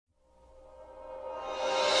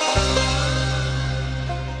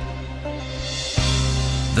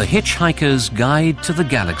The Hitchhiker's Guide to the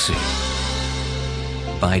Galaxy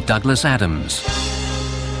by Douglas Adams.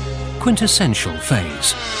 Quintessential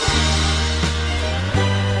phase.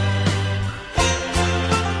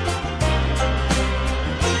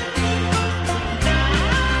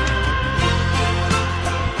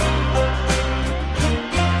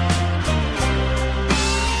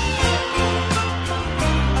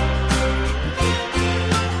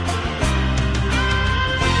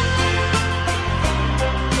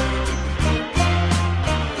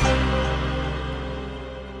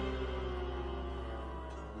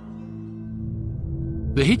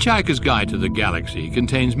 The Hitchhiker's Guide to the Galaxy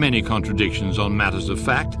contains many contradictions on matters of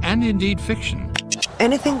fact and indeed fiction.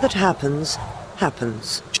 Anything that happens,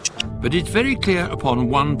 happens. But it's very clear upon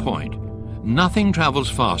one point. Nothing travels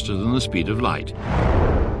faster than the speed of light.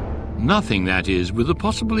 Nothing, that is, with the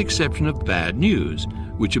possible exception of bad news,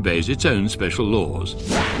 which obeys its own special laws.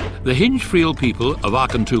 The Hinge-Freel people of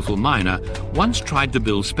Quintessential Minor once tried to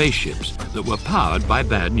build spaceships that were powered by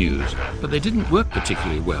bad news, but they didn't work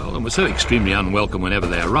particularly well and were so extremely unwelcome whenever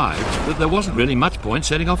they arrived that there wasn't really much point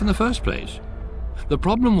setting off in the first place. The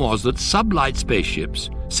problem was that sublight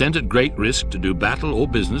spaceships, sent at great risk to do battle or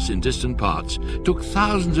business in distant parts, took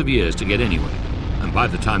thousands of years to get anywhere, and by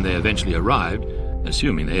the time they eventually arrived,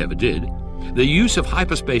 assuming they ever did, the use of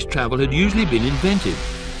hyperspace travel had usually been invented,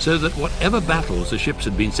 so that whatever battles the ships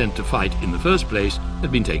had been sent to fight in the first place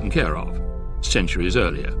had been taken care of, centuries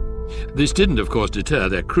earlier. This didn't, of course, deter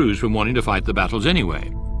their crews from wanting to fight the battles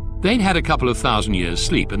anyway. They'd had a couple of thousand years'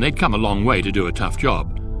 sleep, and they'd come a long way to do a tough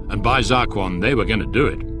job, and by Zarquon they were going to do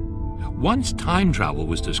it. Once time travel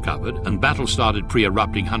was discovered, and battles started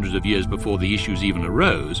pre-erupting hundreds of years before the issues even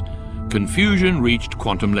arose, confusion reached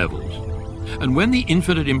quantum levels. And when the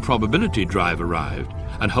infinite improbability drive arrived,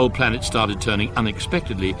 and whole planets started turning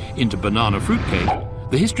unexpectedly into banana fruitcake,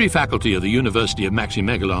 the history faculty of the University of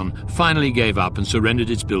Maximegalon finally gave up and surrendered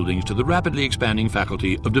its buildings to the rapidly expanding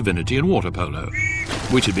faculty of Divinity and Water Polo,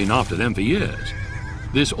 which had been after them for years.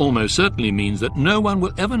 This almost certainly means that no one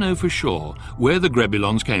will ever know for sure where the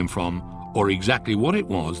Grebulons came from or exactly what it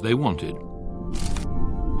was they wanted.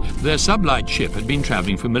 Their sublight ship had been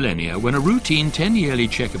travelling for millennia when a routine 10-yearly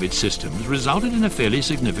check of its systems resulted in a fairly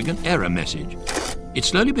significant error message. It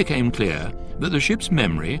slowly became clear that the ship's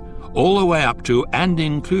memory, all the way up to and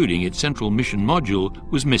including its central mission module,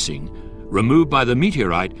 was missing, removed by the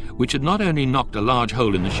meteorite, which had not only knocked a large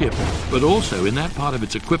hole in the ship, but also in that part of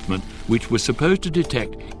its equipment which was supposed to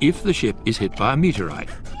detect if the ship is hit by a meteorite.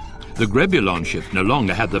 The Grebulon ship no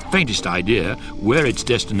longer had the faintest idea where its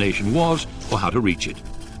destination was or how to reach it.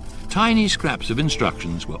 Tiny scraps of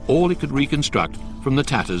instructions were all it could reconstruct from the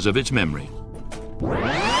tatters of its memory.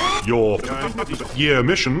 Your year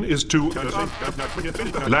mission is to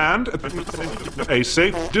land a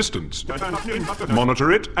safe distance,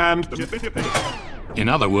 monitor it, and... In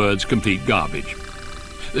other words, complete garbage.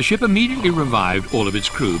 The ship immediately revived all of its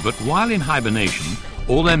crew, but while in hibernation,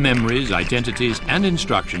 all their memories, identities, and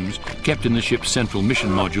instructions kept in the ship's central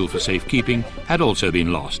mission module for safekeeping had also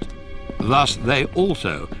been lost. Thus, they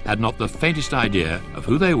also had not the faintest idea of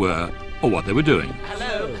who they were or what they were doing.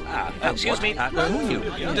 Hello. Excuse me.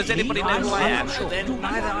 Does anybody know who I am?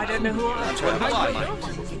 Neither. I don't know who I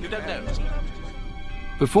am. You don't know.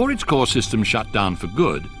 Before its core system shut down for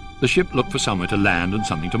good, the ship looked for somewhere to land and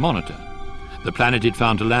something to monitor. The planet it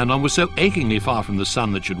found to land on was so achingly far from the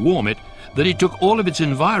sun that should warm it that it took all of its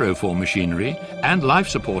enviroform machinery and life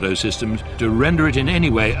support systems to render it in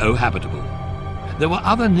any way habitable. There were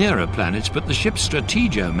other nearer planets, but the ship's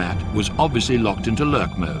strategomat was obviously locked into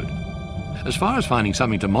lurk mode. As far as finding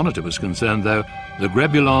something to monitor was concerned, though, the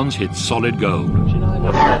Grebulons hit solid gold.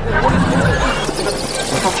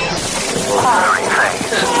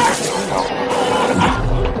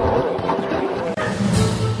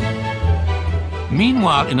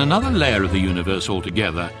 Meanwhile, in another layer of the universe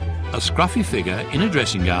altogether, a scruffy figure in a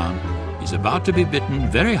dressing gown is about to be bitten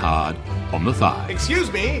very hard on the thigh.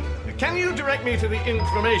 Excuse me? Can you direct me to the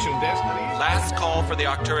information desk, please? Last call for the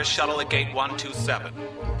Arcturus shuttle at gate 127.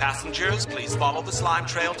 Passengers, please follow the slime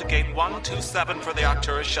trail to gate 127 for the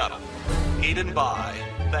Arcturus shuttle. Eden by.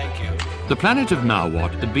 Thank you. The planet of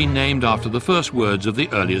Nawat had been named after the first words of the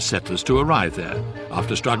earliest settlers to arrive there,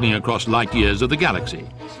 after struggling across light years of the galaxy.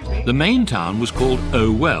 The main town was called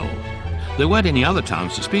Well. There weren't any other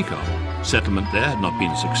towns to speak of. Settlement there had not been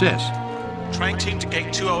a success. Train team to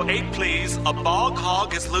gate 208, please. A bog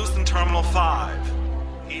hog is loose in Terminal 5.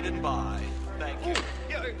 Eden by. Thank you.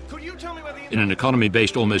 Could you tell me where the... In an economy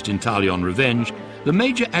based almost entirely on revenge, the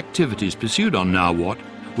major activities pursued on Nawat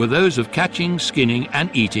were those of catching, skinning,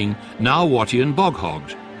 and eating Nawatian bog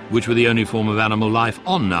hogs, which were the only form of animal life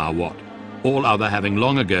on Nawat. all other having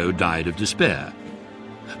long ago died of despair.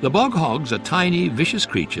 The bog hogs are tiny, vicious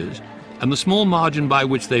creatures, and the small margin by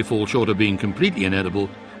which they fall short of being completely inedible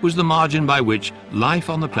was the margin by which life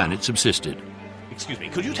on the planet subsisted. Excuse me,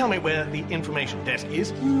 could you tell me where the information desk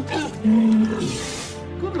is?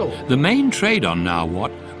 Good Lord. The main trade on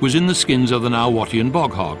Nawat was in the skins of the Nawatian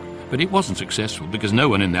bog hog, but it wasn't successful because no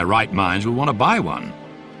one in their right minds would want to buy one.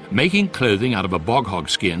 Making clothing out of a bog hog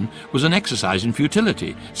skin was an exercise in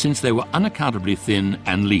futility, since they were unaccountably thin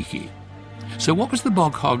and leaky. So what was the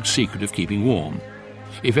bog hog's secret of keeping warm?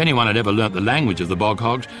 If anyone had ever learnt the language of the bog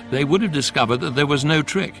hogs, they would have discovered that there was no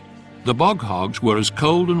trick. The bog hogs were as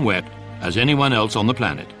cold and wet as anyone else on the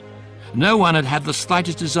planet. No one had had the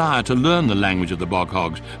slightest desire to learn the language of the bog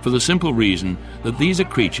hogs for the simple reason that these are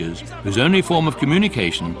creatures whose only form of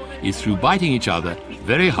communication is through biting each other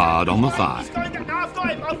very hard on the thigh.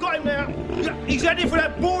 I've got him now. He's heading for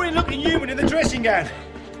that boring-looking human in the dressing gown.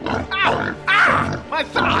 Ow! Ow! My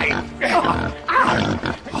thigh!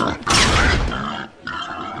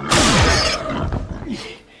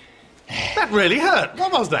 That really hurt.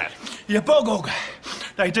 What was that? Your bog hog.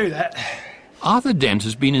 They do that. Arthur Dent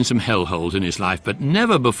has been in some hellholes in his life, but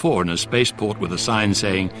never before in a spaceport with a sign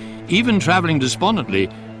saying, even travelling despondently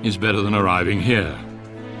is better than arriving here.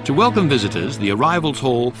 To welcome visitors, the arrivals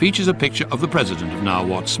hall features a picture of the president of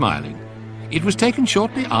Nawat smiling. It was taken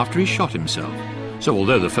shortly after he shot himself, so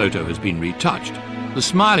although the photo has been retouched, the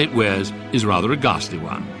smile it wears is rather a ghastly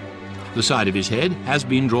one. The side of his head has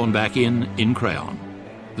been drawn back in crayon.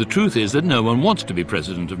 The truth is that no one wants to be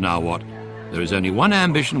president of Nawat. There is only one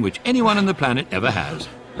ambition which anyone on the planet ever has,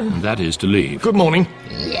 and that is to leave. Good morning.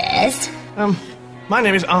 Yes? My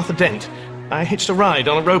name is Arthur Dent. I hitched a ride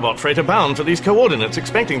on a robot freighter bound for these coordinates,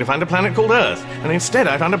 expecting to find a planet called Earth, and instead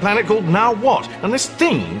I found a planet called Nawat, and this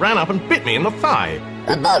thing ran up and bit me in the thigh.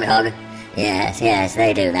 A bog hog? Yes,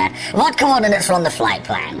 they do that. What coordinates are on the flight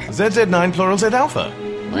plan? ZZ9 plural Z alpha.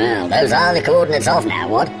 Well, those are the coordinates of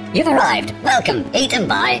Nawat. You've arrived. Welcome. Eat and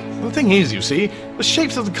buy. The thing is, you see, the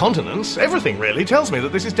shapes of the continents, everything really tells me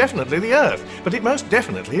that this is definitely the Earth, but it most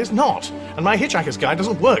definitely is not. And my Hitchhiker's Guide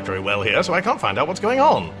doesn't work very well here, so I can't find out what's going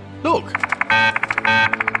on. Look.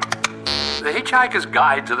 The Hitchhiker's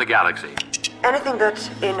Guide to the Galaxy. Anything that,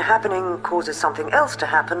 in happening, causes something else to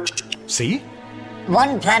happen. See?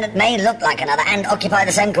 One planet may look like another and occupy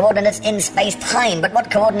the same coordinates in space-time, but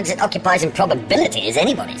what coordinates it occupies in probability is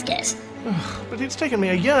anybody's guess. But it's taken me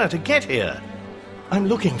a year to get here. I'm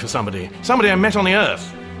looking for somebody I met on the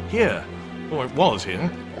Earth. Here. Or it was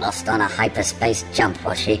here. Lost on a hyperspace jump,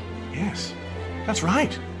 was she? Yes, that's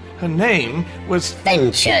right. Her name was...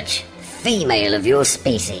 Fenchurch, female of your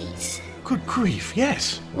species. Good grief,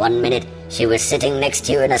 yes. 1 minute, she was sitting next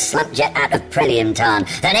to you in a slump jet out of Prelium-Tarn.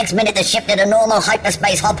 The next minute, the ship did a normal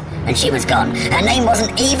hyperspace hop, and she was gone. Her name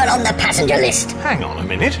wasn't even on the passenger list. Hang on a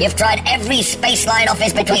minute. You've tried every space line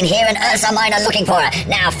office between here and Ursa Minor looking for her.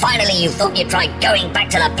 Now, finally, you thought you'd try going back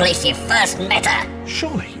to the place you first met her.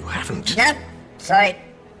 Surely you haven't. No, sorry.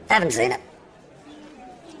 Haven't seen her.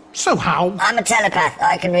 So how? I'm a telepath.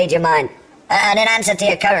 I can read your mind. And in answer to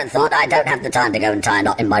your current thought, I don't have the time to go and tie a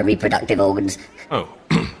knot in my reproductive organs. Oh,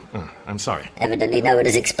 I'm sorry. Evidently no one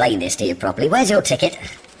has explained this to you properly. Where's your ticket?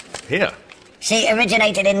 Here. She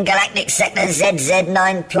originated in Galactic Sector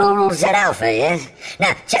ZZ9 plural Z Alpha, yes?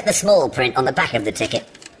 Now, check the small print on the back of the ticket.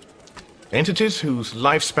 Entities whose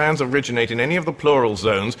lifespans originate in any of the plural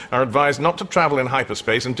zones are advised not to travel in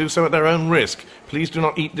hyperspace and do so at their own risk. Please do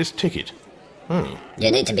not eat this ticket.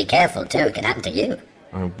 You need to be careful, too. It can happen to you.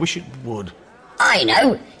 I wish it would. I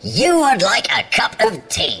know. You would like a cup of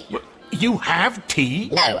tea. You have tea?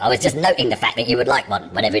 No, I was just noting the fact that you would like one,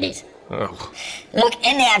 whatever it is. Oh. Look,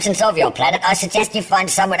 in the absence of your planet, I suggest you find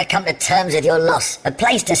somewhere to come to terms with your loss. A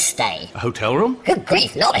place to stay. A hotel room? Good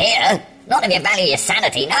grief, not here. Not if you value your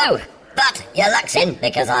sanity, no. But your luck's in,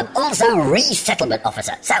 because I'm also resettlement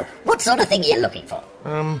officer. So, what sort of thing are you looking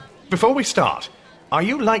for? Before we start, are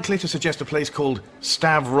you likely to suggest a place called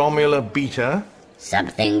Stavromula Beta?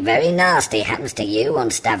 Something very nasty happens to you on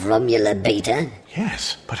Stavromula Beta.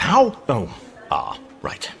 Yes, but how?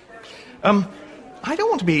 Right. I don't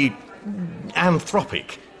want to be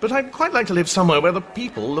anthropic, but I'd quite like to live somewhere where the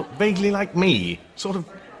people look vaguely like me. Sort of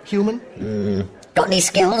human. Got any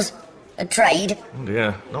skills? A trade? Oh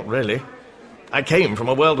dear, not really. I came from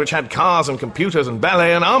a world which had cars and computers and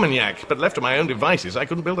ballet and Armagnac, but left to my own devices, I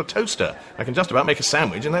couldn't build a toaster. I can just about make a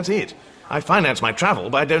sandwich, and that's it. I finance my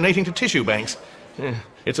travel by donating to tissue banks.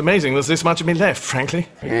 It's amazing there's this much of me left, frankly.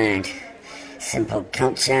 Right. Simple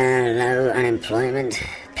culture, low unemployment,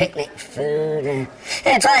 picnic food.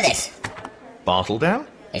 Here, try this. Bartledown?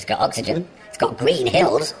 It's got oxygen, it's got green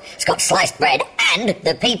hills, it's got sliced bread, and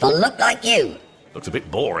the people look like you. Looks a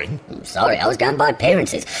bit boring. I'm sorry, I was going by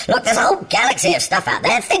appearances. Look, there's a whole galaxy of stuff out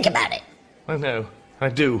there. Think about it. I know, I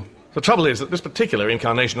do. The trouble is that this particular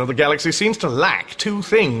incarnation of the galaxy seems to lack two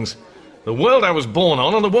things. The world I was born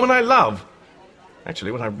on and the woman I love.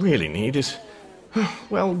 Actually, what I really need is,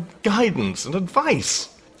 well, guidance and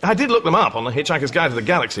advice. I did look them up on the Hitchhiker's Guide to the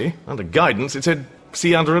Galaxy. Under guidance, it said,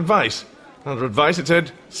 see under advice. Under advice, it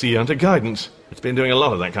said, see under guidance. It's been doing a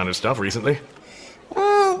lot of that kind of stuff recently.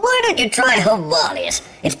 Why don't you try Hawalius?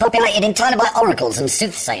 It's populated entirely by oracles and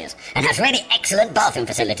soothsayers, and has really excellent bathroom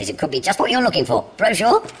facilities. It could be just what you're looking for.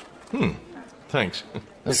 Brochure? Thanks.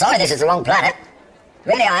 I'm sorry this is the wrong planet.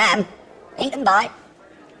 Really, I am. Ink and buy.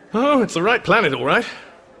 Oh, it's the right planet, all right.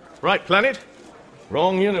 Right planet,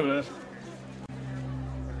 wrong universe.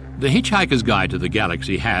 The Hitchhiker's Guide to the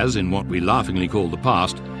Galaxy has, in what we laughingly call the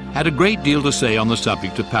past, had a great deal to say on the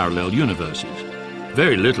subject of parallel universes.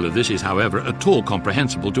 Very little of this is, however, at all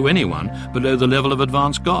comprehensible to anyone below the level of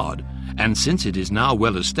advanced God, and since it is now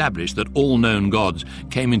well established that all known gods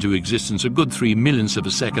came into existence a good 3 millionths of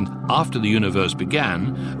a second after the universe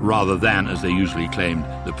began, rather than, as they usually claimed,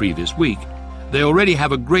 the previous week, they already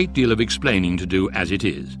have a great deal of explaining to do as it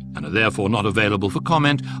is, and are therefore not available for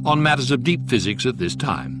comment on matters of deep physics at this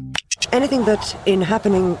time. Anything that, in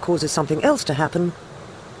happening, causes something else to happen,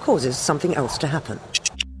 causes something else to happen.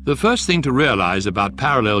 The first thing to realize about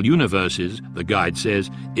parallel universes, the guide says,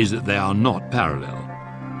 is that they are not parallel.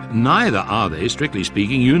 Neither are they, strictly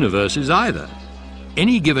speaking, universes either.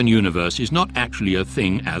 Any given universe is not actually a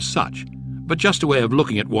thing as such, but just a way of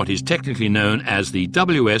looking at what is technically known as the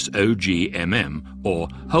WSOGMM, or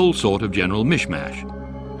whole sort of general mishmash.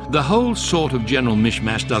 The whole sort of general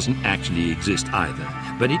mishmash doesn't actually exist either,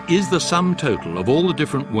 but it is the sum total of all the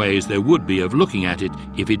different ways there would be of looking at it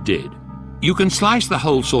if it did. You can slice the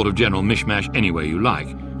whole sort of general mishmash any way you like,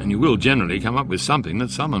 and you will generally come up with something that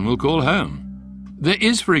someone will call home. There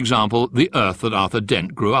is, for example, the Earth that Arthur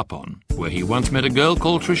Dent grew up on, where he once met a girl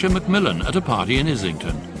called Tricia Macmillan at a party in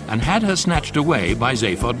Islington, and had her snatched away by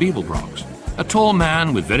Zaphod Beeblebrox, a tall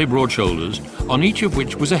man with very broad shoulders, on each of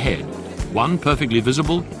which was a head, one perfectly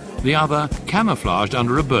visible, the other camouflaged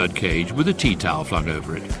under a bird cage with a tea towel flung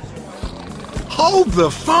over it. Hold the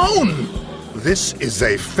phone! This is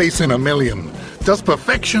a face in a million. Does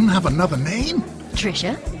perfection have another name?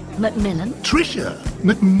 Tricia Macmillan. Tricia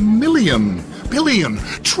McMillion. Billion.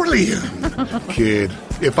 Trillion. Kid,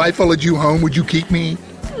 if I followed you home, would you keep me?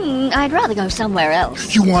 I'd rather go somewhere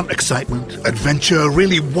else. You want excitement, adventure,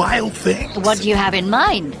 really wild things? What do you have in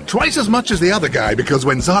mind? Twice as much as the other guy, because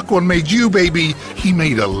when Zarquan made you, baby, he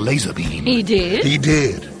made a laser beam. He did? He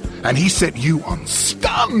did. And he set you on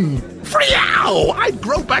stun. Freow! I'd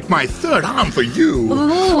grow back my third arm for you. Ooh.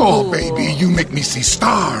 Oh, baby, you make me see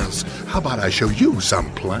stars. How about I show you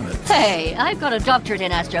some planets? Hey, I've got a doctorate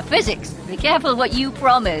in astrophysics. Be careful what you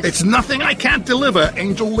promise. It's nothing I can't deliver,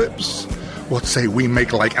 angel lips. What say we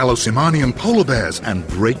make like Alosimanian polar bears and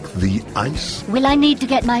break the ice? Will I need to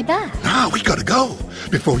get my bath? Now we gotta go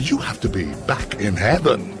before you have to be back in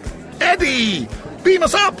heaven. Eddie, beam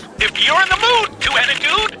us up. If you're in the mood, two-headed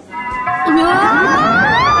dude.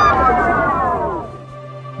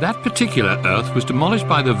 That particular Earth was demolished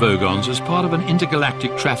by the Vogons as part of an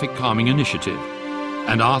intergalactic traffic calming initiative,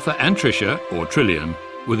 and Arthur and Tricia, or Trillian,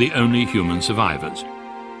 were the only human survivors.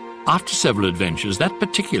 After several adventures, that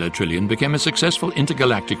particular Trillian became a successful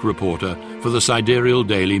intergalactic reporter for the Sidereal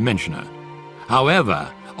Daily Mentioner.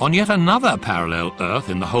 However, on yet another parallel Earth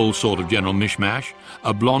in the whole sort of general mishmash,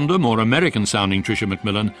 a blonder, more American-sounding Tricia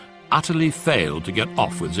Macmillan utterly failed to get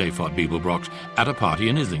off with Zaphod Beeblebrox at a party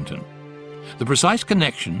in Islington. The precise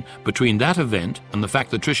connection between that event and the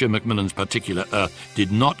fact that Tricia Macmillan's particular Earth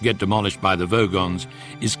did not get demolished by the Vogons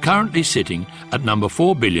is currently sitting at number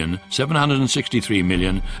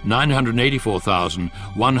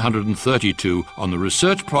 4,763,984,132 on the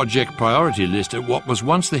research project priority list at what was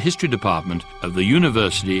once the history department of the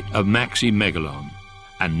University of Maxi Megalon.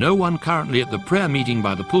 And no one currently at the prayer meeting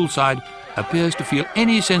by the poolside appears to feel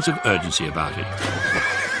any sense of urgency about it.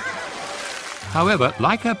 However,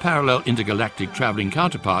 like her parallel intergalactic travelling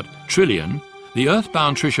counterpart, Trillian, the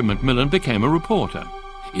earthbound Tricia Macmillan became a reporter.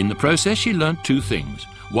 In the process, she learnt two things.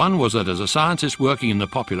 One was that as a scientist working in the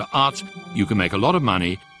popular arts, you can make a lot of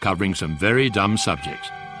money covering some very dumb subjects.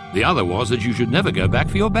 The other was that you should never go back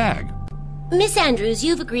for your bag. Miss Andrews,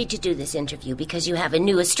 you've agreed to do this interview because you have a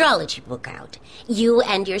new astrology book out. You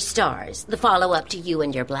and Your Stars, the follow-up to You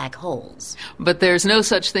and Your Black Holes. But there's no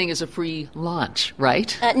such thing as a free launch,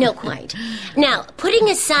 right? No, quite. Now, putting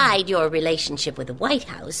aside your relationship with the White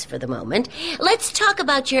House for the moment, let's talk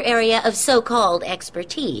about your area of so-called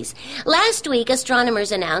expertise. Last week,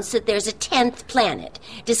 astronomers announced that there's a 10th planet,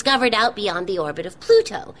 discovered out beyond the orbit of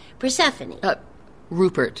Pluto, Persephone.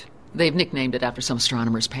 Rupert. They've nicknamed it after some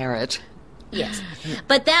astronomer's parrot. Yes,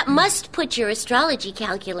 but that must put your astrology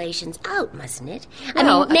calculations out, mustn't it? I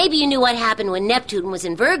mean, maybe you knew what happened when Neptune was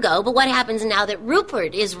in Virgo, but what happens now that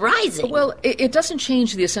Rupert is rising? Well, it doesn't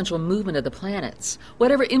change the essential movement of the planets.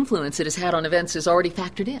 Whatever influence it has had on events is already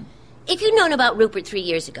factored in. If you'd known about Rupert 3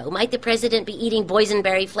 years ago, might the president be eating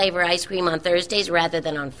boysenberry flavor ice cream on Thursdays rather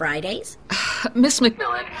than on Fridays? Miss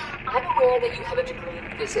McMillan, I'm aware that you have a degree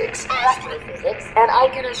in physics, astrophysics, and I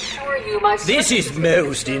can assure you This is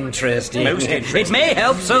most interesting. It may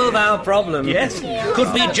help solve our problem. Yes.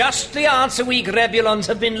 Could be just the answer we Grebulons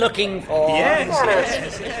have been looking for.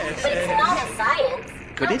 Yes. But it's not a science.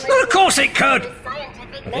 Could it? Well, of course it could. It's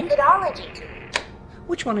scientific methodology.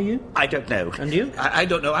 Which one are you? I don't know. And you? I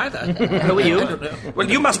don't know either. Who are you? I don't know.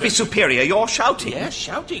 Well, you must be superior. You're shouting. Yes,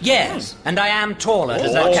 shouting. Yes, and I am taller.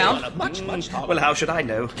 Does that count? Much taller. Well, how should I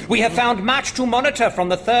know? We have found much to monitor from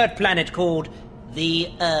the third planet called the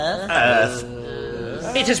Earth.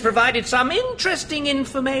 It has provided some interesting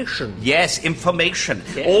information. Yes, information.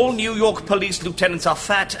 Yes. All New York police lieutenants are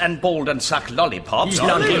fat and bald and suck lollipops.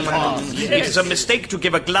 It is a mistake to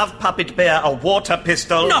give a glove puppet bear a water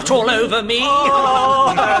pistol. Not all over me.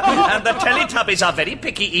 And the Teletubbies are very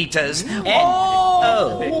picky eaters.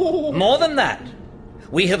 More than that.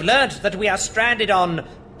 We have learnt that we are stranded on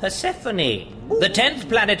Persephone, the 10th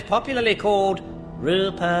planet popularly called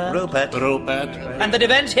Rupert. And that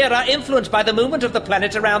events here are influenced by the movement of the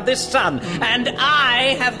planet around this sun. And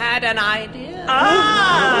I have had an idea.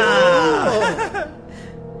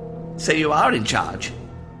 So you are in charge.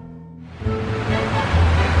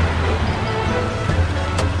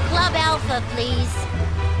 Club Alpha, please.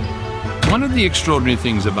 One of the extraordinary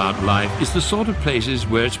things about life is the sort of places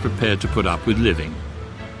where it's prepared to put up with living.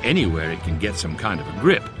 Anywhere it can get some kind of a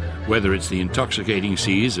grip, whether it's the intoxicating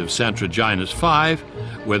seas of Santraginus 5,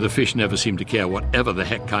 where the fish never seem to care whatever the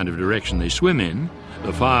heck kind of direction they swim in,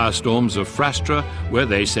 the firestorms of Frastra, where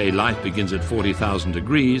they say life begins at 40,000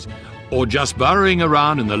 degrees, or just burrowing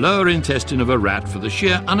around in the lower intestine of a rat for the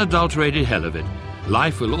sheer unadulterated hell of it.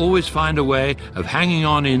 Life will always find a way of hanging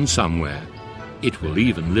on in somewhere. It will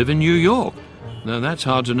even live in New York, though that's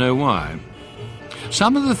hard to know why.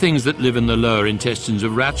 Some of the things that live in the lower intestines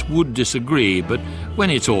of rats would disagree, but when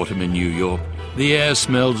it's autumn in New York, the air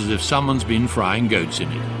smells as if someone's been frying goats in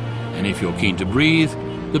it. And if you're keen to breathe,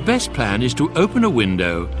 the best plan is to open a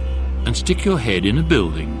window and stick your head in a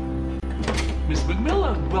building. Miss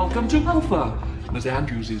McMillan, welcome to Alpha. Miss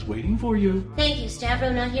Andrews is waiting for you. Thank you.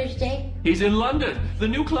 Stavro not here today? He's in London. The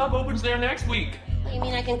new club opens there next week. You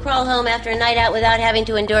mean I can crawl home after a night out without having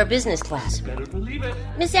to endure business class? Better believe it.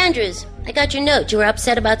 Miss Andrews, I got your note. You were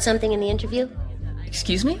upset about something in the interview?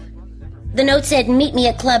 Excuse me? The note said, meet me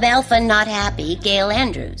at Club Alpha, not happy, Gail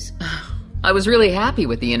Andrews. I was really happy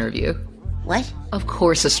with the interview. What? Of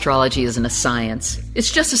course astrology isn't a science.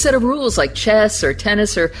 It's just a set of rules like chess or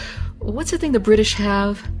tennis or... What's the thing the British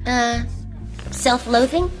have?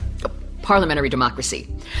 Self-loathing? Parliamentary democracy.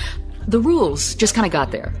 The rules just kind of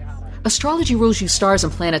got there. Astrology rules use stars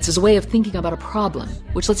and planets as a way of thinking about a problem,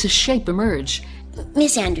 which lets a shape emerge.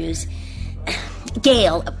 Miss Andrews,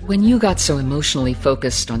 Gail... When you got so emotionally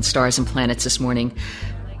focused on stars and planets this morning,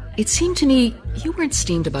 it seemed to me you weren't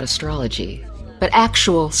steamed about astrology, but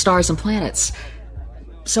actual stars and planets.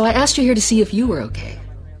 So I asked you here to see if you were okay.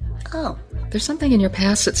 Oh. There's something in your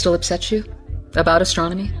past that still upsets you? About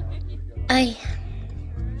astronomy? I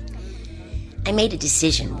made a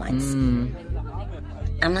decision once.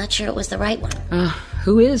 I'm not sure it was the right one.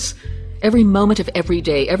 Who is? Every moment of every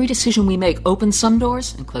day, every decision we make opens some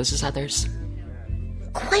doors and closes others.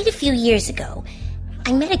 Quite a few years ago,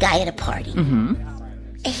 I met a guy at a party.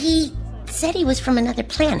 He said he was from another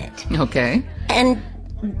planet. Okay. And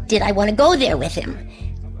did I want to go there with him?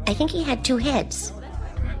 I think he had 2 heads.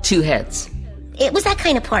 2 heads? It was that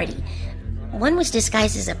kind of party. One was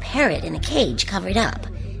disguised as a parrot in a cage covered up.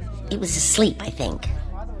 It was asleep, I think.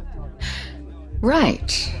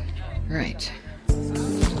 Right.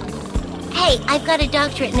 Hey, I've got a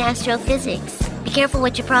doctorate in astrophysics. Be careful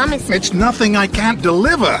what you promise me. It's nothing I can't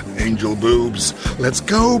deliver, Angel Boobs. Let's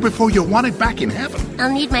go before you're wanted back in heaven.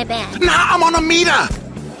 I'll need my bag. Nah, I'm on a meter.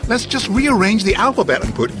 Let's just rearrange the alphabet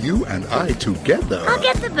and put you and I together. I'll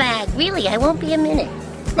get the bag. Really, I won't be a minute.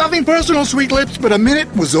 Nothing personal, Sweet Lips, but a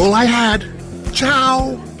minute was all I had.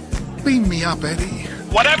 Ciao. Beam me up, Eddie.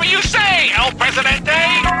 Whatever you say, El Presidente!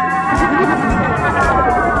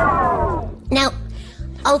 Now,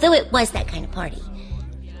 although it was that kind of party,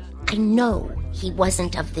 I know he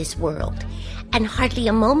wasn't of this world, and hardly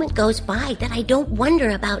a moment goes by that I don't wonder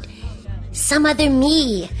about some other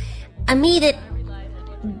me. A me that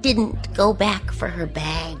didn't go back for her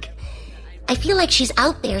bag. I feel like she's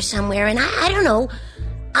out there somewhere, and I don't know,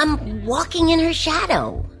 I'm walking in her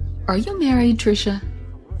shadow. Are you married, Tricia?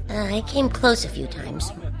 I came close a few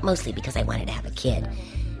times, mostly because I wanted to have a kid.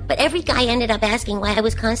 But every guy ended up asking why I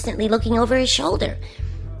was constantly looking over his shoulder.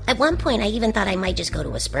 At one point, I even thought I might just go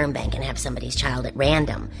to a sperm bank and have somebody's child at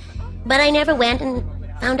random. But I never went and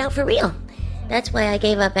found out for real. That's why I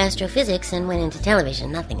gave up astrophysics and went into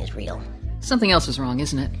television. Nothing is real. Something else is wrong,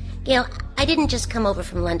 isn't it? Gail, I didn't just come over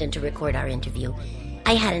from London to record our interview.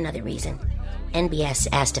 I had another reason. NBS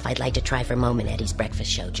asked if I'd like to try for Mom and Eddie's breakfast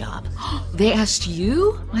show job. They asked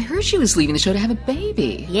you? I heard she was leaving the show to have a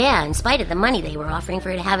baby. Yeah, in spite of the money they were offering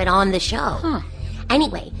for her to have it on the show. Huh.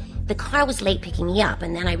 Anyway, the car was late picking me up,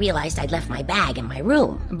 and then I realized I'd left my bag in my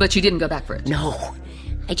room. But you didn't go back for it? No.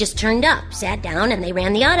 I just turned up, sat down, and they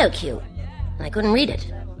ran the auto cue. And I couldn't read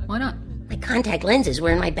it. Why not? My contact lenses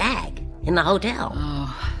were in my bag, in the hotel.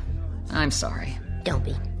 Oh, I'm sorry. Don't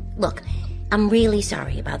be. Look, I'm really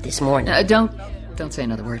sorry about this morning. Don't say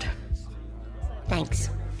another word. Thanks.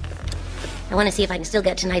 I want to see if I can still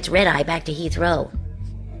get tonight's red-eye back to Heathrow.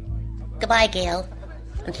 Goodbye, Gail.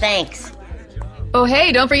 And thanks. Oh,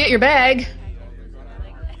 hey, don't forget your bag.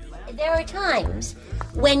 There are times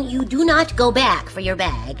when you do not go back for your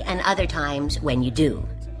bag, and other times when you do.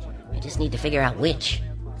 I just need to figure out which.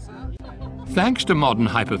 Thanks to modern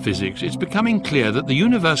hyperphysics, it's becoming clear that the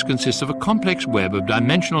universe consists of a complex web of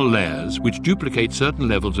dimensional layers which duplicate certain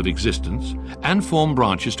levels of existence and form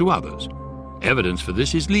branches to others. Evidence for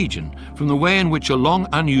this is legion, from the way in which a long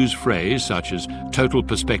unused phrase such as total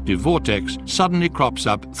perspective vortex suddenly crops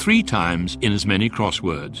up 3 times in as many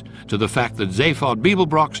crosswords, to the fact that Zaphod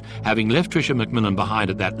Beeblebrox, having left Tricia Macmillan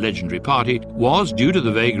behind at that legendary party, was, due to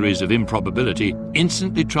the vagaries of improbability,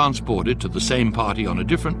 instantly transported to the same party on a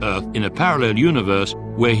different Earth in a parallel universe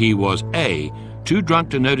where he was A, too drunk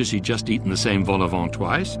to notice he'd just eaten the same vol au vent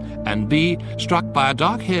twice, and B, struck by a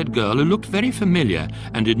dark-haired girl who looked very familiar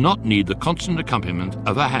and did not need the constant accompaniment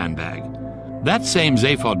of a handbag. That same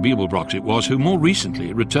Zaphod Beeblebrox it was who more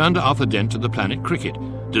recently returned Arthur Dent to the planet Cricket,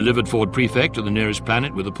 delivered Ford Prefect to the nearest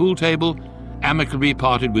planet with a pool table, amicably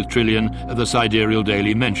parted with Trillian at the Sidereal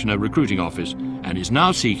Daily Mentioner recruiting office, and is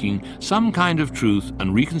now seeking some kind of truth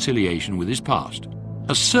and reconciliation with his past.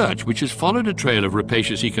 A search which has followed a trail of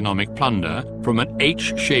rapacious economic plunder from an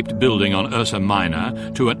H-shaped building on Ursa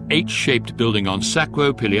Minor to an H-shaped building on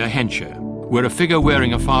Sacquo Pilia Hencher, where a figure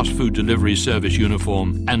wearing a fast food delivery service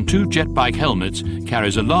uniform and 2 jet bike helmets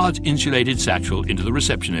carries a large insulated satchel into the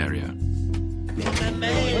reception area.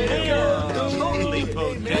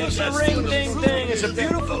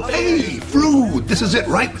 Hey, Frood, this is it,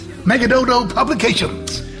 right? Megadodo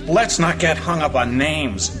Publications. Let's not get hung up on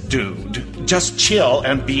names, dude. Just chill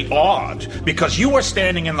and be awed, because you are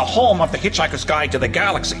standing in the home of the Hitchhiker's Guide to the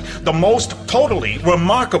Galaxy, the most totally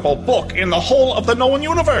remarkable book in the whole of the known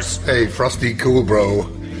universe. Hey, Frosty, cool, bro.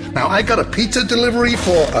 Now, I got a pizza delivery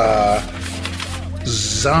for,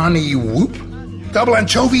 Zani Whoop. Double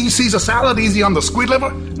anchovy, Caesar salad, easy on the squid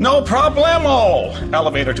liver. No problemo.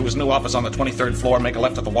 Elevator to his new office on the 23rd floor, make a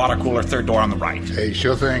left at the water cooler, 3rd door on the right. Hey,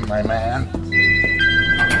 sure thing, my man.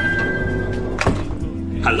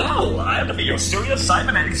 Hello, I am to be your Serious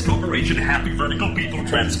Cybernetics Corporation Happy Vertical People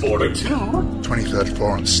Transporter to 23rd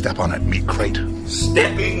floor and step on it, meat crate.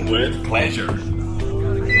 Stepping with pleasure.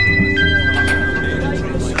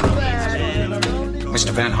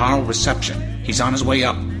 Mr. Van Harl, reception. He's on his way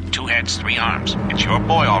up. 2 heads, 3 arms. It's your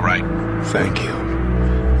boy, all right. Thank you.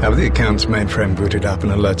 Have the account's mainframe booted up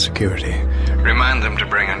and alert security. Remind them to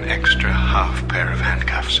bring an extra half pair of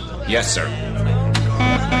handcuffs. Yes, sir.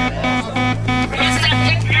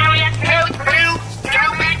 Reception area code blue. Go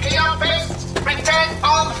back to your base. Return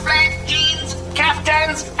all flag jeans,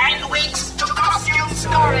 caftans, and wigs to costume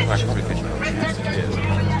storage.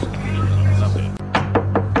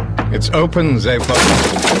 It's open, Zaphod.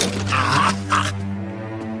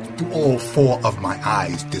 Do all 4 of my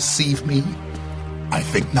eyes deceive me? I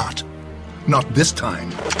think not. Not this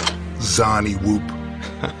time, Zani Whoop.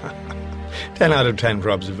 10 out of 10 for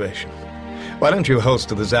observation. Why don't you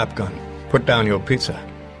holster the zap gun, put down your pizza,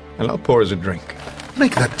 and I'll pour us a drink.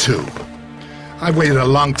 Make that 2. I've waited a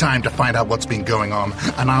long time to find out what's been going on,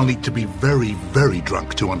 and I'll need to be very, very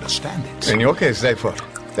drunk to understand it. In your case, Zaphod,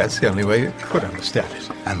 That's the only way you could understand it.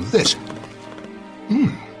 And this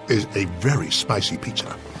is a very spicy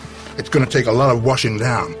pizza. It's going to take a lot of washing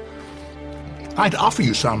down. I'd offer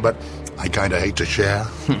you some, but I kind of hate to share.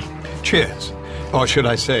 Cheers. Or should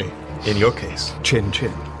I say, in your case, chin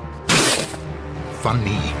chin.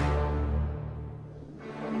 Funny.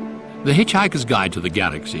 The Hitchhiker's Guide to the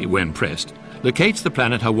Galaxy, when pressed, locates the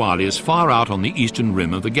planet Hawaii as far out on the eastern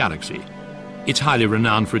rim of the galaxy. It's highly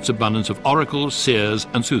renowned for its abundance of oracles, seers,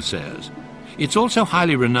 and soothsayers. It's also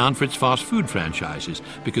highly renowned for its fast food franchises,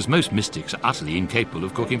 because most mystics are utterly incapable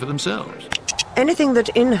of cooking for themselves. Anything that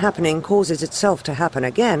in happening causes itself to happen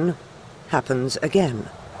again, happens again.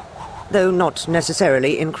 Though not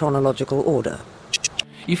necessarily in chronological order.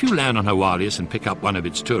 If you land on Hawaii and pick up one of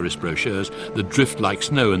its tourist brochures that drift like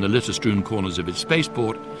snow in the litter-strewn corners of its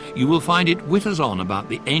spaceport, you will find it whitters on about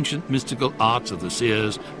the ancient mystical arts of the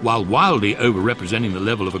seers, while wildly over-representing the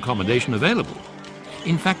level of accommodation available.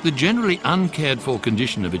 In fact, the generally uncared-for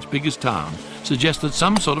condition of its biggest town suggests that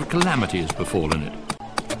some sort of calamity has befallen it.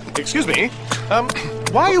 Excuse me,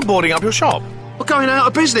 why are you boarding up your shop? We're going out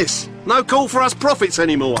of business. No call for us profits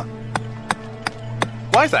anymore.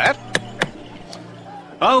 Why's that?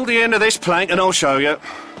 Hold the end of this plank and I'll show you.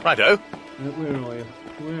 Righto. Where are you?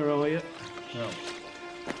 Where are you? Oh.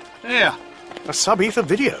 Here. A sub-ether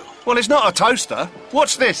video. Well, it's not a toaster.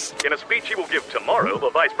 What's this? In a speech he will give tomorrow,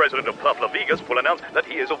 the Vice President of Puebla Vegas will announce that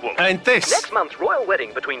he is a woman. And this? Next month's royal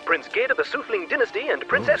wedding between Prince Gid of the Sufling dynasty and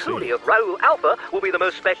Princess Huli of Raul Alpha will be the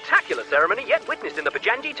most spectacular ceremony yet witnessed in the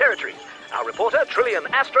Pajanji territory. Our reporter, Trillian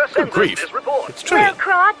Astra, sends us this report. Well,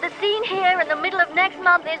 Crot, the scene here in the middle of next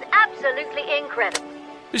month is absolutely incredible.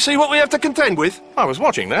 You see what we have to contend with? I was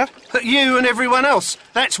watching that. You and everyone else.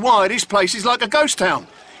 That's why this place is like a ghost town.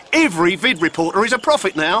 Every vid reporter is a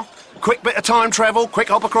prophet now. Quick bit of time travel, quick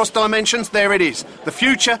hop across dimensions, there it is. The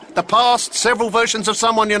future, the past, several versions of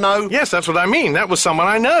someone you know. Yes, that's what I mean. That was someone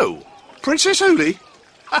I know. Princess Huli?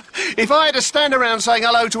 If I had to stand around saying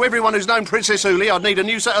hello to everyone who's known Princess Huli, I'd need a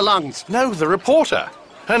new set of lungs. No, the reporter.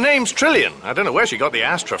 Her name's Trillian. I don't know where she got the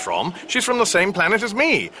Astra from. She's from the same planet as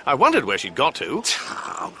me. I wondered where she'd got to.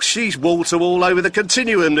 Oh, she's wall-to-wall over the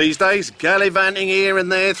continuum these days, gallivanting here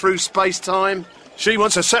and there through space-time. She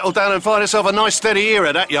wants to settle down and find herself a nice steady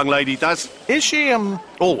era, that young lady does. Is she,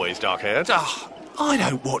 always dark-haired? Oh, I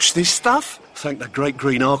don't watch this stuff. Thank the great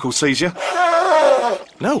green Arkle sees you.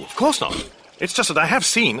 No, of course not. It's just that I have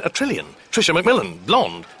seen a Trillian. Tricia Macmillan,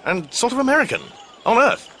 blonde, and sort of American. On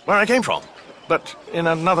Earth, where I came from. But in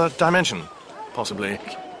another dimension, possibly.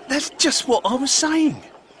 That's just what I was saying.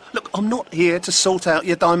 Look, I'm not here to sort out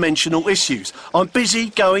your dimensional issues. I'm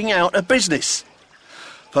busy going out of business.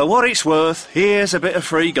 For what it's worth, here's a bit of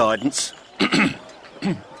free guidance.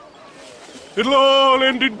 It'll all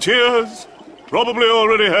end in tears. Probably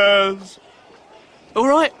already has. All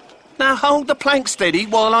right. Now hold the plank steady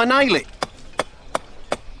while I nail it.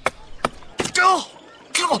 Oh,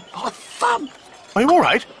 God, my thumb. Are you all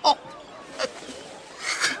right? Oh.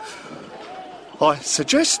 I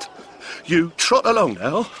suggest you trot along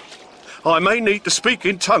now. I may need to speak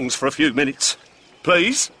in tongues for a few minutes.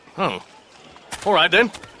 Please? Oh. All right,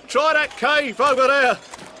 then. Try that cave over there.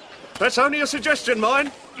 That's only a suggestion,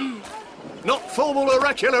 mind. Not formal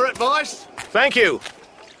oracular advice. Thank you.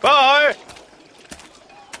 Bye.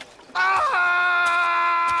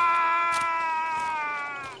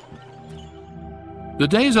 The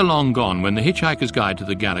days are long gone when the Hitchhiker's Guide to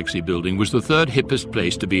the Galaxy building was the third hippest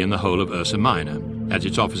place to be in the whole of Ursa Minor, as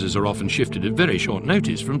its offices are often shifted at very short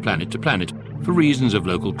notice from planet to planet for reasons of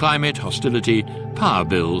local climate, hostility, power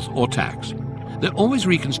bills, or tax. They're always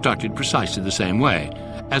reconstructed precisely the same way,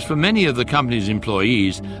 as for many of the company's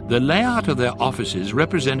employees, the layout of their offices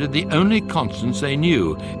represented the only constants they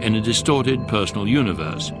knew in a distorted personal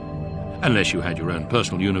universe. Unless you had your own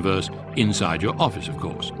personal universe inside your office, of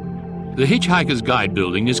course. The Hitchhiker's Guide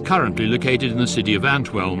building is currently located in the city of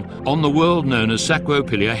Antwerp on the world known as Sacro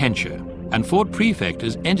Pilia Hencher, and Fort Prefect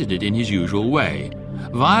has entered it in his usual way,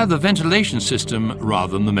 via the ventilation system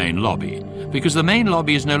rather than the main lobby, because the main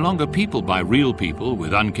lobby is no longer peopled by real people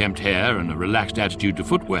with unkempt hair and a relaxed attitude to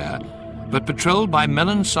footwear, but patrolled by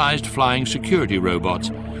melon-sized flying security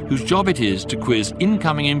robots whose job it is to quiz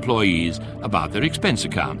incoming employees about their expense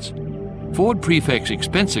accounts. Ford Prefect's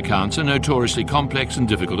expense accounts are notoriously complex and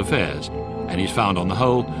difficult affairs, and he's found on the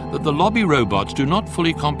whole that the lobby robots do not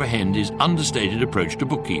fully comprehend his understated approach to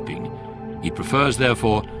bookkeeping. He prefers,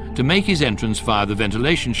 therefore, to make his entrance via the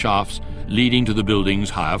ventilation shafts leading to the building's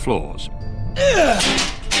higher floors.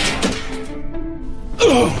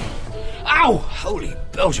 Ow! Holy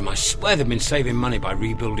Belgium, I swear they've been saving money by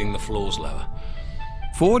rebuilding the floors lower.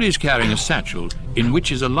 Ford is carrying a satchel in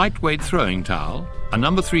which is a lightweight throwing towel, a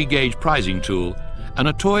number 3 gauge prizing tool, and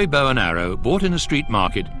a toy bow and arrow bought in a street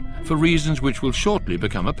market for reasons which will shortly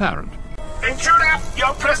become apparent. Intruder,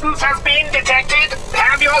 your presence has been detected.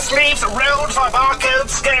 Have your sleeves rolled for barcode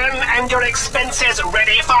scan and your expenses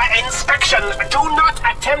ready for inspection. Do not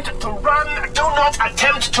attempt to run. Do not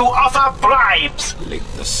attempt to offer bribes. Lick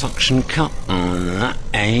the suction cup on that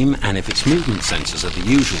aim, and if its movement sensors are the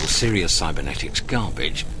usual Sirius cybernetics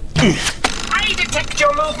garbage. I detect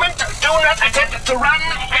your movement. Do not attempt to run.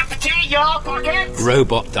 Empty your pockets.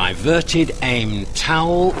 Robot diverted, aim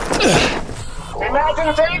towel.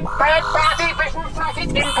 Emergency, third-party vision circuit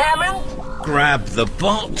impairment. Grab the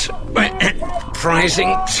bot.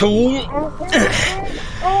 Prizing tool.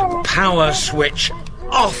 Power switch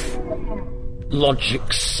off. Logic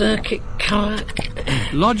circuit colour.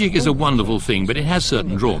 Logic is a wonderful thing, but it has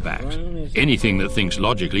certain drawbacks. Anything that thinks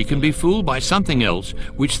logically can be fooled by something else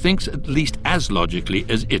which thinks at least as logically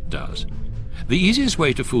as it does. The easiest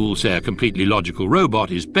way to fool, say, a completely logical robot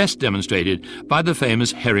is best demonstrated by the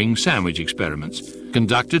famous herring sandwich experiments,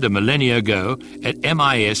 conducted a millennia ago at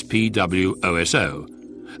MISPWOSO,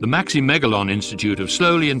 the Maxi-Megalon Institute of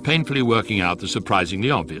slowly and painfully working out the surprisingly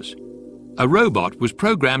obvious. A robot was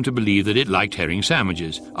programmed to believe that it liked herring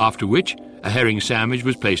sandwiches, after which a herring sandwich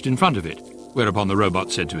was placed in front of it, whereupon the robot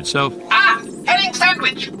said to itself, "Ah, herring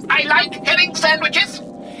sandwich. I like herring sandwiches."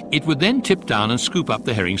 It would then tip down and scoop up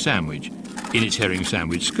the herring sandwich in its herring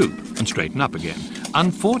sandwich scoop and straighten up again.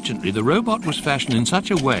 Unfortunately, the robot was fashioned in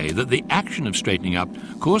such a way that the action of straightening up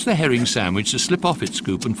caused the herring sandwich to slip off its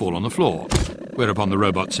scoop and fall on the floor, whereupon the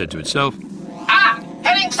robot said to itself, "Ah,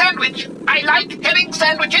 herring sandwich. I like herring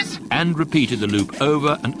sandwiches." And repeated the loop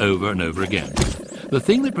over and over and over again. The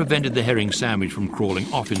thing that prevented the herring sandwich from crawling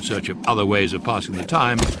off in search of other ways of passing the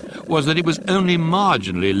time was that it was only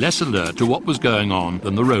marginally less alert to what was going on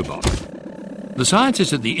than the robot. The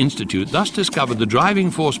scientists at the Institute thus discovered the driving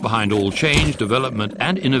force behind all change, development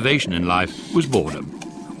and innovation in life was boredom,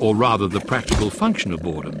 or rather the practical function of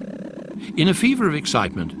boredom. In a fever of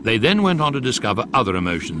excitement, they then went on to discover other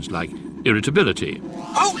emotions like irritability,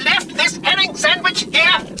 Who left this herring sandwich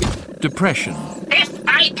here? depression, If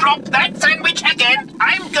I drop that sandwich again,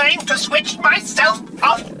 I'm going to switch myself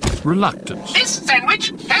off. reluctance, This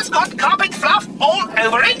sandwich has got carpet fluff all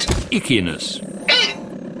over it. ickiness,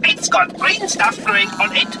 It's got green stuff growing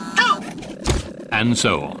on it, too. and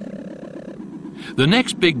so on. The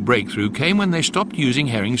next big breakthrough came when they stopped using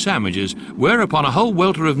herring sandwiches, whereupon a whole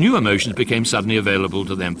welter of new emotions became suddenly available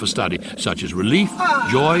to them for study, such as relief,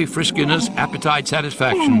 joy, friskiness, appetite,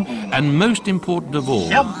 satisfaction, and most important of all,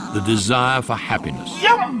 the desire for happiness.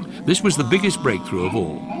 This was the biggest breakthrough of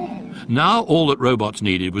all. Now all that robots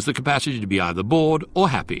needed was the capacity to be either bored or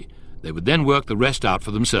happy. They would then work the rest out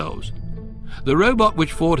for themselves. The robot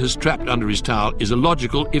which Ford has trapped under his towel is a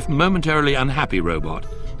logical, if momentarily unhappy robot.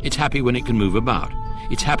 It's happy when it can move about.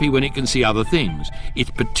 It's happy when it can see other things.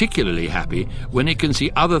 It's particularly happy when it can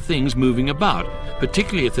see other things moving about,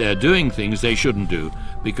 particularly if they're doing things they shouldn't do,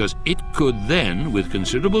 because it could then, with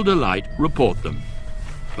considerable delight, report them.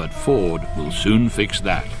 But Ford will soon fix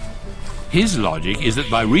that. His logic is that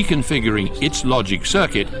by reconfiguring its logic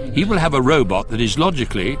circuit, he will have a robot that is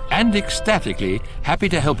logically and ecstatically happy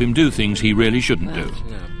to help him do things he really shouldn't do.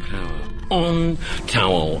 Power on,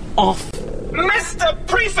 towel off. Mr.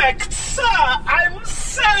 Prefect, sir, I'm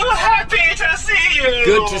so happy to see you.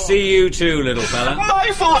 Good to see you too, little fella. My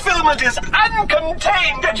fulfillment is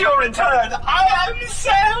uncontained at your return. I am so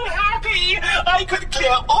happy. I could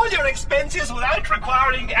clear all your expenses without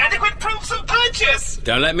requiring adequate proofs of purchase.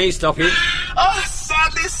 Don't let me stop you. Oh,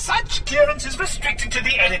 sadly, such clearance is restricted to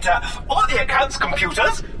the editor or the accounts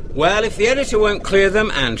computers. Well, if the editor won't clear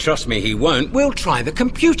them, and trust me, he won't, we'll try the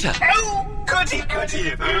computer. Oh, goody, goody.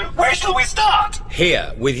 Where shall we start?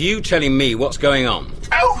 Here, with you telling me what's going on.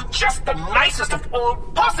 Oh, just the nicest of all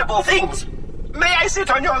possible things. May I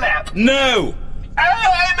sit on your lap? No! Oh,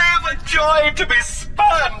 I'm overjoyed to be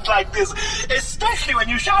spurned like this, especially when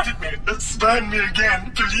you shout at me. Spurn me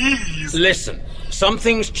again, please. Listen,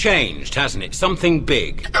 something's changed, hasn't it? Something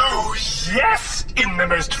big. Oh, yes, in the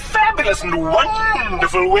most fabulous and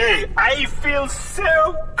wonderful way. I feel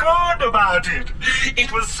so good about it.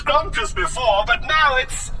 It was scrumptious before, but now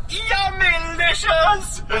it's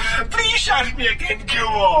yummy-licious. Please shout at me again, go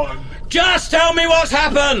on. Just tell me what's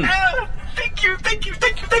happened! Thank you.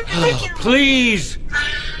 Please!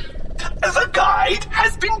 The guide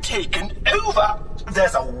has been taken over.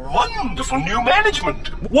 There's a wonderful new management.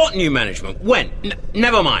 What new management? When?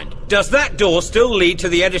 Never mind. Does that door still lead to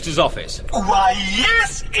the editor's office? Why,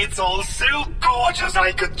 yes. It's all so gorgeous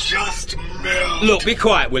I could just melt. Look, be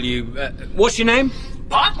quiet, will you? What's your name?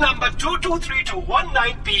 Part number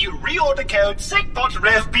 223219B, reorder code SECPOT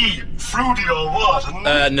Rev B. Fruity or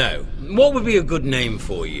what? No. What would be a good name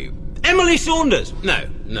for you? Emily Saunders? No.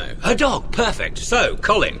 Her dog, perfect. So,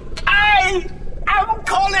 Colin. I am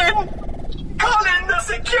Colin! Colin, the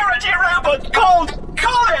security robot called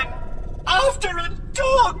Colin! After a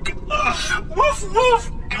dog! Woof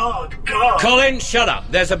woof! God. Colin, shut up.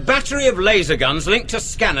 There's a battery of laser guns linked to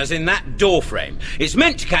scanners in that door frame. It's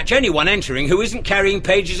meant to catch anyone entering who isn't carrying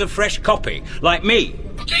pages of fresh copy, like me.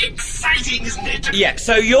 Exciting, isn't it? Yeah,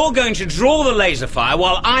 so you're going to draw the laser fire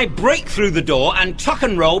while I break through the door and tuck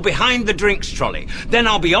and roll behind the drinks trolley. Then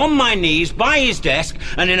I'll be on my knees by his desk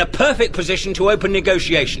and in a perfect position to open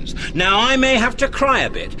negotiations. Now, I may have to cry a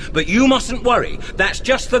bit, but you mustn't worry. That's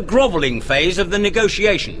just the grovelling phase of the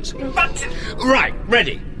negotiations. But... Right,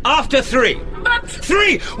 ready. After 3. But...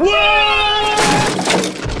 3! Whoa!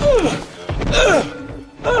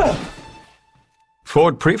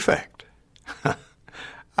 Ford Prefect.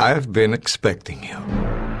 I've been expecting you.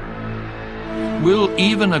 Will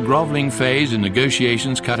even a grovelling phase in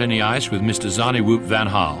negotiations cut any ice with Mr. Zarniwoop Van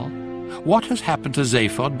Haal? What has happened to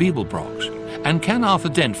Zaphod Beeblebrox? And can Arthur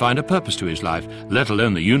Dent find a purpose to his life, let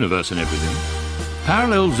alone the universe and everything?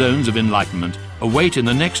 Parallel zones of enlightenment await in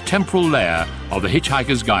the next temporal layer of The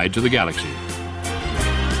Hitchhiker's Guide to the Galaxy.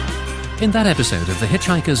 In that episode of The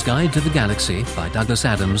Hitchhiker's Guide to the Galaxy by Douglas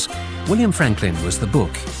Adams, William Franklin was the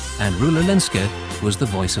book, and Rula Lenska was the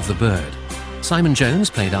voice of the bird. Simon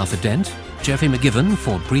Jones played Arthur Dent, Jeffrey McGivern,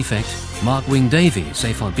 Ford Prefect, Mark Wing-Davey,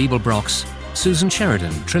 Zaphod Beeblebrox, Susan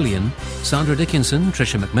Sheridan, Trillian, Sandra Dickinson,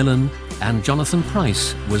 Tricia McMillan, and Jonathan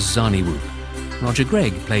Price was Zarniwoop. Roger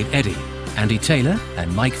Gregg played Eddie, Andy Taylor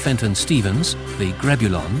and Mike Fenton-Stevens, the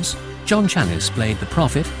Grebulons, John Chanis played the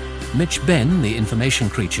Prophet, Mitch Benn, the Information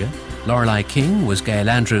Creature, Lorelei King was Gail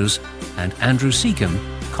Andrews, and Andrew Seacombe,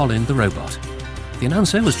 Colin the Robot. The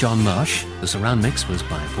announcer was John Marsh, the surround mix was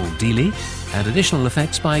by Paul Dealey, and additional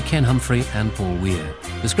effects by Ken Humphrey and Paul Weir.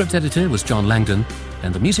 The script editor was John Langdon,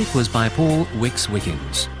 and the music was by Paul Wicks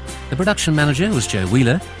Wiggins. The production manager was Joe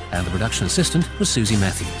Wheeler, and the production assistant was Susie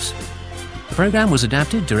Matthews. The programme was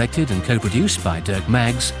adapted, directed and co-produced by Dirk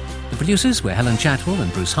Maggs. The producers were Helen Chatwell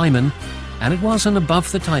and Bruce Hyman, and it was an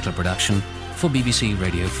above-the-title production for BBC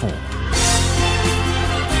Radio 4.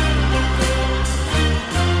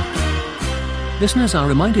 Listeners are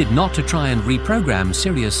reminded not to try and reprogram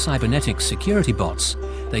Sirius cybernetics security bots.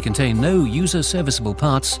 They contain no user-serviceable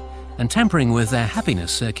parts, and tampering with their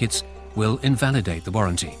happiness circuits will invalidate the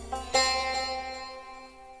warranty.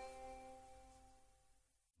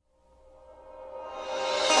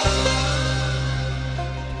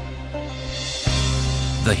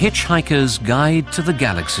 The Hitchhiker's Guide to the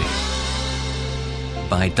Galaxy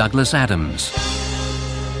by Douglas Adams.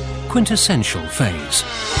 Quintessential phase.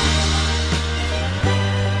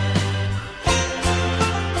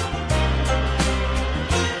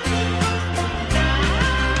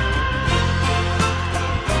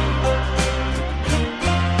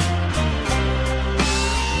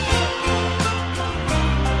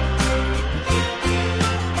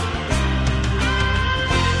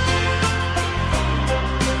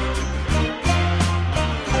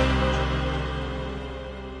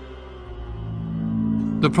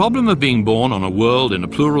 The problem of being born on a world in a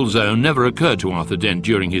plural zone never occurred to Arthur Dent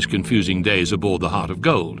during his confusing days aboard the Heart of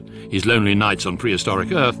Gold, his lonely nights on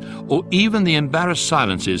prehistoric Earth, or even the embarrassed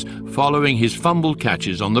silences following his fumbled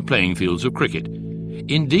catches on the playing fields of cricket.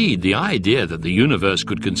 Indeed, the idea that the universe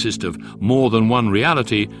could consist of more than one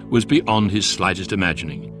reality was beyond his slightest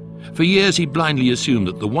imagining. For years he blindly assumed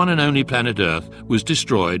that the one and only planet Earth was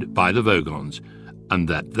destroyed by the Vogons, and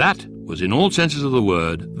that was in all senses of the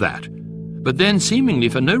word that. But then, seemingly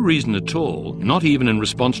for no reason at all, not even in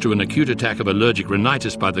response to an acute attack of allergic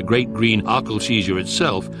rhinitis by the great green Arkelseizure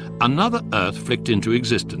itself, another Earth flicked into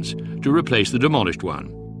existence to replace the demolished one.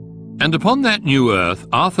 And upon that new Earth,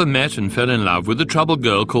 Arthur met and fell in love with a troubled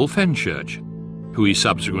girl called Fenchurch, who he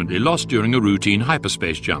subsequently lost during a routine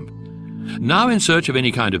hyperspace jump. Now in search of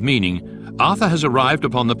any kind of meaning, Arthur has arrived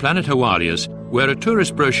upon the planet Hawalius, where a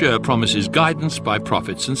tourist brochure promises guidance by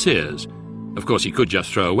prophets and seers. Of course, he could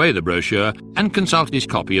just throw away the brochure and consult his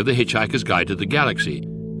copy of The Hitchhiker's Guide to the Galaxy.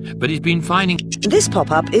 But he's been finding... This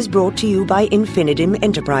pop-up is brought to you by Infinidim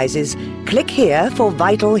Enterprises. Click here for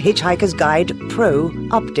vital Hitchhiker's Guide Pro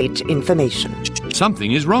update information.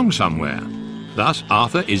 Something is wrong somewhere. Thus,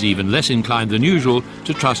 Arthur is even less inclined than usual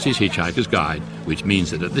to trust his Hitchhiker's Guide, which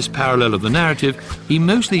means that at this parallel of the narrative, he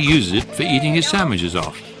mostly uses it for eating his sandwiches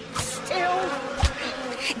off.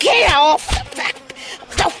 Get off!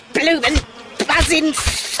 Oh, bloomin' buzzing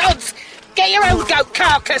sods! Get your own goat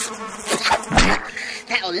carcass!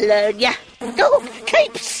 That'll learn ya. Oh,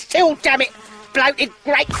 keep still, damn it! Bloated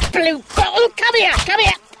great blue bottle! Come here!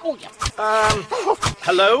 Oh,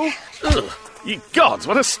 Hello? Ugh, ye gods,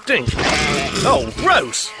 what a stink. Oh,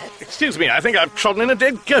 gross. Excuse me, I think I've trodden in a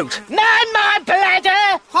dead goat. Man, my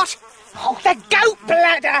bladder! What? Oh, the goat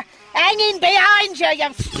bladder! Hanging behind you, you...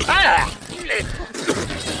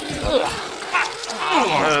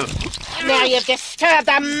 Now you've disturbed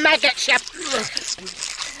the maggots, you...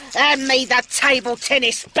 Hand me the table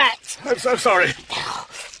tennis bat. I'm so sorry.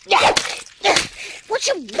 What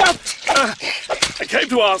you want? I came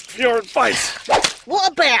to ask for your advice.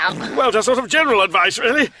 What about? Well, just sort of general advice,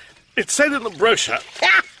 really. It said in the brochure...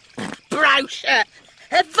 Brochure?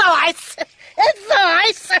 Advice?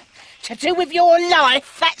 Advice? To do with your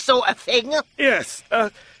life, that sort of thing? Yes,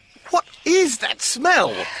 what is that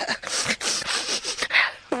smell?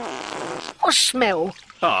 What smell?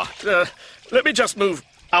 Let me just move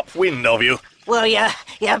upwind of you. Well, you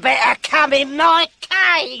better come in my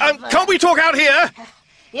cave. Can't we talk out here?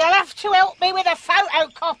 You'll have to help me with a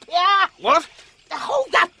photocopier. What? Oh,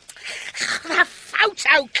 the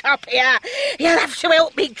photocopier. You'll have to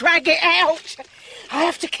help me drag it out. I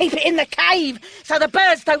have to keep it in the cave so the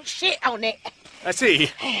birds don't shit on it. I see.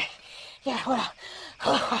 Yeah, well,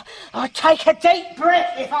 I'd take a deep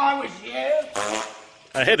breath if I was you.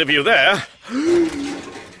 Ahead of you there.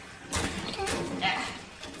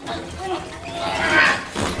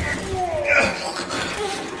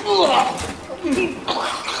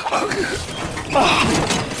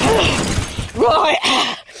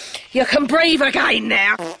 Right, you can breathe again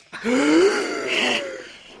now.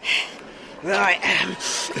 Right,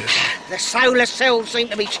 the solar cells seem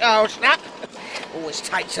to be charged up. Always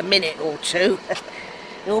takes a minute or two.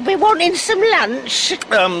 You'll be wanting some lunch.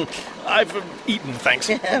 I've eaten, thanks.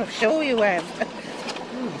 I'm sure you have.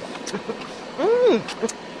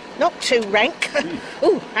 Not too rank.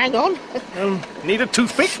 Oh, hang on. Need a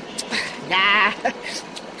toothpick? Nah.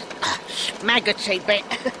 Maggoty bit.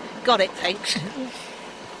 Got it, thanks.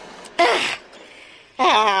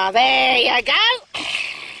 There you go.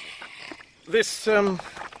 This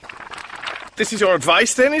is your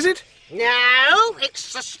advice, then, is it? No,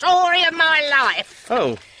 it's the story of my life.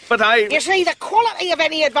 Oh, but You see, the quality of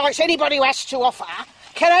any advice anybody has to offer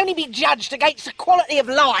can only be judged against the quality of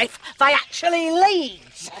life they actually lead.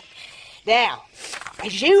 Now,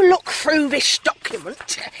 as you look through this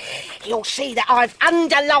document, you'll see that I've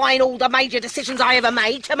underlined all the major decisions I ever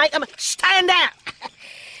made to make them stand out.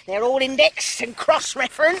 They're all indexed and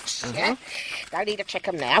cross-referenced. Yeah? Don't need to check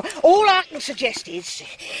them now. All I can suggest is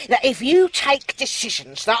that if you take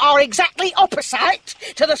decisions that are exactly opposite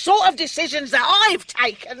to the sort of decisions that I've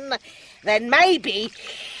taken, then maybe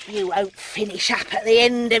you won't finish up at the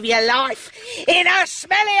end of your life in a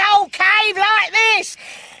smelly old cave like this.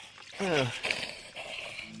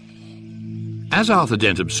 As Arthur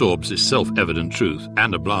Dent absorbs this self-evident truth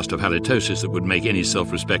and a blast of halitosis that would make any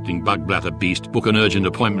self-respecting bug-bladder beast book an urgent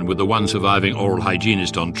appointment with the one surviving oral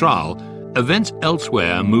hygienist on trial, events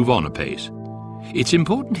elsewhere move on apace. It's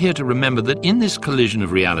important here to remember that in this collision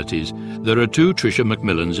of realities, there are two Tricia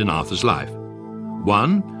Macmillans in Arthur's life.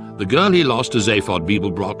 One, the girl he lost to Zaphod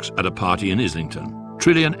Beeblebrox at a party in Islington,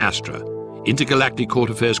 Trillian Astra, intergalactic court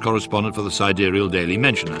affairs correspondent for the Sidereal Daily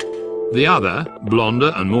Mentioner. The other,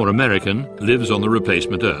 blonder and more American, lives on the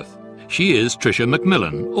replacement Earth. She is Tricia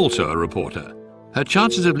Macmillan, also a reporter. Her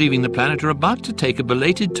chances of leaving the planet are about to take a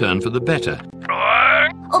belated turn for the better.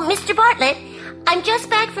 Oh, Mr. Bartlett, I'm just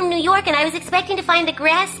back from New York and I was expecting to find the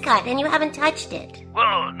grass cut and you haven't touched it.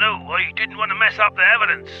 Well, no, I didn't want to mess up the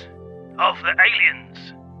evidence of the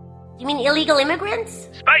aliens. You mean illegal immigrants?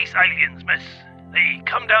 Space aliens, miss. They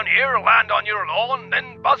come down here, land on your lawn,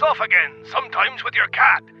 then buzz off again, sometimes with your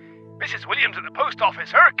cat. Mrs. Williams at the post office,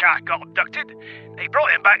 her cat got abducted. They brought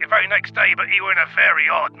him back the very next day, but he were in a very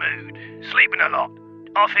odd mood, sleeping a lot,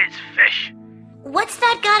 off his fish. What's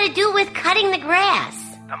that got to do with cutting the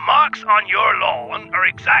grass? The marks on your lawn are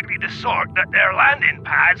exactly the sort that their landing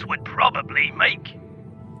pads would probably make.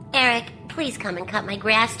 Eric, please come and cut my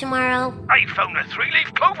grass tomorrow. I found a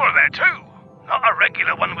 3-leaf clover there too. Not a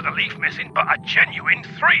regular one with a leaf missing, but a genuine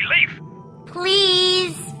 3-leaf.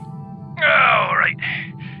 Please. All right.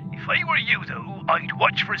 If I were you, though, I'd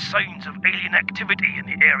watch for signs of alien activity in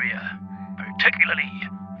the area, particularly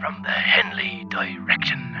from the Henley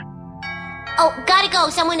direction. Oh, gotta go.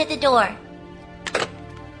 Someone at the door.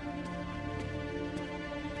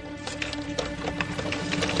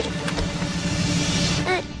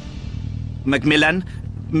 Macmillan?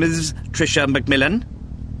 Ms. Tricia Macmillan?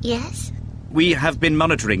 Yes? We have been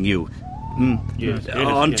monitoring you. On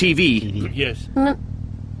TV. Yes.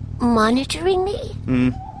 Monitoring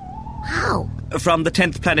me? How? From the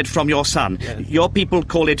 10th planet from your sun. Your people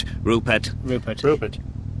call it Rupert. Rupert.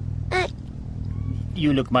 Uh,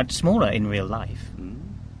 You look much smaller in real life.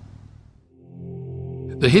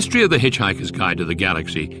 The history of the Hitchhiker's Guide to the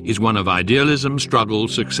Galaxy is one of idealism, struggle,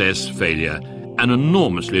 success, failure, and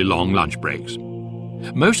enormously long lunch breaks.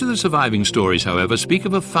 Most of the surviving stories, however, speak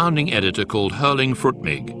of a founding editor called Herling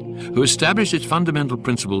Frutmig, who established its fundamental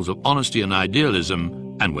principles of honesty and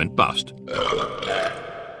idealism and went bust.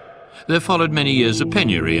 There followed many years of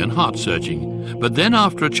penury and heart-searching, but then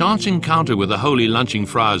after a chance encounter with the holy lunching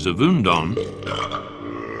friars of Undon,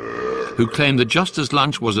 who claimed that just as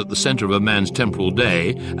lunch was at the centre of a man's temporal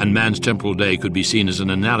day, and man's temporal day could be seen as an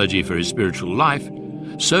analogy for his spiritual life,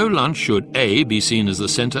 so lunch should A, be seen as the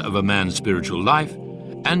centre of a man's spiritual life,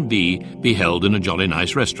 and B, be held in a jolly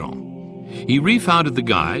nice restaurant. He refounded the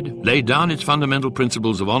guide, laid down its fundamental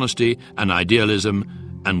principles of honesty and idealism,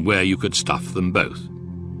 and where you could stuff them both.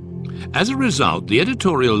 As a result, the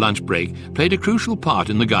editorial lunch break played a crucial part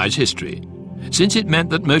in the guide's history, since it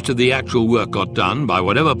meant that most of the actual work got done by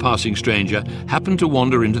whatever passing stranger happened to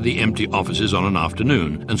wander into the empty offices on an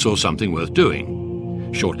afternoon and saw something worth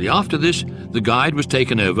doing. Shortly after this, the guide was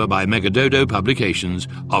taken over by Megadodo Publications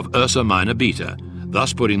of Ursa Minor Beta,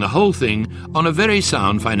 thus putting the whole thing on a very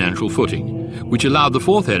sound financial footing, which allowed the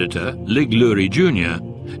fourth editor, Lig Lurie Jr.,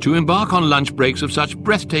 to embark on lunch breaks of such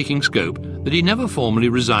breathtaking scope that he never formally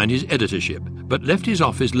resigned his editorship, but left his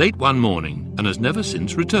office late one morning and has never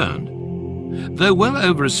since returned. Though well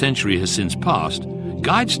over a century has since passed,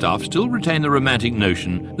 guide staff still retain the romantic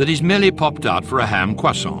notion that he's merely popped out for a ham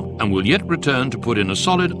croissant and will yet return to put in a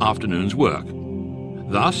solid afternoon's work.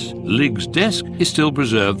 Thus, Lig's desk is still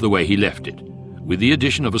preserved the way he left it, with the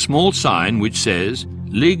addition of a small sign which says,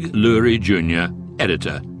 Lig Lurie Jr.,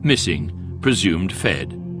 Editor, Missing, Presumed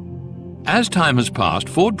Fed. As time has passed,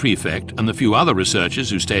 Ford Prefect and the few other researchers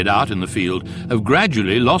who stayed out in the field have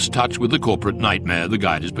gradually lost touch with the corporate nightmare the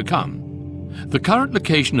guide has become. The current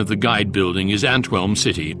location of the guide building is Antwelm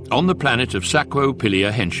City, on the planet of Sacro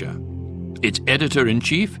Pilia Hensha. Its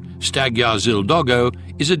editor-in-chief, Stagyar Zildogo,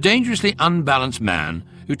 is a dangerously unbalanced man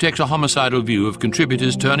who takes a homicidal view of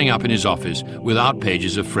contributors turning up in his office without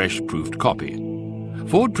pages of fresh proofed copy.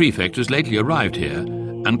 Ford Prefect has lately arrived here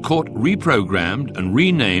and caught, reprogrammed and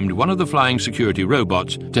renamed one of the flying security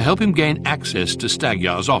robots to help him gain access to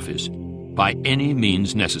Stagyar's office by any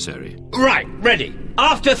means necessary. Right, ready.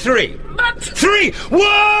 After three. But... 3! 1!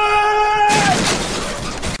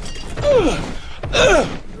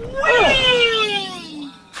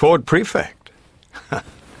 Ford Prefect.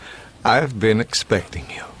 I've been expecting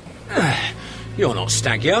you. You're not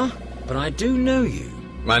Stagyar, but I do know you.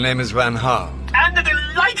 My name is Van Haar. And a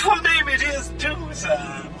delightful name it is, too, sir.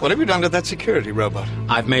 What have you done to that security robot?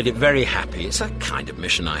 I've made it very happy. It's a kind of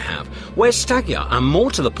mission I have. Where's Stagyar? And more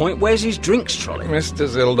to the point, where's his drinks trolley? Mr.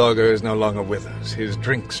 Zildogo is no longer with us. His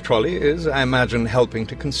drinks trolley is, I imagine, helping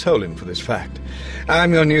to console him for this fact.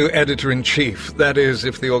 I'm your new editor-in-chief. That is,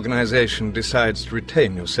 if the organization decides to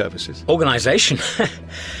retain your services. Organization?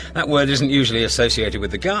 That word isn't usually associated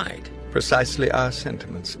with the guide. Precisely our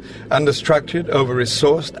sentiments. Understructured,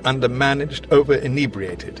 over-resourced, undermanaged,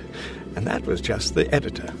 over-inebriated. And that was just the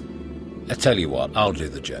editor. I tell you what, I'll do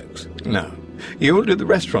the jokes. No. You'll do the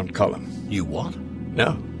restaurant column. You what?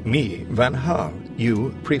 No. Me, Van Haar.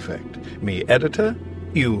 You, Prefect. Me, editor.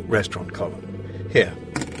 You, restaurant column. Here.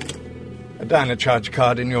 A diner charge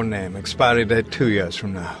card in your name. Expiry date 2 years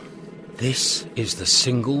from now. This is the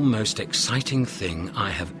single most exciting thing I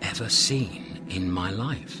have ever seen in my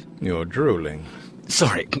life. You're drooling.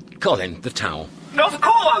 Sorry, Colin, the towel. Of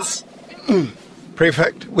course!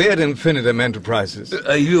 Prefect, we're at Infinitum Enterprises.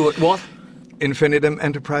 Are you at what? Infinitum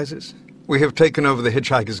Enterprises. We have taken over the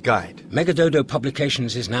Hitchhiker's Guide. Megadodo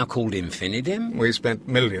Publications is now called Infinitum? We spent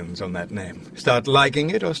millions on that name. Start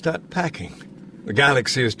liking it or start packing. The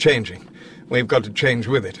galaxy is changing. We've got to change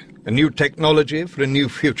with it. A new technology for a new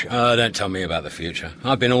future. Oh, don't tell me about the future.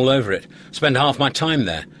 I've been all over it. Spend half my time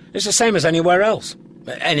there. It's the same as anywhere else.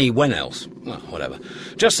 When else? Well, whatever.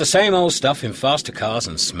 Just the same old stuff in faster cars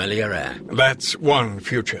and smellier air. That's one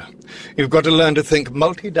future. You've got to learn to think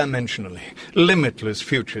multidimensionally. Limitless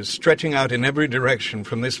futures stretching out in every direction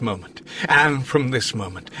from this moment. And from this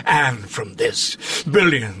moment. And from this.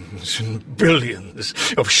 Billions and billions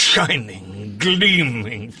of shining,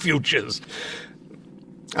 gleaming futures.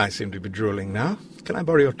 I seem to be drooling now. Can I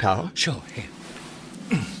borrow your towel? Sure, here.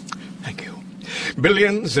 Thank you.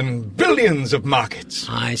 Billions and billions of markets.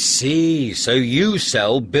 I see. So you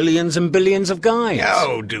sell billions and billions of guides.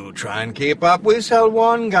 Oh, do try and keep up. We sell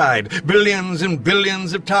one guide billions and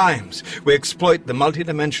billions of times. We exploit the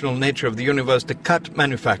multidimensional nature of the universe to cut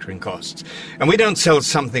manufacturing costs. And we don't sell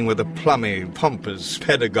something with a plummy, pompous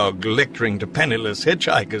pedagogue lecturing to penniless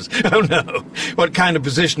hitchhikers. Oh, no. What kind of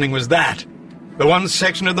positioning was that? The one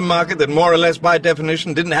section of the market that more or less by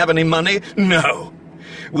definition didn't have any money? No.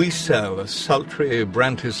 We sell a sultry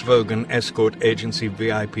Brantis-Vogan escort agency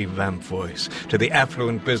VIP vamp voice to the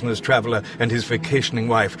affluent business traveller and his vacationing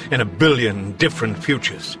wife in a billion different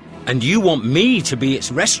futures. And you want me to be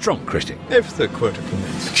its restaurant critic? If the quota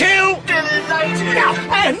permits. Kill!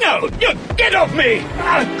 Delighted! No! Get off me!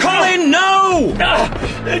 Colin, no!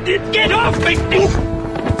 Get off me!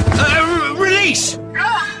 Release!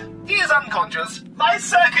 He is unconscious. My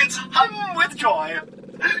circuits hum with joy.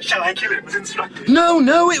 Shall I kill him as instructed? No,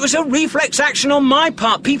 it was a reflex action on my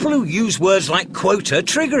part. People who use words like quota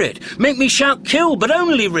trigger it. Make me shout kill, but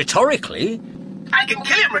only rhetorically. I can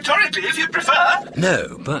kill him rhetorically if you'd prefer.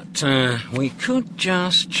 No, but we could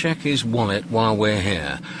just check his wallet while we're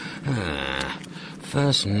here.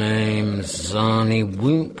 First name, Zani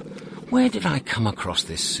Whoop. Where did I come across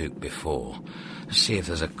this suit before? Let's see if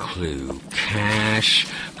there's a clue. Cash,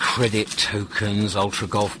 credit tokens, Ultra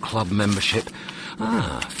Golf Club membership.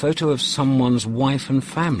 Photo of someone's wife and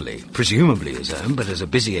family. Presumably his own, but as a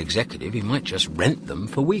busy executive, he might just rent them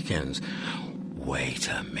for weekends. Wait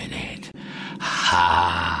a minute.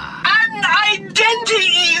 An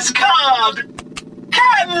identities card!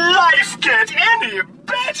 Can life get any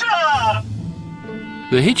better?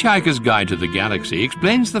 The Hitchhiker's Guide to the Galaxy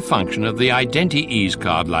explains the function of the Identi-Ease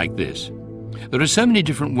card like this. There are so many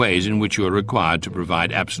different ways in which you are required to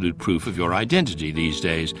provide absolute proof of your identity these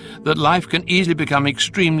days that life can easily become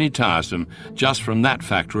extremely tiresome just from that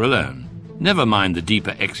factor alone. Never mind the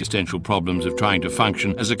deeper existential problems of trying to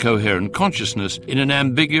function as a coherent consciousness in an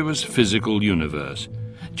ambiguous physical universe.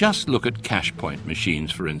 Just look at cash point machines,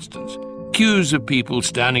 for instance. Queues of people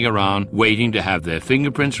standing around waiting to have their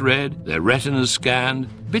fingerprints read, their retinas scanned,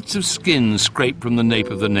 bits of skin scraped from the nape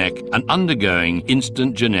of the neck and undergoing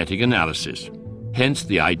instant genetic analysis. Hence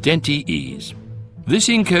the Identi-Ease. This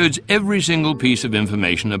encodes every single piece of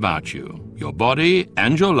information about you, your body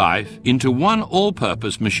and your life, into one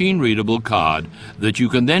all-purpose machine-readable card that you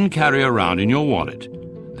can then carry around in your wallet,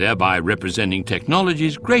 thereby representing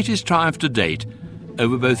technology's greatest triumph to date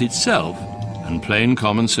over both itself and plain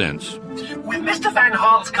common sense. With Mr. Van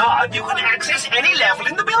Haal's card, you can access any level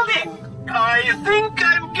in the building. I think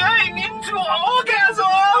I'm going into orgasm.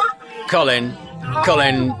 Colin,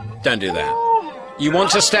 don't do that. You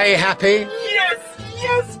want to stay happy?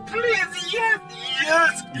 Yes, please,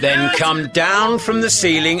 yes. Then come down from the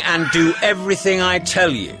ceiling and do everything I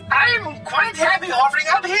tell you. I'm quite happy hovering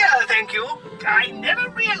up here, thank you. I never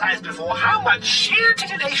realized before how much sheer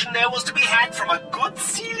titillation there was to be had from a good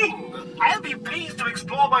ceiling. I'll be pleased to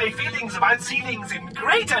explore my feelings about ceilings in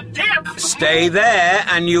greater depth. Stay there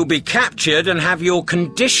and you'll be captured and have your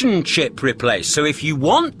condition chip replaced. So if you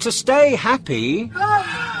want to stay happy...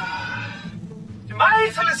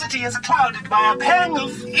 My felicity is clouded by a pang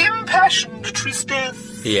of impassioned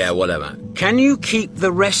tristesse. Yeah, whatever. Can you keep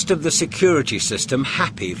the rest of the security system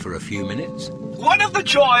happy for a few minutes? One of the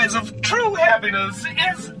joys of true happiness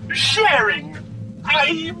is sharing.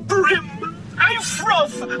 I brim, I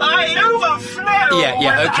froth, I overflow.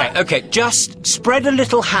 Yeah, okay. Just spread a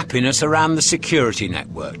little happiness around the security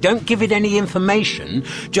network. Don't give it any information.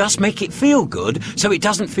 Just make it feel good so it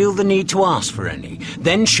doesn't feel the need to ask for any.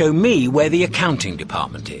 Then show me where the accounting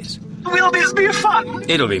department is. Will this be fun?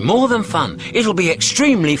 It'll be more than fun. It'll be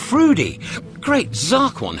extremely fruity. Great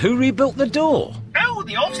Zarquan, who rebuilt the door? Oh,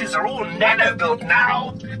 the offices are all nano-built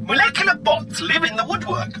now. Molecular bots live in the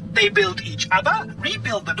woodwork. They build each other,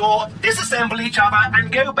 rebuild the door, disassemble each other,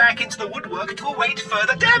 and go back into the woodwork to await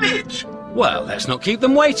further damage. Well, let's not keep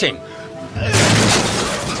them waiting.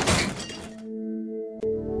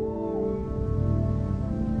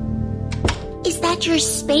 Is that your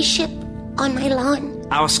spaceship on my lawn?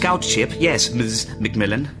 Our scout ship, yes, Ms.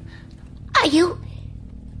 Macmillan. Are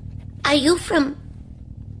you from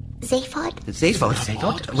Zaphod?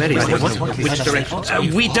 Zaphod? Where is it? Which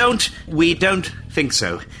direction? We don't think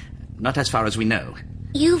so. Not as far as we know.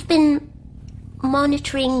 You've been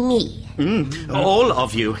monitoring me. All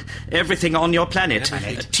of you. Everything on your planet.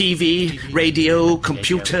 TV, radio,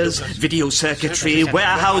 computers, video circuitry,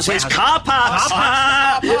 warehouses, car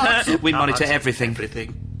parks. We monitor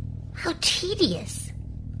everything. How tedious.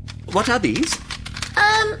 What are these?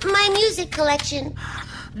 My music collection.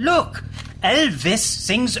 Look, Elvis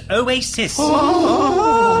sings Oasis. You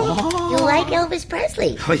like Elvis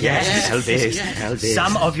Presley? Oh, yes, Elvis.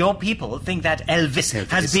 Some of your people think that Elvis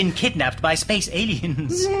has been kidnapped by space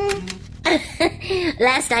aliens.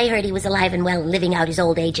 Last I heard, he was alive and well, living out his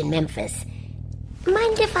old age in Memphis.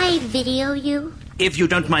 Mind if I video you? If you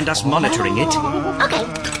don't mind us monitoring it. Okay.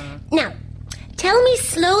 Now, tell me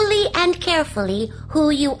slowly and carefully who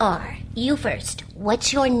you are. You first.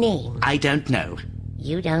 What's your name? I don't know.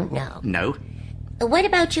 You don't know. No. What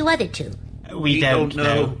about you other two? We don't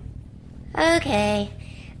know. Okay.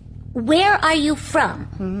 Where are you from?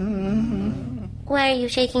 Why are you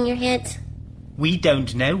shaking your heads? We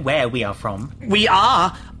don't know where we are from. We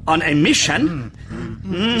are on a mission.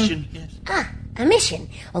 Mission, yes. Ah, a mission.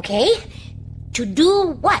 Okay. To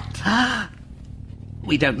do what?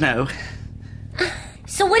 We don't know.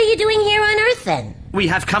 So what are you doing here on Earth, then? We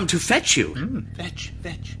have come to fetch you. Fetch.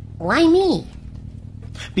 Why me?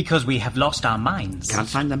 Because we have lost our minds. Can't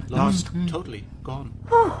find them. Lost. Totally. Gone.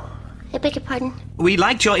 Oh, I beg your pardon? We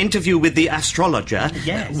liked your interview with the astrologer.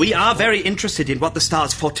 Yes. We are very interested in what the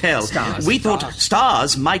stars foretell. We thought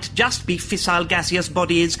stars might just be fissile gaseous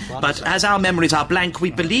bodies, but as our memories are blank,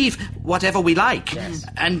 we believe whatever we like. Yes.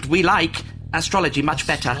 And we like astrology much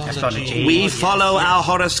better. Astrology. We follow our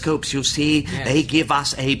horoscopes, you see. Yes. They give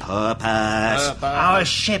us a purpose. Our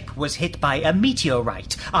ship was hit by a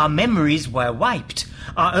meteorite. Our memories were wiped.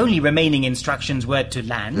 Our only remaining instructions were to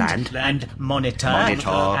land. And monitor.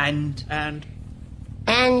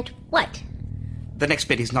 And what? The next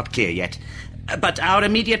bit is not clear yet. But our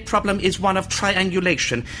immediate problem is one of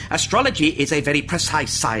triangulation. Astrology is a very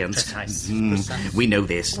precise science. Precise. We know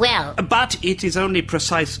this. Well... But it is only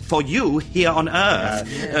precise for you here on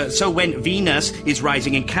Earth. So when Venus is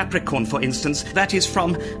rising in Capricorn, for instance, that is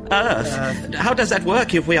from Earth. How does that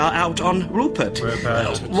work if we are out on Rupert?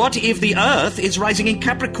 What if the Earth is rising in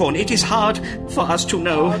Capricorn? It is hard for us to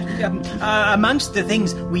know. Amongst the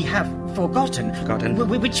things we have forgotten,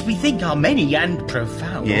 which we think are many and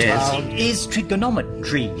profound, is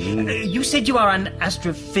trigonometry. You said you are an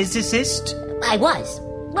astrophysicist? I was.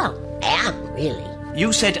 Well, I am, really.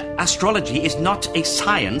 You said astrology is not a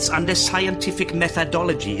science unless scientific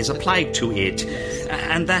methodology is applied to it.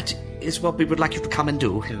 And that is what we would like you to come and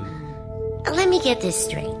do. Let me get this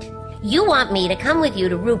straight. You want me to come with you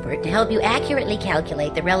to Rupert to help you accurately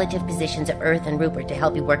calculate the relative positions of Earth and Rupert to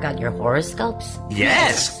help you work out your horoscopes?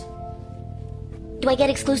 Yes. Do I get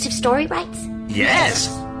exclusive story rights? Yes.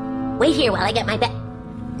 Wait here while I get my bag.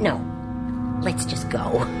 No. Let's just go.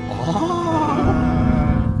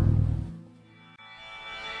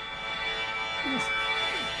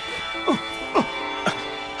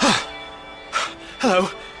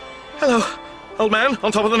 Hello, old man,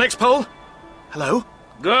 on top of the next pole. Hello?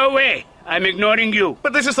 Go away. I'm ignoring you.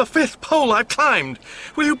 But this is the 5th pole I've climbed.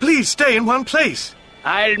 Will you please stay in one place?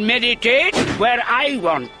 I'll meditate where I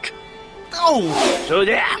want. Oh! So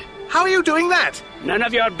there. How are you doing that? None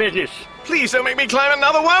of your business. Please don't make me climb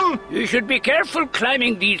another one. You should be careful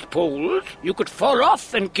climbing these poles. You could fall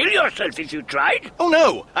off and kill yourself if you tried. Oh,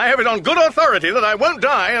 no. I have it on good authority that I won't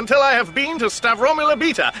die until I have been to Stavromila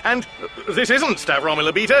Beta. And this isn't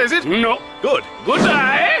Stavromila Beta, is it? No. Good.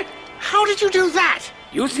 Goodbye. How did you do that?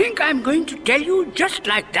 You think I'm going to tell you just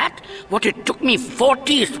like that what it took me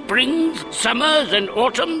 40 springs, summers and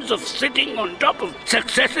autumns of sitting on top of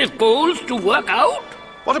successive poles to work out?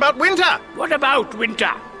 What about winter? What about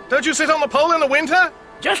winter? Don't you sit on the pole in the winter?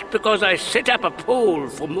 Just because I sit up a pole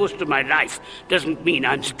for most of my life doesn't mean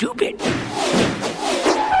I'm stupid.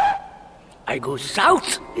 I go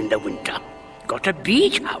south in the winter. Got a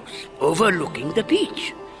beach house overlooking the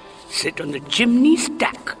beach. Sit on the chimney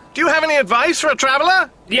stack. Do you have any advice for a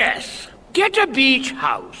traveller? Yes. Get a beach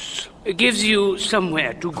house. It gives you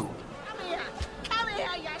somewhere to go.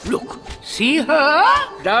 Look, see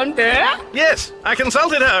her down there? Yes, I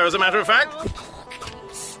consulted her, as a matter of fact.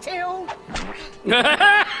 Still.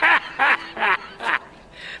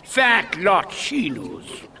 Fat lot she knows.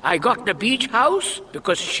 I got the beach house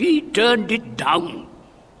because she turned it down.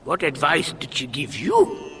 What advice did she give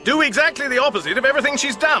you? Do exactly the opposite of everything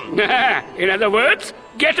she's done. In other words,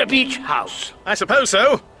 get a beach house. I suppose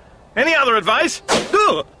so. Any other advice?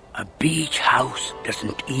 Ugh. A beach house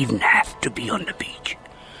doesn't even have to be on the beach,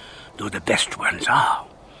 though the best ones are.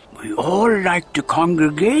 We all like to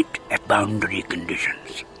congregate at boundary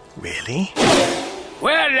conditions. Really?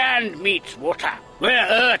 Where land meets water, where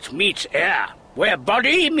earth meets air, where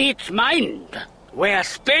body meets mind, where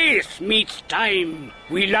space meets time.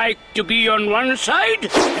 We like to be on one side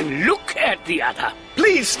and look at the other.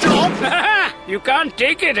 Please stop! You can't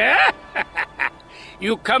take it, eh?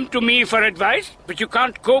 You come to me for advice, but you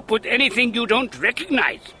can't cope with anything you don't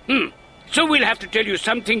recognize. So we'll have to tell you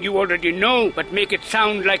something you already know, but make it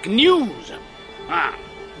sound like news.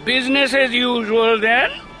 Business as usual, then?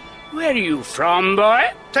 Where are you from,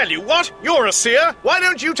 boy? Tell you what, you're a seer. Why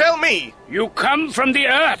don't you tell me? You come from the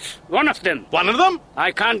Earth. One of them. One of them?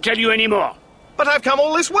 I can't tell you any more. But I've come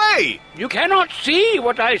all this way. You cannot see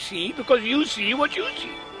what I see because you see what you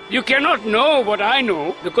see. You cannot know what I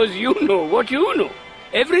know because you know what you know.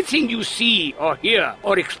 Everything you see or hear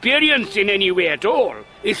or experience in any way at all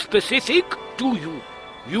is specific to you.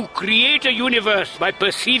 You create a universe by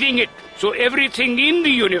perceiving it, so everything in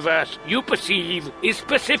the universe you perceive is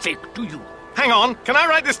specific to you. Hang on, can I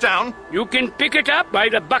write this down? You can pick it up by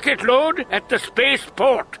the bucket load at the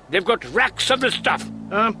spaceport. They've got racks of the stuff.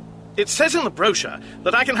 It says in the brochure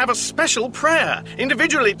that I can have a special prayer,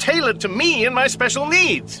 individually tailored to me and my special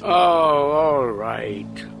needs. Oh, all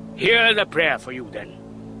right. Here's the prayer for you, then.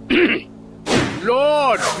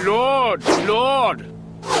 Lord, Lord, Lord.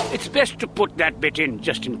 It's best to put that bit in,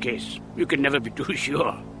 just in case. You can never be too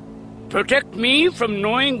sure. Protect me from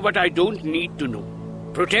knowing what I don't need to know.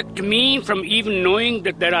 Protect me from even knowing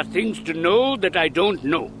that there are things to know that I don't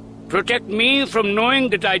know. Protect me from knowing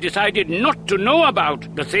that I decided not to know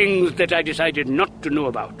about the things that I decided not to know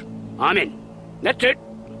about. Amen. That's it.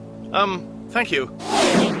 Thank you.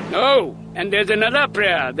 Oh, and there's another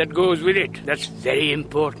prayer that goes with it. That's very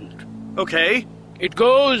important. Okay. It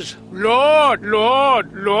goes, Lord,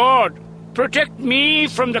 Lord, Lord, protect me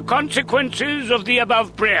from the consequences of the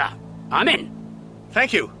above prayer. Amen.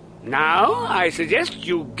 Thank you. Now, I suggest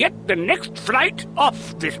you get the next flight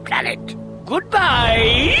off this planet.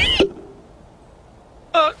 Goodbye.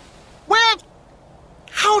 Well,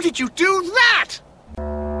 how did you do that?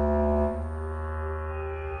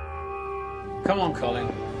 Come on,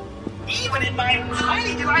 Colin. Even in my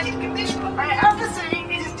highly delighted condition, I have to say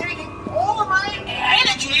it is taking all of my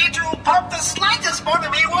energy to pump the slightest part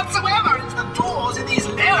of me whatsoever into the doors in these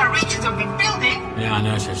lower reaches of the building. Yeah, I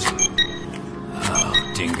noticed.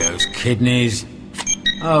 Oh, Dingo's kidneys.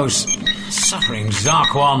 Oh, suffering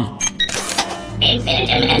Zarquan.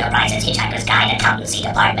 Infinitum Enterprises Hitchhiker's Guide Accountancy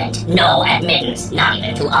Department. No admittance, not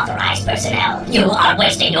even to authorized personnel. You are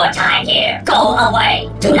wasting your time here. Go away.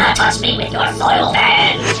 Do not touch me with your soiled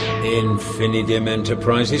hands. Infinitum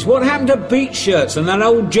Enterprises. What happened to beach shirts and that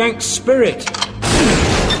old jank spirit?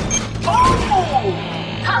 Oh!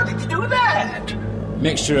 How did you do that?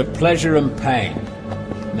 Mixture of pleasure and pain.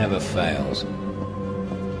 Never fails.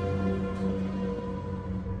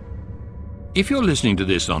 If you're listening to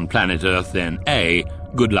this on planet Earth, then A,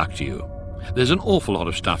 good luck to you. There's an awful lot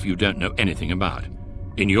of stuff you don't know anything about.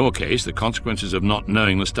 In your case, the consequences of not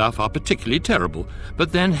knowing the stuff are particularly terrible.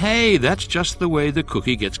 But then, hey, that's just the way the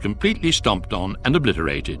cookie gets completely stomped on and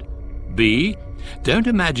obliterated. B, don't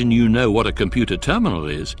imagine you know what a computer terminal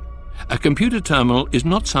is. A computer terminal is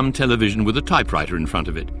not some television with a typewriter in front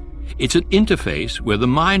of it. It's an interface where the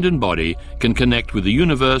mind and body can connect with the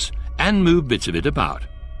universe and move bits of it about.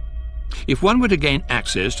 If one were to gain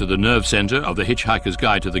access to the nerve center of the Hitchhiker's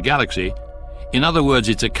Guide to the Galaxy, in other words,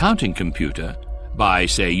 its accounting computer, by,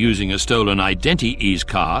 say, using a stolen Identi-Ease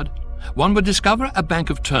card, one would discover a bank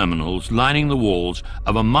of terminals lining the walls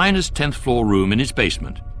of a -10th floor room in its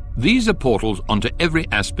basement. These are portals onto every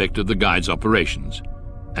aspect of the Guide's operations,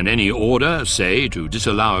 and any order, say, to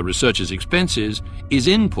disallow a researcher's expenses, is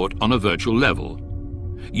input on a virtual level.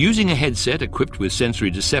 Using a headset equipped with sensory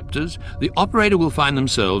deceptors, the operator will find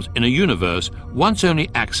themselves in a universe once only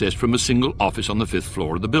accessed from a single office on the 5th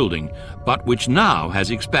floor of the building, but which now has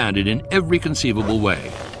expanded in every conceivable way.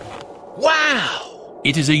 Wow!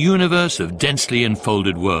 It is a universe of densely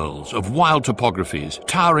enfolded worlds, of wild topographies,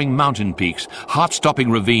 towering mountain peaks,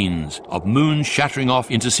 heart-stopping ravines, of moons shattering off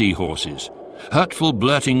into seahorses, hurtful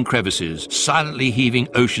blurting crevices, silently heaving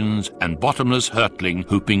oceans, and bottomless hurtling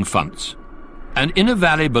whooping funts. And in a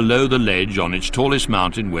valley below the ledge on its tallest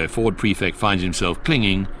mountain where Ford Prefect finds himself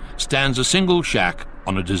clinging, stands a single shack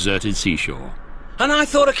on a deserted seashore. And I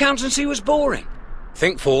thought accountancy was boring.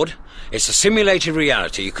 Think, Ford, it's a simulated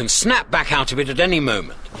reality. You can snap back out of it at any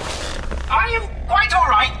moment. I am quite all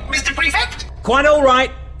right, Mr. Prefect. Quite all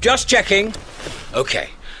right. Just checking.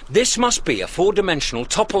 Okay. This must be a four-dimensional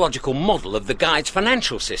topological model of the Guide's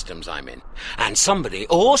financial systems I'm in. And somebody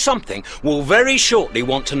or something will very shortly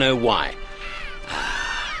want to know why.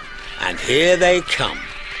 And here they come.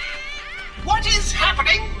 What is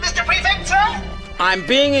happening, Mr. Prefect, sir? I'm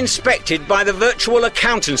being inspected by the virtual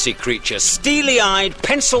accountancy creature, steely-eyed,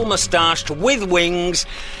 pencil-moustached, with wings,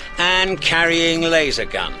 and carrying laser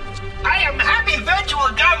guns. I am happy virtual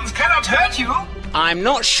guns cannot hurt you. I'm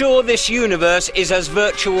not sure this universe is as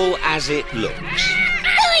virtual as it looks.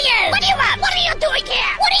 Who are you? What do you want? What are you doing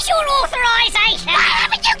here? What is your authorization? Why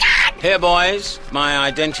haven't you gone? Here, boys, my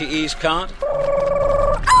identities card.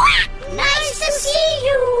 Nice to see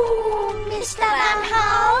you, Mr. Van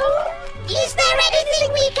Hal. Is there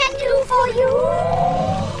anything we can do for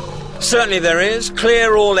you? Certainly there is.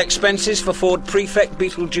 Clear all expenses for Ford Prefect,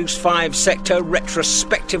 Beetlejuice 5 Sector,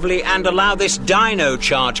 retrospectively, and allow this Dino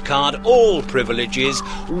charge card all privileges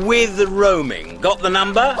with roaming. Got the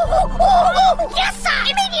number? Yes, sir!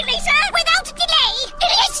 Immediately, sir! Without delay!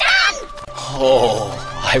 It is done! Oh,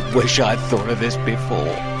 I wish I'd thought of this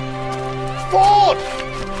before. Ford!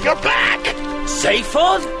 You're back! Say,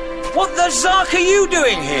 Ford? What the zark are you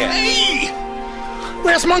doing here? Hey!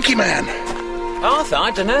 Where's Monkey Man? Arthur,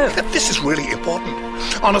 I don't know. This is really important.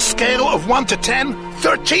 On a scale of 1 to 10,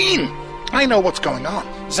 13. I know what's going on.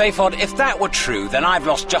 Zaphod, if that were true, then I've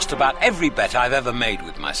lost just about every bet I've ever made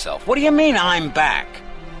with myself. What do you mean I'm back?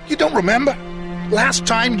 You don't remember? Last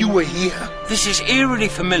time you were here? This is eerily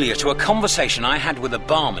familiar to a conversation I had with a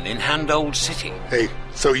barman in Handold City. Hey,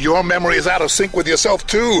 so your memory is out of sync with yourself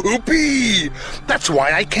too, Hoopy! That's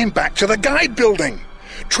why I came back to the guide building.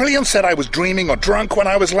 Trillian said I was dreaming or drunk when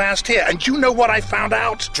I was last here, and you know what I found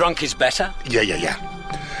out? Drunk is better? Yeah.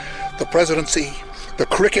 The presidency, the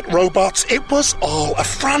cricket robots, it was all a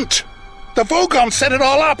front. The Vogon set it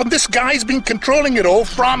all up, and this guy's been controlling it all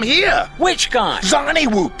from here. Which guy?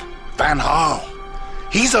 Zarnywhoop. Van Hal.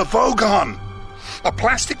 He's a Vogon. A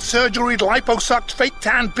plastic surgery, liposucked,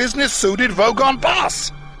 fake-tan, business-suited Vogon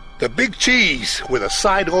boss. The big cheese with a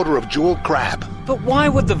side order of jeweled crab. But why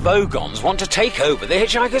would the Vogons want to take over the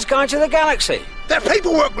Hitchhiker's Guide to the Galaxy? Their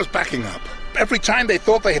paperwork was backing up. Every time they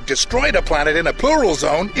thought they had destroyed a planet in a plural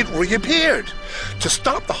zone, it reappeared. To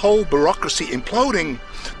stop the whole bureaucracy imploding,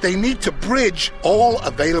 they need to bridge all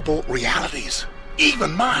available realities.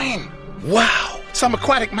 Even mine. Wow. Some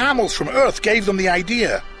aquatic mammals from Earth gave them the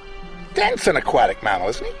idea. Dent's an aquatic mammal,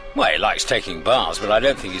 isn't he? Well, he likes taking baths, but I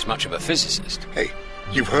don't think he's much of a physicist. Hey,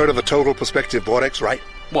 you've heard of the total perspective vortex, right?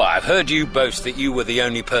 Well, I've heard you boast that you were the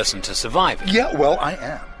only person to survive it. Yeah, well, I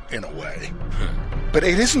am, in a way. But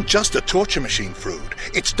it isn't just a torture machine, Frood.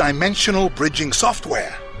 It's dimensional bridging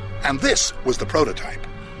software. And this was the prototype.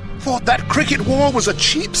 Thought that cricket war was a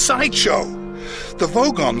cheap sideshow. The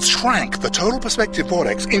Vogons shrank the total perspective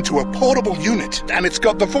vortex into a portable unit, and it's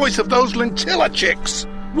got the voice of those Lintilla chicks.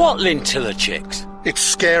 What Lintilla chicks? It's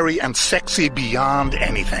scary and sexy beyond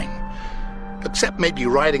anything. Except maybe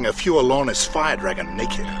riding a Fualornis fire dragon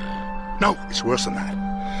naked. No, it's worse than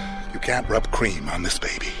that. You can't rub cream on this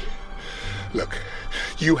baby. Look,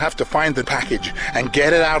 you have to find the package and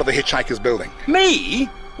get it out of the Hitchhiker's building. Me?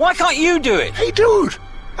 Why can't you do it? Hey, dude!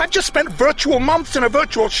 I've just spent virtual months in a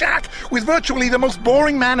virtual shack with virtually the most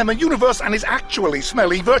boring man in the universe and his actually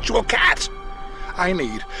smelly virtual cat. I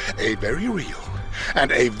need a very real and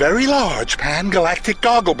a very large pan-galactic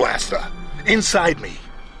goggle blaster inside me.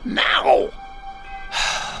 Now!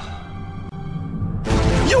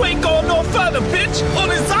 You ain't going no further, bitch!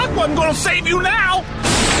 Only Zod wasn't gonna save you now!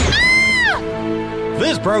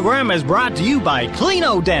 This program is brought to you by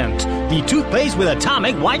Clean-O-Dent, the toothpaste with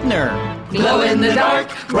atomic whitener. Glow in the dark,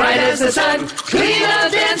 bright as the sun,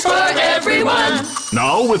 Clean-O-Dent for everyone.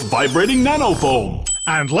 Now with vibrating nanofoam.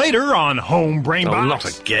 And later on Home Brain Box. Oh,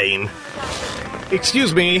 not again.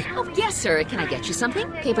 Excuse me. Oh, yes, sir. Can I get you something?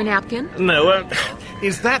 Paper napkin? No,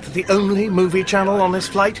 is that the only movie channel on this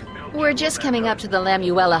flight? We're just coming up to the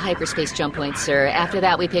Lamuella hyperspace jump point, sir. After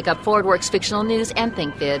that, we pick up FordWorks fictional news and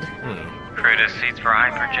ThinkVid. Crew to seats for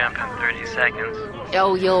hyperjump in 30 seconds.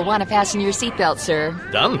 Oh, you'll want to fasten your seatbelt, sir.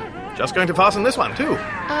 Done. Just going to fasten this one, too.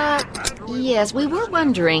 Yes, we were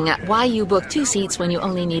wondering why you booked 2 seats when you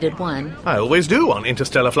only needed 1. I always do on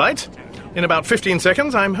interstellar flights. In about 15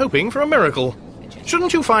 seconds, I'm hoping for a miracle.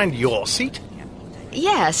 Shouldn't you find your seat?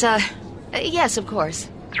 Yes, yes, of course.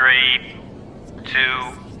 3, 2,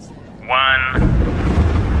 1.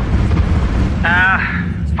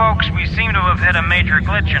 Folks, we seem to have hit a major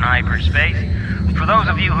glitch in hyperspace. For those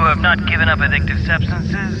of you who have not given up addictive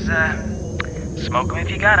substances, smoke them if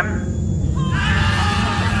you got them.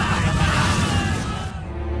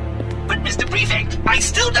 But, Mr. Prefect, I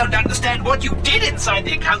still don't understand what you did inside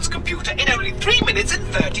the account's computer in only 3 minutes and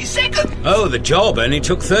 30 seconds. Oh, the job only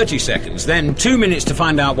took 30 seconds. Then 2 minutes to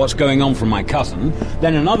find out what's going on from my cousin.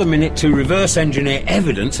 Then another minute to reverse engineer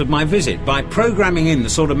evidence of my visit by programming in the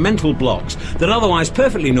sort of mental blocks that otherwise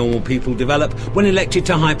perfectly normal people develop when elected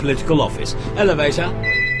to high political office. Elevator.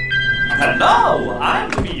 Hello,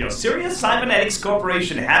 I'm to be your Sirius Cybernetics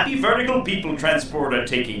Corporation Happy Vertical People Transporter,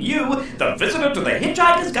 taking you, the visitor to the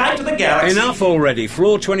Hitchhiker's Guide to the Galaxy. Enough already.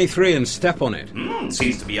 Floor 23 and step on it.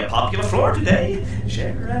 Seems to be a popular floor today.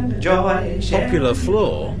 Share and enjoy. Popular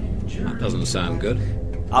floor? That doesn't sound good.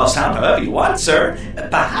 I'll sound however you want, sir.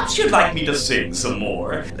 Perhaps you'd like me to sing some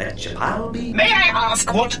more. Let your pile be. May I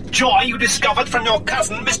ask what joy you discovered from your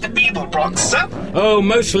cousin, Mr. Beeblebrox, sir? Oh,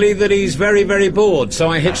 mostly that he's very, very bored, so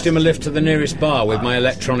I hitched him a lift to the nearest bar with my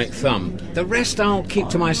electronic thumb. The rest I'll keep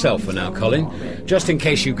to myself for now, Colin, just in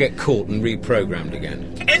case you get caught and reprogrammed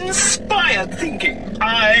again. Inspired thinking.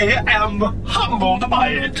 I am humbled by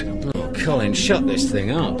it. Oh, Colin, shut this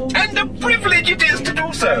thing up. And a privilege it is to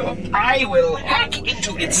do so. I will hack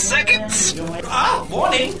into its circuits.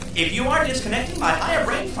 Warning! If you are disconnecting my higher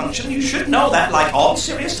brain function, you should know that, like all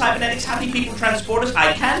serious cybernetics happy people transporters,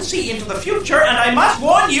 I can see into the future, and I must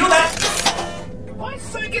warn you that... My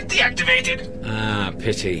circuit deactivated. Ah,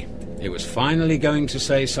 pity. It was finally going to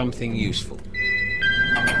say something useful.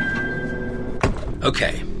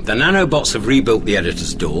 Okay, the nanobots have rebuilt the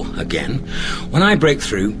editor's door, again. When I break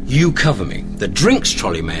through, you cover me. The drinks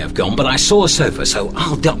trolley may have gone, but I saw a sofa, so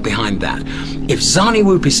I'll duck behind that. If Zani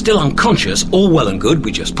Whoop is still unconscious, all well and good,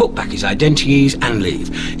 we just put back his identities and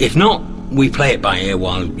leave. If not, we play it by ear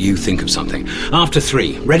while you think of something. After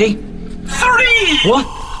 3. Ready? 3! What?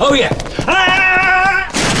 Oh, yeah.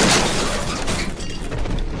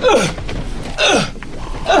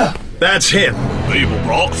 That's him.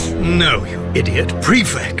 Beeblebrox? No, you idiot.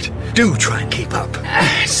 Prefect. Do try and keep up.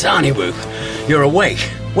 Zani Whoop, you're awake.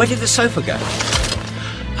 Where did the sofa go?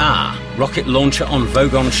 Ah, rocket launcher on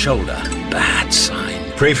Vogon's shoulder. Bad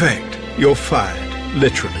sign. Prefect, you're fired.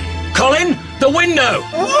 Literally. Colin, the window!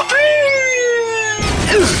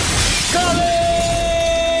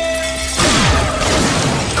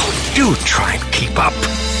 Colin, do try and keep up.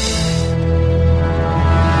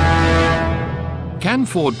 Can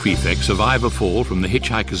Ford Prefect survive a fall from the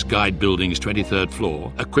Hitchhiker's Guide building's 23rd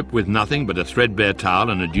floor, equipped with nothing but a threadbare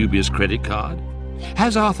towel and a dubious credit card?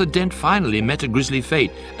 Has Arthur Dent finally met a grisly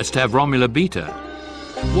fate at Stavromula Beta?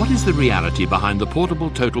 What is the reality behind the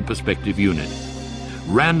portable total perspective unit?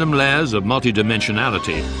 Random layers of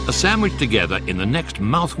multidimensionality are sandwiched together in the next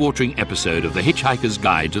mouth-watering episode of The Hitchhiker's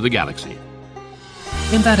Guide to the Galaxy.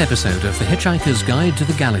 In that episode of The Hitchhiker's Guide to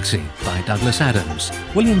the Galaxy by Douglas Adams,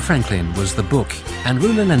 William Franklin was the book and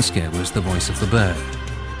Rula Lenska was the voice of the bird.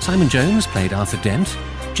 Simon Jones played Arthur Dent,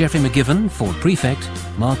 Geoffrey McGivern, Ford Prefect,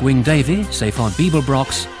 Mark Wing Davey, Seyfarth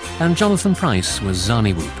Beeblebrox, and Jonathan Price was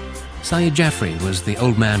Zani Whoop. Syed Jaffrey was the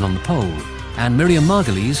old man on the pole, and Miriam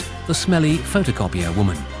Margolyes, the smelly photocopier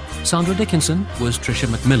woman. Sandra Dickinson was Tricia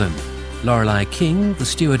Macmillan, Lorelei King, the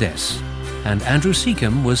stewardess, and Andrew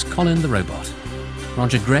Seacombe was Colin the robot.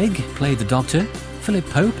 Roger Gregg played the Doctor, Philip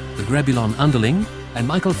Pope, the Grebulon underling, and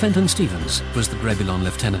Michael Fenton Stevens was the Grebulon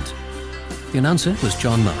lieutenant. The announcer was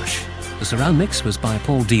John Marsh. The surround mix was by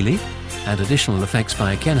Paul Dealey, and additional effects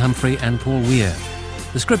by Ken Humphrey and Paul Weir.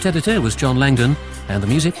 The script editor was John Langdon, and the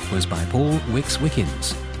music was by Paul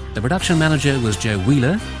Wicks-Wickens. The production manager was Joe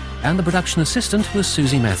Wheeler, and the production assistant was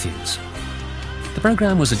Susie Matthews. The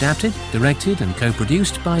programme was adapted, directed and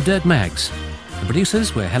co-produced by Dirk Maggs. The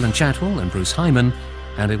producers were Helen Chatwell and Bruce Hyman,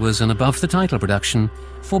 and it was an above-the-title production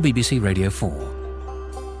for BBC Radio 4.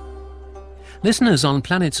 Listeners on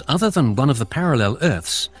planets other than one of the parallel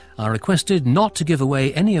Earths are requested not to give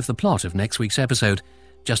away any of the plot of next week's episode,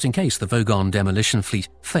 just in case the Vogon demolition fleet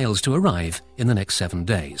fails to arrive in the next 7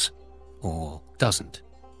 days. Or doesn't,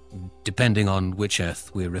 depending on which Earth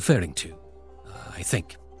we're referring to, I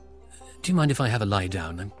think. Do you mind if I have a lie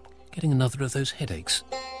down? I'm getting another of those headaches.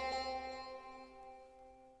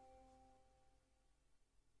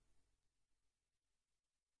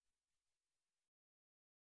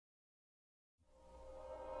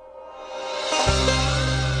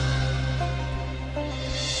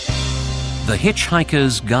 The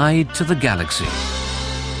Hitchhiker's Guide to the Galaxy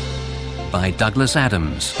by Douglas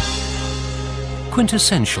Adams.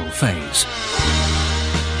 Quintessential phase.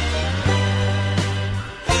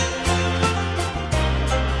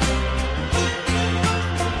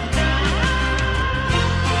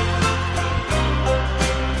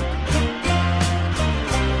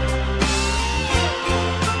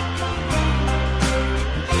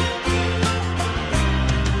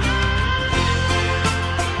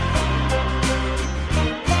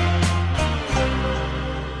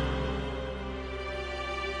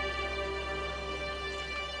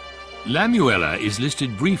 Lamuella is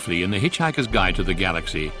listed briefly in The Hitchhiker's Guide to the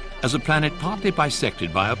Galaxy as a planet partly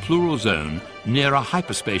bisected by a plural zone near a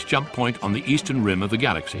hyperspace jump point on the eastern rim of the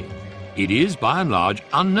galaxy. It is, by and large,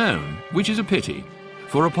 unknown, which is a pity,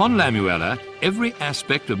 for upon Lamuella, every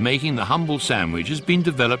aspect of making the humble sandwich has been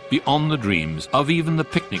developed beyond the dreams of even the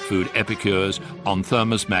picnic food epicures on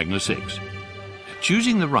Thermos Magna 6.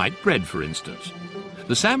 Choosing the right bread, for instance.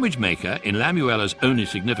 The sandwich maker, in Lamuella's only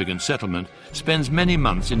significant settlement, spends many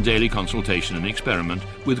months in daily consultation and experiment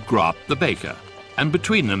with Grap the baker. And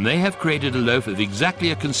between them they have created a loaf of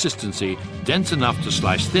exactly a consistency dense enough to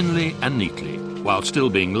slice thinly and neatly, while still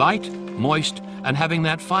being light, moist, and having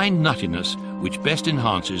that fine nuttiness which best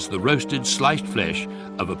enhances the roasted, sliced flesh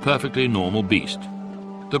of a perfectly normal beast.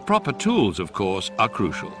 The proper tools, of course, are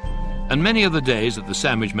crucial, and many are the days that the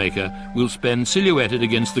sandwich maker will spend silhouetted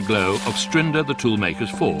against the glow of Strinder the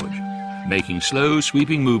toolmaker's forge, making slow,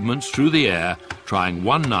 sweeping movements through the air, trying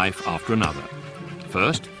one knife after another.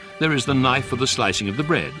 First, there is the knife for the slicing of the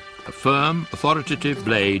bread, a firm, authoritative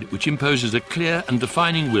blade which imposes a clear and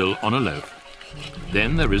defining will on a loaf.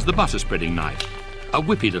 Then there is the butter-spreading knife, a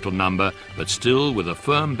whippy little number, but still with a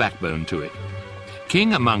firm backbone to it.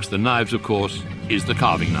 King amongst the knives, of course, is the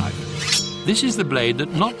carving knife. This is the blade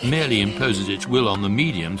that not merely imposes its will on the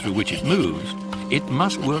medium through which it moves, it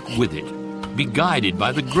must work with it, be guided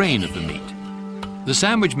by the grain of the meat. The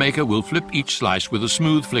sandwich maker will flip each slice with a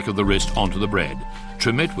smooth flick of the wrist onto the bread,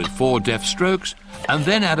 trim it with 4 deft strokes, and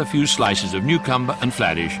then add a few slices of cucumber and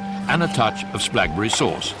fladdish and a touch of splagberry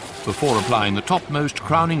sauce before applying the topmost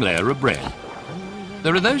crowning layer of bread.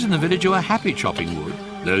 There are those in the village who are happy chopping wood,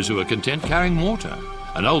 those who are content carrying mortar.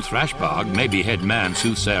 An old thrashbog may be head man,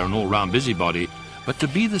 soothsayer and all-round busybody, but to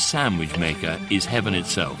be the sandwich maker is heaven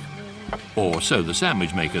itself. Or so the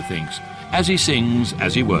sandwich maker thinks, as he sings,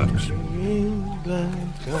 as he works.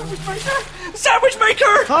 Sandwich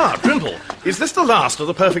maker! Ah, Trimble, is this the last of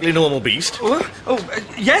the perfectly normal beast?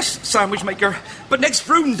 Yes, sandwich maker. But next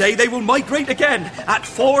Froon Day they will migrate again at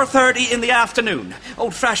 4:30 in the afternoon.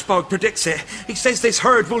 Old Thrashbog predicts it. He says this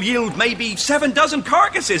herd will yield maybe 7 dozen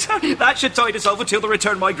carcasses. That should tide us over till the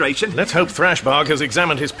return migration. Let's hope Thrashbog has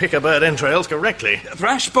examined his pick-a-bird entrails correctly.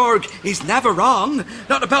 Thrashbog is never wrong.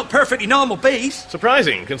 Not about perfectly normal beasts.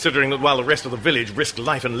 Surprising, considering that while the rest of the village risked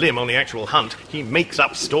life and limb on the actual hunt, he makes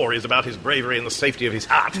up stories about his bravery and the safety of his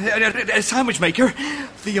hut. Sandwich maker,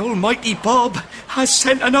 the almighty Bob has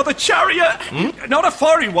sent another chariot. Not a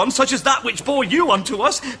fiery one such as that which bore you unto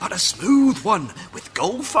us, but a smooth one with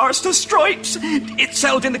gold forester stripes. It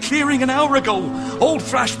sailed in the clearing an hour ago. Old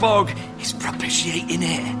Thrashbog is propitiating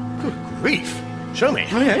it. Good grief. Show me.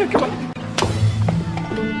 Oh, yeah, come on.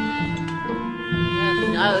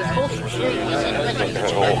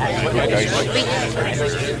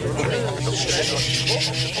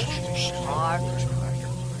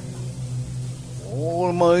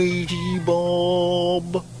 Almighty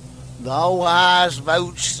Bob, thou hast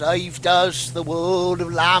vouchsafed us the world of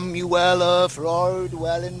Lamuella for our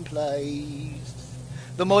dwelling place,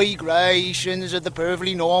 the migrations of the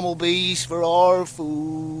perfectly normal beasts for our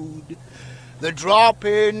food, the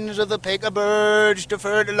drop-ins of the pick-a-birds to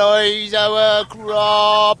fertilise our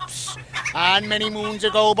crops, and many moons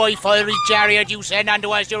ago by fiery chariot you sent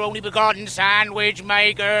unto us your only begotten sandwich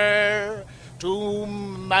maker to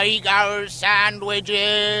make our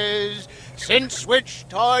sandwiches, since which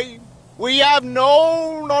time we have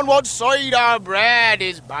known on what side our bread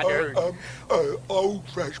is buttered. Old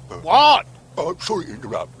Thrashbog. What? Sorry to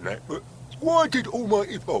interrupt, Nat, but why did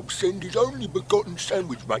Almighty Bob send his only begotten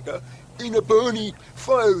sandwich maker in a burny,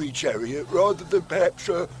 fiery chariot rather than perhaps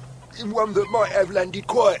in one that might have landed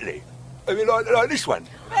quietly? I mean, like this one.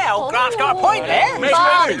 Well, Grant's got a point there.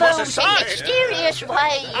 Bob moves in mysterious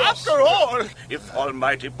ways. After all, if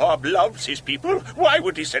Almighty Bob loves his people, why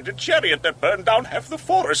would he send a chariot that burned down half the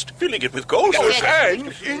forest, filling it with gold?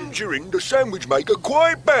 And injuring the sandwich maker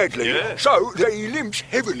quite badly, so that he limps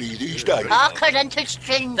heavily these days. According to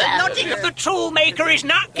Strinder. The logic of the tool maker is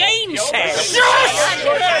not gainsaid.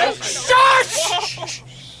 Shush! Shush!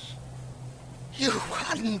 You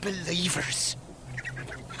unbelievers.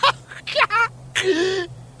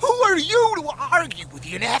 Who are you to argue with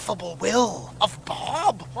the ineffable will of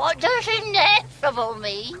Bob? What does ineffable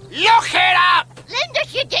mean? Look it up! Lend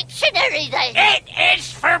us your dictionary, then. It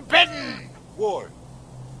is forbidden. Why?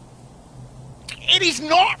 It is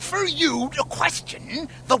not for you to question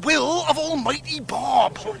the will of Almighty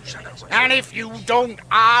Bob. And if you don't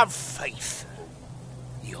have faith,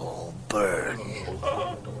 you'll burn.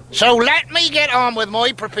 So let me get on with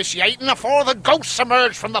my propitiating before the ghosts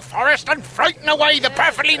emerge from the forest and frighten away the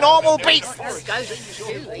perfectly normal beasts.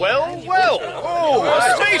 Well. Oh, a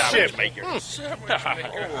spaceship. Right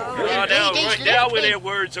now with their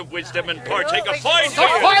words of wisdom and partake a fine The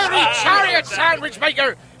fiery chariot sandwich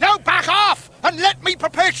maker. Now back off and let me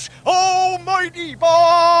propitiate Almighty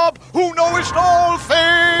Bob, who knowest all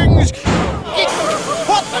things.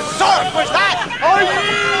 What the sort was that?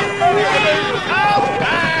 Come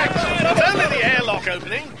back! It's only the airlock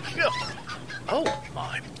opening. Oh,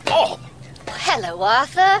 my Bob. Hello,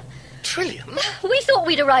 Arthur. Trillian? We thought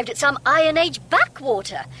we'd arrived at some Iron Age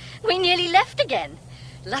backwater. We nearly left again.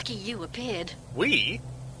 Lucky you appeared. We?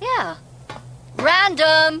 Yeah.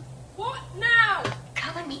 Random! What now?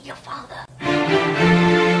 Come and meet your father.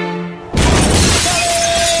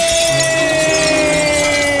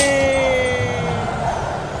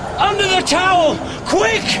 Under the towel!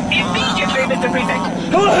 Quick! Immediately, Mr. Prefect.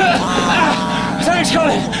 Thanks,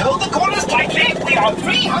 Colin. Hold the corners tightly. We are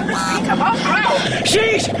 300 feet above ground.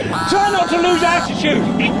 Sheesh! Try not to lose altitude.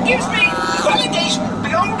 It gives me validation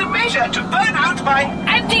beyond measure to burn out my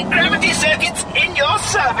anti-gravity circuits in your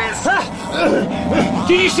service.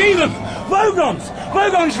 Did you see them? Vogons!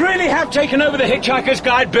 Vogons really have taken over the Hitchhiker's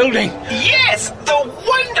Guide building. Yes, the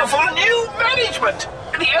wonderful new management.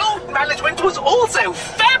 The old management was also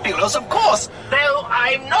fabulous, of course, though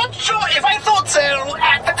I'm not sure if I thought so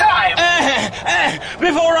at the time.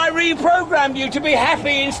 Before I reprogrammed you to be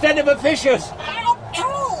happy instead of officious. How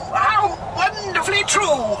true! How wonderfully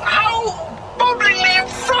true! How bubblingly,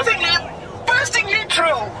 frothingly, burstingly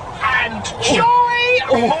true! And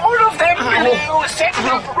joy! More of them below, setting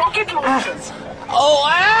up rocket launchers.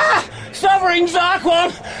 Suffering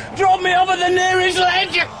Zarquan! Drop me over the nearest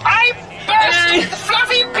ledge! I burst with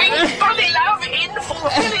fluffy pink bunny love in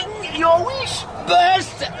fulfilling your wish.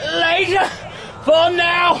 Burst later. For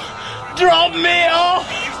now, drop me off.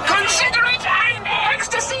 Consider it an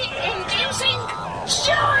ecstasy-inducing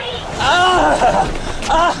joy.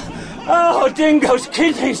 Oh, Dingo's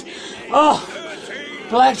kidneys. Oh,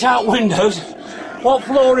 blacked out windows. What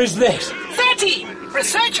floor is this? 30.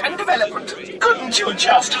 Research and development. Couldn't you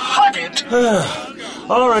just hug it?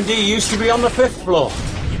 R&D used to be on the 5th floor.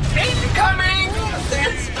 Incoming!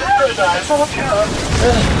 It's paradise up here.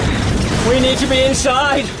 We need to be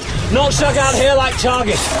inside, not stuck out here like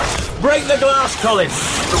targets. Break the glass, Colin.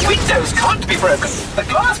 The windows can't be broken. The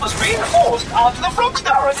glass was reinforced after the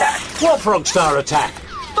Frogstar attack. What Frogstar attack?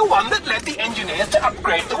 The one that led the engineers to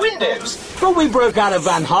upgrade the windows. But we broke out of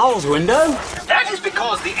Van Haal's window. That is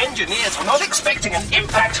because the engineers were not expecting an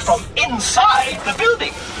impact from inside the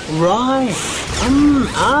building. Right.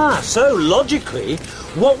 So logically,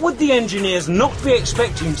 what would the engineers not be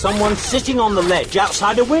expecting someone sitting on the ledge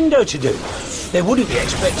outside a window to do? They wouldn't be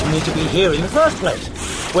expecting me to be here in the first place.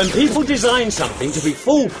 When people design something to be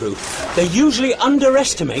foolproof, they usually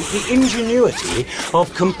underestimate the ingenuity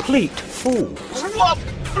of complete fools. What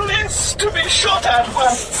bliss to be shot at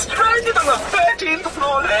whilst stranded on a 13th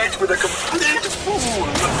floor ledge with a complete fool.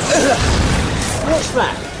 What's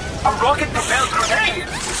that? A rocket-propelled grenade.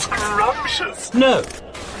 Scrumptious. No.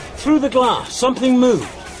 Through the glass, something moved.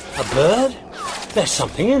 A bird? There's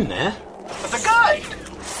something in there. The guide.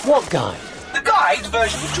 What guide? The guide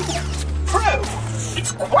version 2. Pro.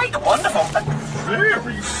 It's quite wonderful and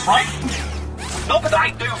very frightening. Not that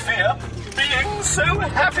I do fear being so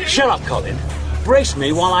happy. Shut up, Colin. Brace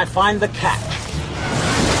me while I find the catch.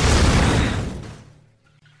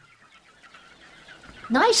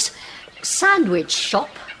 Nice sandwich shop.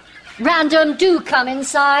 Random, do come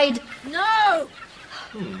inside. No!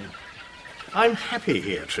 I'm happy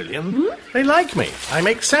here, Trillian. They like me. I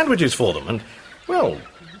make sandwiches for them, and, well,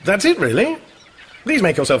 that's it, really. Please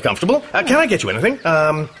make yourself comfortable. Can I get you anything?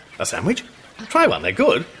 A sandwich? Try one, they're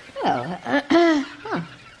good. Well,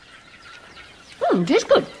 it is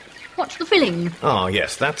good. What's the filling? Oh,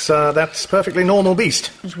 yes, that's perfectly normal beast.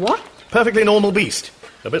 It's what? Perfectly normal beast.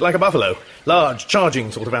 A bit like a buffalo. Large,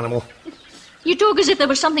 charging sort of animal. You talk as if there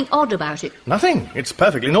was something odd about it. Nothing. It's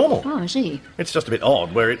perfectly normal. Oh, I see. It's just a bit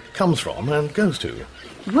odd where it comes from and goes to.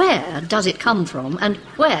 Where does it come from and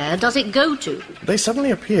where does it go to? They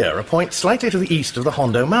suddenly appear a point slightly to the east of the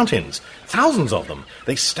Hondo Mountains. Thousands of them.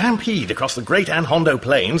 They stampede across the Great and Hondo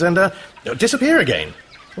Plains and disappear again.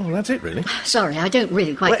 Well, that's it, really. Sorry, I don't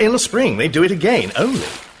really quite... Well, in the spring, they do it again, only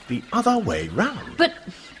the other way round. But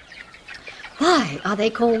why are they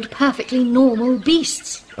called perfectly normal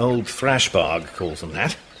beasts? Old Thrashbarg calls them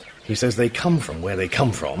that. He says they come from where they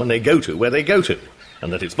come from and they go to where they go to.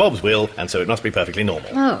 And that it's Bob's will, and so it must be perfectly normal.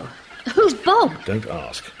 Oh. Who's Bob? Don't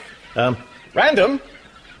ask. Random,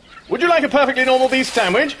 would you like a perfectly normal beast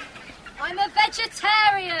sandwich? I'm a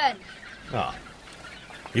vegetarian. Ah.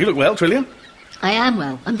 You look well, Trillian. I am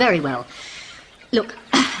well. I'm very well. Look,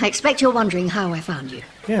 I expect you're wondering how I found you.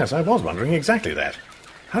 Yes, I was wondering exactly that.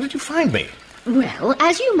 How did you find me? Well,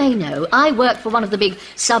 as you may know, I work for one of the big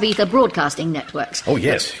sub-ether broadcasting networks. Oh,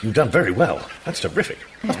 yes, you've done very well. That's terrific.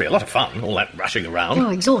 Must be a lot of fun, all that rushing around. Oh,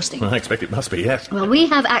 exhausting. I expect it must be, yes. Well, we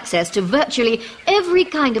have access to virtually every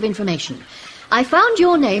kind of information. I found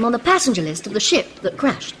your name on the passenger list of the ship that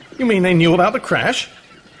crashed. You mean they knew about the crash?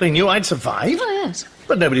 They knew I'd survived? Oh, yes.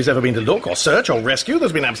 But nobody's ever been to look or search or rescue.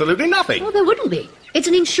 There's been absolutely nothing. Well, there wouldn't be. It's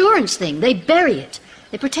an insurance thing. They bury it.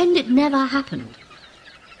 They pretend it never happened.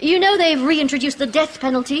 You know they've reintroduced the death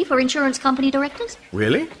penalty for insurance company directors?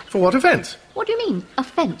 Really? For what offence? What do you mean,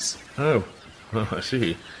 offence? Oh, I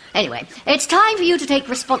see. Anyway, it's time for you to take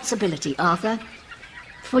responsibility, Arthur.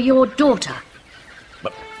 For your daughter.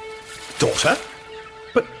 Daughter?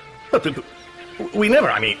 But we never,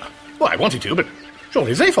 well, I wanted to, but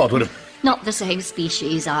surely Zaphod would have... Not the same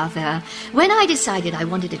species, Arthur. When I decided I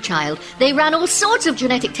wanted a child, they ran all sorts of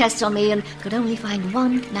genetic tests on me and could only find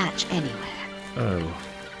one match anywhere. Oh.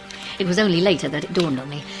 It was only later that it dawned on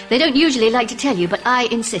me. They don't usually like to tell you, but I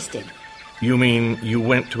insisted. You mean you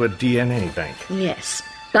went to a DNA bank? Yes.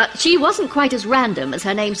 But she wasn't quite as random as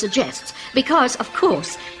her name suggests, because, of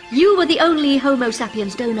course, you were the only Homo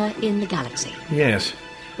sapiens donor in the galaxy. Yes.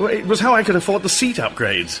 Well, it was how I could afford the seat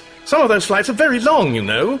upgrades. Some of those flights are very long, you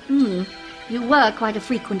know. You were quite a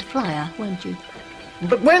frequent flyer, weren't you?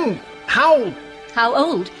 But when? How? How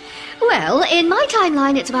old? Well, in my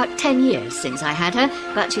timeline, it's about 10 years since I had her,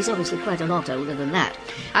 but she's obviously quite a lot older than that.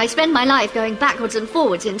 I spend my life going backwards and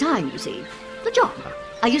forwards in time, you see. The job.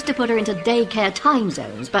 I used to put her into daycare time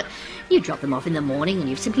zones, but you drop them off in the morning and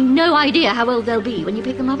you've simply no idea how old they'll be when you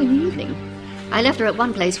pick them up in the evening. I left her at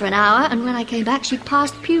one place for an hour, and when I came back, she'd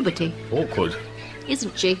passed puberty. Awkward.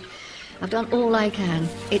 Isn't she? I've done all I can.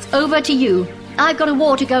 It's over to you. I've got a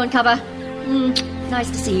war to go and cover. Nice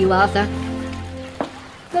to see you, Arthur.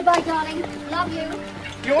 Goodbye, darling. Love you.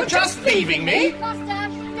 You're just leaving me?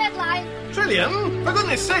 Mustache, deadline. Trillium, for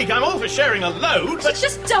goodness sake, I'm all for sharing a load, but...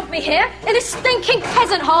 Just dump me here, in this stinking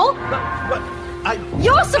peasant hole. But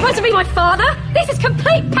You're supposed to be my father. This is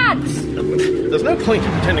complete pants. There's no point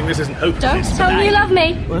in pretending this isn't hopeless. Don't tell me you love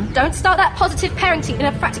me. What? Don't start that positive parenting in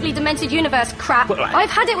a practically demented universe crap. Well, I've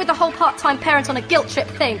had it with the whole part-time parent on a guilt trip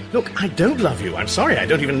thing. Look, I don't love you. I'm sorry, I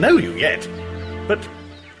don't even know you yet. But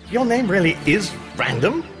your name really is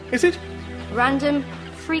random, is it? Random,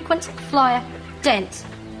 frequent flyer, Dent.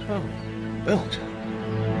 Oh, Belt.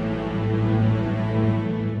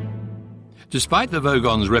 Despite the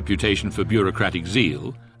Vogons' reputation for bureaucratic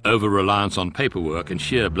zeal, over-reliance on paperwork and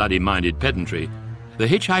sheer bloody-minded pedantry, the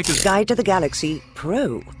Hitchhiker's Guide to the Galaxy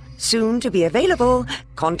Pro. Soon to be available.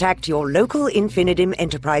 Contact your local Infinitum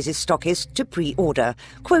Enterprises stockist to pre-order,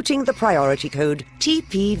 quoting the priority code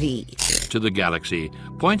TPV. to the Galaxy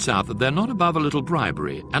points out that they're not above a little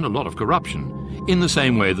bribery and a lot of corruption, in the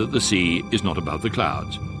same way that the sea is not above the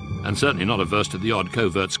clouds, and certainly not averse to the odd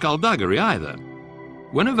covert skullduggery either.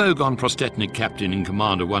 When a Vogon prostetnic captain in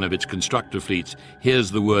command of one of its constructor fleets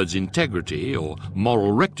hears the words integrity or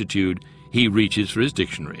moral rectitude, he reaches for his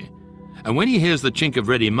dictionary. And when he hears the chink of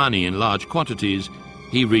ready money in large quantities,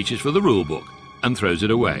 he reaches for the rule book and throws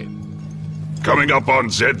it away. Coming up on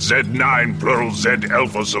ZZ9 plural Z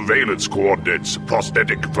Alpha surveillance coordinates,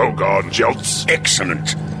 prosthetic Vogon Jelts.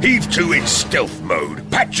 Excellent. Heave to in stealth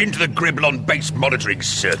mode. Patch into the Griblon base monitoring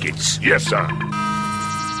circuits. Yes, sir.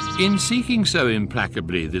 In seeking so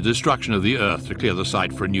implacably the destruction of the Earth to clear the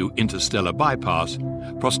site for a new interstellar bypass,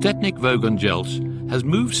 prostetnic Vogon Jelts has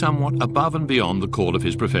moved somewhat above and beyond the call of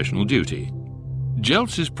his professional duty.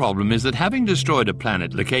 Jelts' problem is that having destroyed a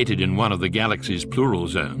planet located in one of the galaxy's plural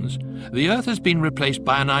zones, the Earth has been replaced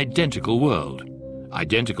by an identical world.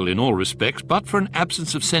 Identical in all respects, but for an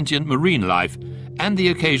absence of sentient marine life and the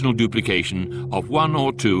occasional duplication of one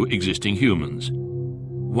or two existing humans.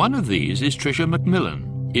 One of these is Tricia Macmillan,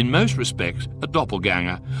 in most respects a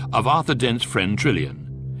doppelganger of Arthur Dent's friend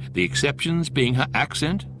Trillian, the exceptions being her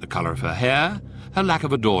accent, the colour of her hair, her lack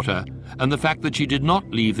of a daughter, and the fact that she did not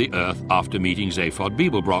leave the Earth after meeting Zaphod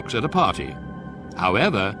Beeblebrox at a party.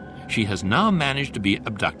 However, she has now managed to be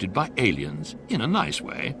abducted by aliens, in a nice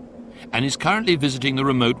way, and is currently visiting the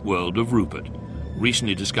remote world of Rupert,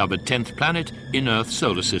 recently discovered 10th planet in Earth's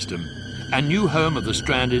solar system, and new home of the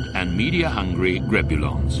stranded and media-hungry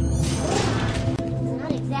Grebulons.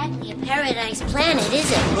 Exactly a paradise planet, is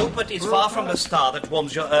it? Rupert is far from the star that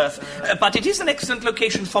warms your Earth, but it is an excellent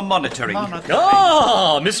location for monitoring.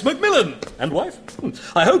 Ah, Miss Macmillan and wife.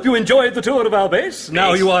 I hope you enjoyed the tour of our base.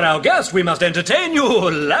 Now you are our guest, we must entertain you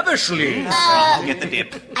lavishly. Get the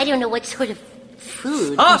dip. I don't know what sort of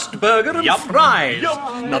food. Fast burger and fries.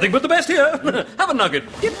 Nothing but the best here. Have a nugget.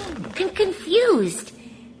 I'm confused.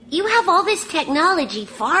 You have all this technology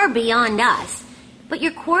far beyond us, but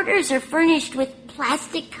your quarters are furnished with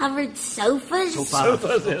plastic-covered sofas,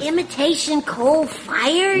 Sofas, yes. imitation coal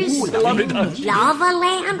fires, lava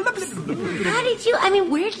lamps. How did you,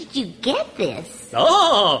 where did you get this?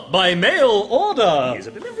 Ah, by mail order. Here's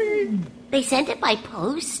a delivery. They sent it by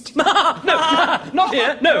post? No, not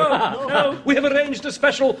here, no. We have arranged a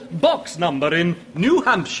special box number in New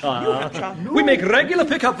Hampshire. We make regular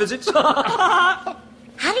pickup visits.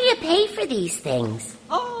 How do you pay for these things?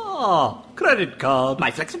 Credit card.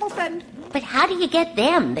 My flexible friend. But how do you get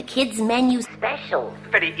them, the kids' menu specials?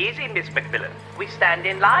 Very easy, Miss Macmillan. We stand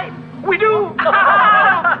in line. We do!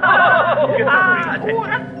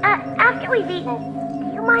 After we've eaten,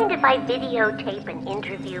 do you mind if I videotape an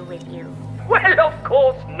interview with you? Well, of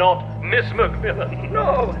course not, Miss Macmillan.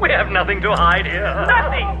 No, we have nothing to hide here.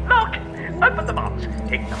 Nothing! Look! Open the box.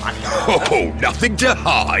 Take the money. Oh, nothing to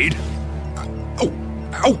hide. Oh.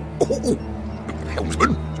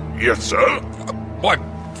 Helmsman? Yes, sir? My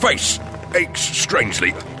face aches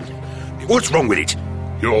strangely. What's wrong with it?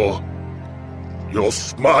 You're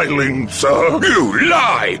smiling, sir. You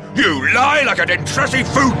lie! You lie like a Dentrassi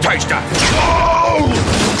food taster! Oh!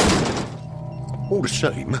 All the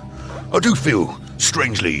same, I do feel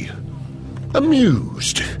strangely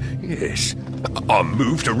amused. Yes. I'm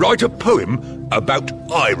moved to write a poem about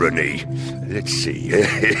irony. Let's see.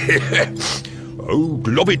 Oh,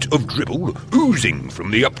 globbit of dribble oozing from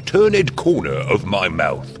the upturned corner of my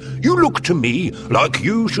mouth. You look to me like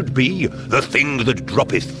you should be the thing that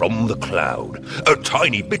droppeth from the cloud. A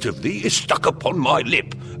tiny bit of thee is stuck upon my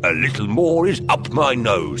lip. A little more is up my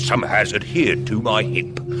nose. Some has adhered to my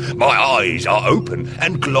hip. My eyes are open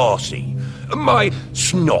and glassy. My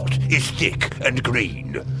snot is thick and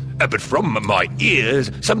green. But from my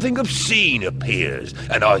ears something obscene appears,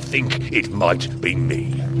 and I think it might be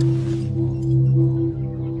me.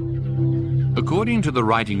 According to the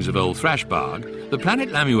writings of old Thrashbarg, the planet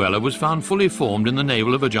Lamuella was found fully formed in the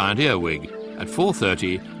navel of a giant earwig at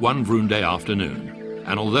 4:30 one Vroonday afternoon.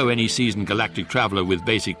 And although any seasoned galactic traveller with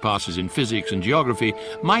basic passes in physics and geography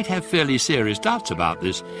might have fairly serious doubts about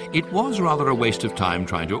this, it was rather a waste of time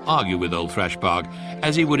trying to argue with old Thrashbarg,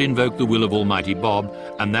 as he would invoke the will of Almighty Bob,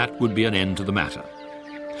 and that would be an end to the matter.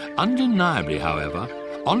 Undeniably, however,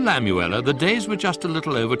 on Lamuella the days were just a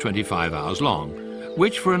little over 25 hours long,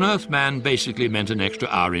 which for an Earthman basically meant an extra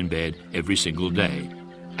hour in bed every single day.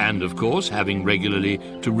 And, of course, having regularly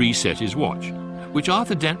to reset his watch, which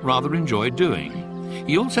Arthur Dent rather enjoyed doing.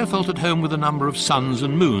 He also felt at home with a number of suns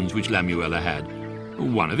and moons which Lamuella had,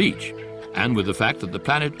 one of each, and with the fact that the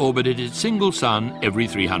planet orbited its single sun every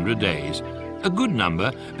 300 days. A good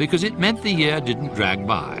number, because it meant the year didn't drag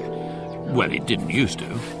by. Well, it didn't used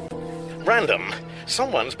to. Random.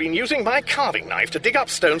 Someone's been using my carving knife to dig up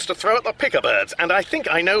stones to throw at the picker-birds, and I think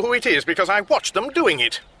I know who it is because I watched them doing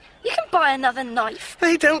it. You can buy another knife.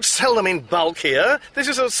 They don't sell them in bulk here. This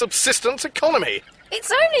is a subsistence economy. It's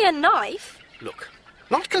only a knife. Look,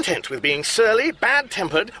 not content with being surly,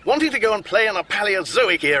 bad-tempered, wanting to go and play in a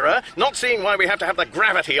Paleozoic era, not seeing why we have to have the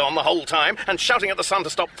gravity on the whole time, and shouting at the sun to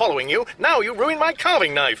stop following you, now you ruin my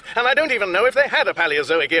carving knife, and I don't even know if they had a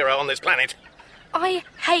Paleozoic era on this planet. I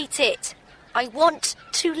hate it. I want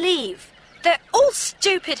to leave. They're all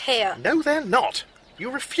stupid here. No, they're not.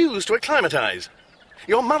 You refuse to acclimatise.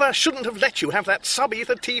 Your mother shouldn't have let you have that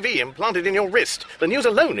sub-ether TV implanted in your wrist. The news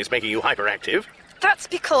alone is making you hyperactive. That's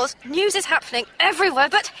because news is happening everywhere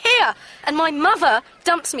but here. And my mother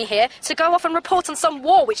dumps me here to go off and report on some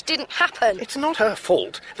war which didn't happen. It's not her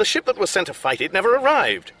fault. The ship that was sent to fight it never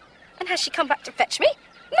arrived. And has she come back to fetch me?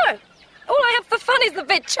 No. All I have for fun is the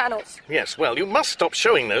vid channels. Yes, well, you must stop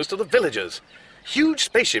showing those to the villagers. Huge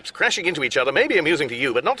spaceships crashing into each other may be amusing to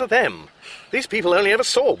you, but not to them. These people only ever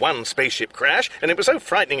saw one spaceship crash, and it was so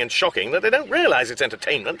frightening and shocking that they don't realise it's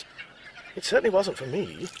entertainment. It certainly wasn't for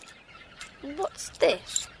me. What's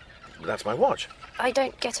this? That's my watch. I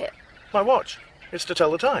don't get it. My watch. It's to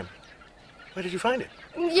tell the time. Where did you find it?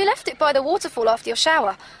 You left it by the waterfall after your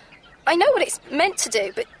shower. I know what it's meant to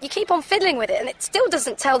do, but you keep on fiddling with it, and it still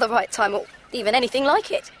doesn't tell the right time, or even anything like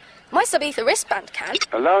it. My sub-ether wristband can.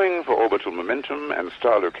 Allowing for orbital momentum and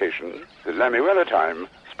star location, the Lamuella time,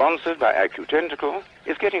 sponsored by Quintessential,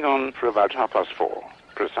 is getting on for about 4:30,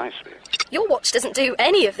 precisely. Your watch doesn't do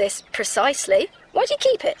any of this precisely. Why do you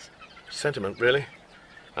keep it? Sentiment, really.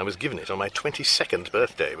 I was given it on my 22nd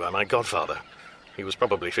birthday by my godfather. He was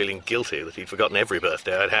probably feeling guilty that he'd forgotten every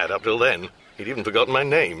birthday I'd had up till then. He'd even forgotten my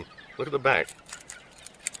name. Look at the back.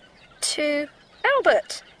 To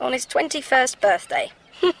Albert, on his 21st birthday.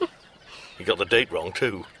 He got the date wrong,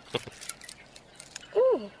 too.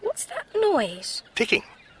 Ooh, what's that noise? Ticking.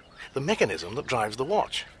 The mechanism that drives the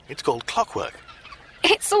watch. It's called clockwork.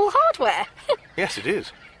 It's all hardware. Yes, it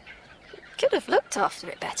is. Could have looked after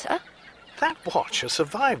it better. That watch has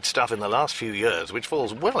survived stuff in the last few years which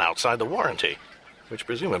falls well outside the warranty. which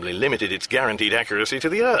presumably limited its guaranteed accuracy to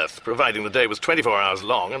the Earth, providing the day was 24 hours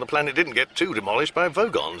long and the planet didn't get too demolished by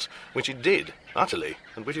Vogons, which it did, utterly,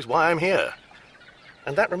 and which is why I'm here.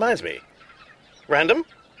 And that reminds me. Random,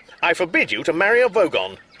 I forbid you to marry a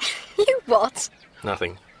Vogon. You what?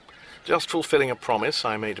 Nothing. Just fulfilling a promise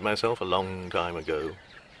I made to myself a long time ago.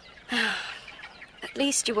 At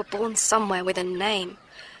least you were born somewhere with a name.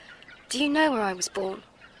 Do you know where I was born?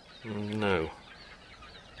 No.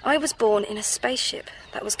 I was born in a spaceship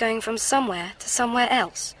that was going from somewhere to somewhere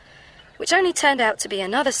else, which only turned out to be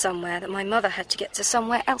another somewhere that my mother had to get to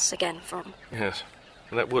somewhere else again from. Yes,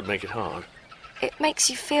 that would make it hard. It makes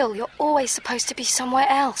you feel you're always supposed to be somewhere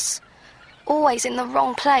else. Always in the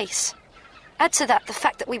wrong place. Add to that the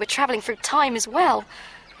fact that we were travelling through time as well,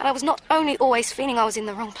 and I was not only always feeling I was in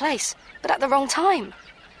the wrong place, but at the wrong time.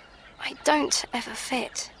 I don't ever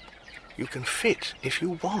fit. You can fit if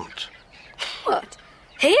you want. What?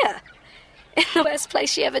 Here? In the worst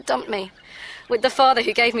place she ever dumped me. With the father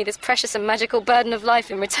who gave me this precious and magical burden of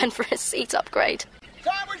life in return for a seat upgrade.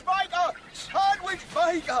 Sandwich maker! Sandwich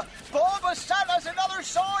maker! Bob has sent us another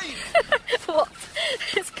sign! What?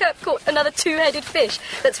 Has Kurt caught another two-headed fish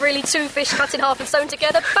that's really two fish cut in half and sewn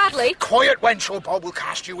together badly? Quiet, wench, or Bob will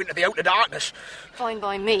cast you into the outer darkness. Fine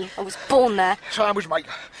by me. I was born there. Sandwich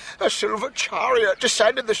maker, a silver chariot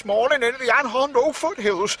descended this morning into the Anhondo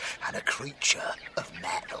foothills, and a creature of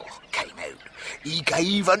metal came out. He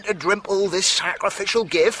gave unto Drimple this sacrificial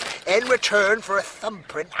gift in return for a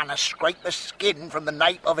thumbprint and a scrape of skin from the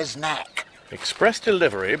nape of his neck. Express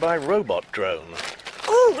delivery by robot drone.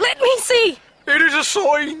 Ooh, let me see! It is a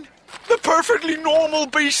sign. The perfectly normal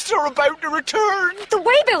beasts are about to return. The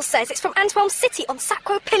waybill says it's from Antwerp City on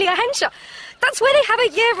Sacropilia Hensha. That's where they have a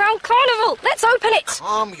year-round carnival. Let's open it.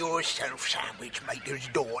 Calm yourself, Sandwich Maker's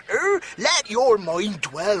daughter. Let your mind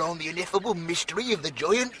dwell on the ineffable mystery of the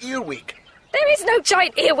giant earwig. There is no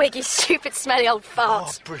giant earwig, you stupid, smelly old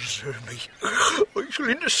fart. Oh, preserve me. I shall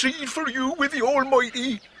intercede for you with the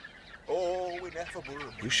Almighty. Oh, ineffable.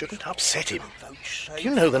 You shouldn't upset him. Do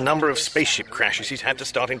you know the number of spaceship crashes he's had to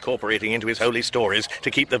start incorporating into his holy stories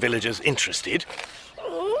to keep the villagers interested?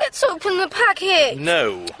 Let's open the packet.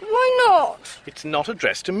 No. Why not? It's not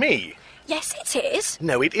addressed to me. Yes, it is.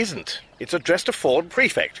 No, it isn't. It's addressed to Ford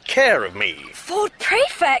Prefect. Care of me. Ford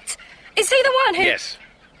Prefect? Is he the one who... Yes.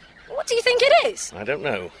 What do you think it is? I don't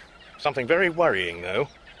know. Something very worrying, though.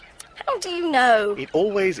 How do you know? It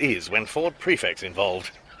always is when Ford Prefect's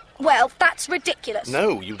involved. Well, that's ridiculous.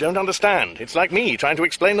 No, you don't understand. It's like me trying to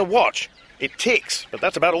explain the watch. It ticks, but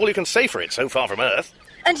that's about all you can say for it so far from Earth.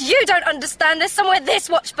 And you don't understand there's somewhere this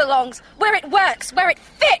watch belongs, where it works, where it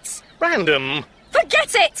fits. Random.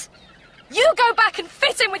 Forget it! You go back and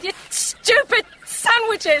fit in with your stupid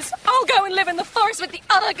sandwiches. I'll go and live in the forest with the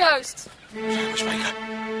other ghosts. Sandwich Maker,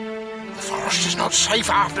 the forest is not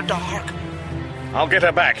safe after dark. I'll get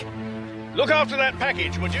her back. Look after that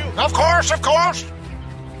package, would you? Of course, of course.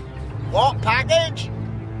 What package?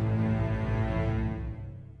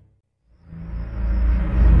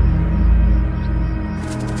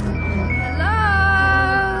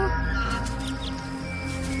 Hello?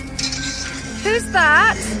 Who's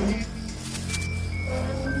that?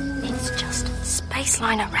 It's just space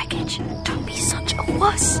liner wreckage. Don't be such a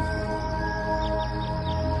wuss.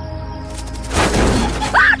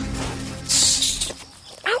 Ah!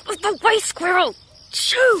 Out of the way, squirrel!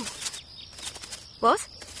 Shoo! What?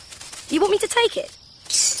 You want me to take it?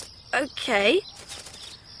 Okay.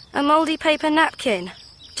 A mouldy paper napkin.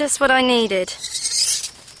 Just what I needed.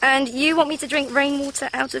 And you want me to drink rainwater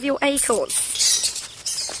out of your acorn?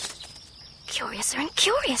 Curiouser and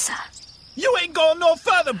curiouser. You ain't going no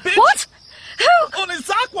further, bitch! What? Who? Only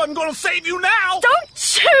Zarquan gonna save you now! Don't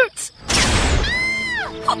shoot!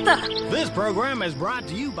 What the? This program is brought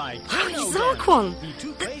to you by Zarquan,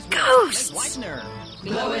 the ghosts.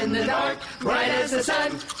 Glow in the dark, bright as the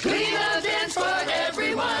sun, cleaner dance for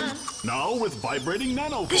everyone. Now with vibrating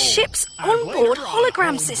nanofoam. The ship's onboard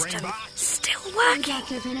hologram system still working.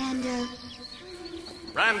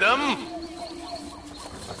 Random!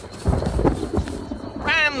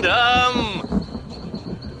 Random!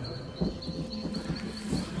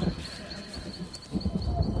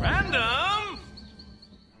 Random!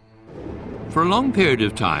 For a long period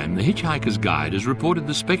of time, the Hitchhiker's Guide has reported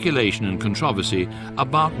the speculation and controversy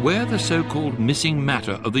about where the so-called missing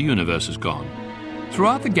matter of the universe has gone.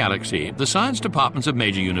 Throughout the galaxy, the science departments of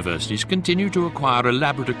major universities continue to acquire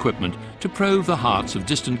elaborate equipment to probe the hearts of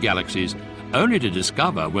distant galaxies, only to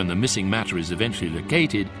discover, when the missing matter is eventually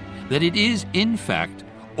located, that it is, in fact,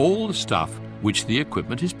 all the stuff which the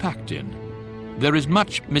equipment is packed in. There is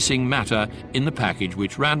much missing matter in the package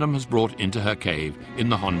which Random has brought into her cave in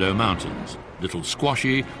the Hondo Mountains. little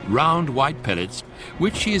squashy, round white pellets,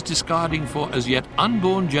 which she is discarding for as yet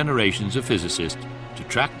unborn generations of physicists to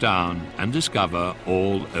track down and discover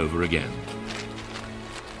all over again.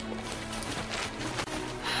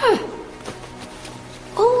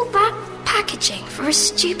 All that packaging for a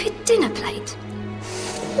stupid dinner plate.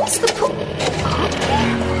 What's the point?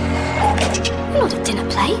 You're not a dinner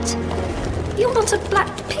plate. You're not a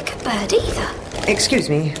black picker bird either. Excuse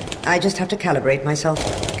me, I just have to calibrate myself.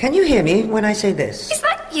 Can you hear me when I say this? Is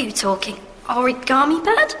that you talking, origami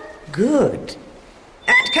bird? Good.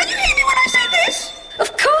 And can you hear me when I say this?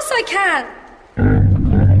 Of course I can!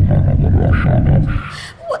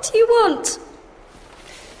 What do you want?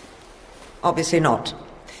 Obviously not.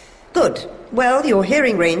 Good. Well, your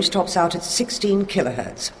hearing range tops out at 16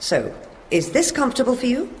 kilohertz. So, is this comfortable for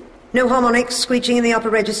you? No harmonics screeching in the upper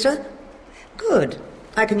register? Good.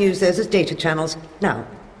 I can use those as data channels. Now,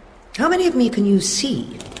 how many of me can you see?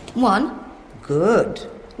 1. Good.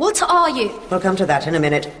 What are you? We'll come to that in a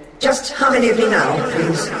minute. Just how many of me now,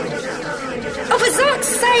 please? Oh, for Zod's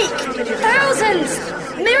sake! Thousands!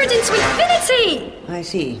 Mirrored into infinity! I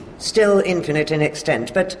see. Still infinite in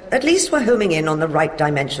extent, but at least we're homing in on the right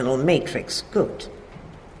dimensional matrix. Good.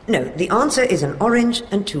 No, the answer is an orange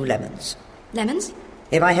and 2 lemons. Lemons?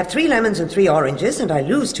 If I have 3 lemons and 3 oranges, and I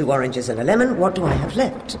lose 2 oranges and a lemon, what do I have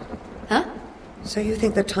left? Huh? So you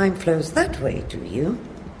think that time flows that way, do you?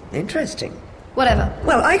 Interesting. Whatever.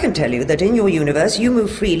 Well, I can tell you that in your universe you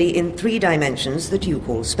move freely in 3 dimensions that you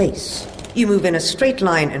call space. You move in a straight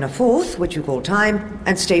line in a 4th, which you call time,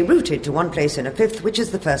 and stay rooted to one place in a 5th, which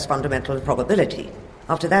is the first fundamental of probability.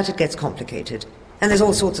 After that it gets complicated. And there's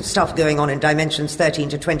all sorts of stuff going on in dimensions 13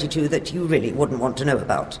 to 22 that you really wouldn't want to know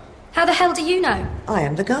about. How the hell do you know? I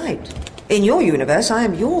am the guide. In your universe, I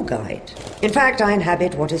am your guide. In fact, I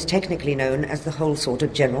inhabit what is technically known as the whole sort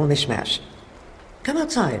of general mishmash. Come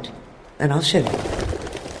outside, and I'll show you.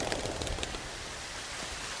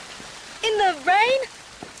 In the rain?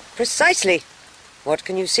 Precisely. What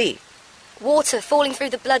can you see? Water falling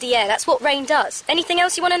through the bloody air. That's what rain does. Anything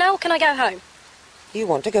else you want to know, or can I go home? You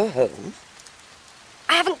want to go home?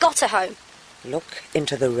 I haven't got a home. Look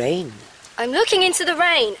into the rain. I'm looking into the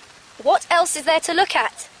rain. What else is there to look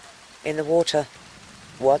at? In the water,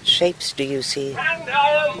 what shapes do you see?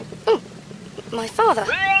 Random! Oh, my father.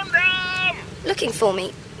 Random! Looking for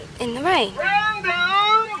me in the rain.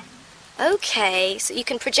 Random! Okay, so you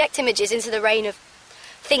can project images into the rain of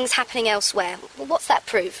things happening elsewhere. Well, what's that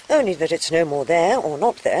prove? Only that it's no more there or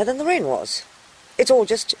not there than the rain was. It's all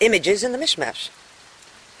just images in the mishmash.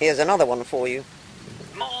 Here's another one for you.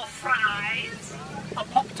 More fries? A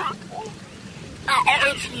Pop-Tart?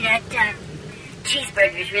 Actually, that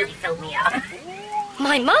cheeseburgers really filled me up.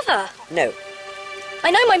 My mother? No.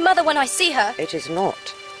 I know my mother when I see her. It is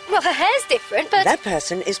not. Well, her hair's different, but... That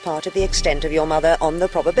person is part of the extent of your mother on the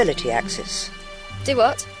probability axis. Do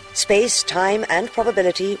what? Space, time, and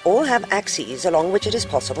probability all have axes along which it is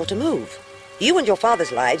possible to move. You and your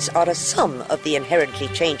father's lives are a sum of the inherently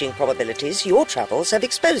changing probabilities your travels have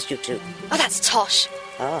exposed you to. Oh, that's tosh.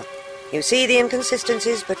 Ah. You see the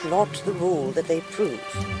inconsistencies, but not the rule that they prove.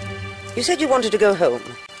 You said you wanted to go home.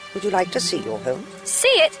 Would you like to see your home? See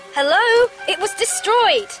it? Hello? It was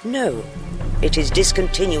destroyed. No. It is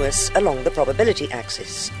discontinuous along the probability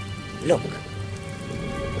axis. Look.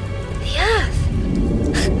 The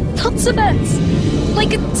Earth. Lots of Earths.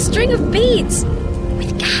 Like a string of beads.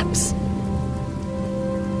 With gaps.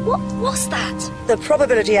 What was that? The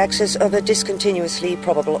probability axis of a discontinuously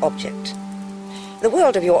probable object. The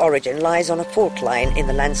world of your origin lies on a fault line in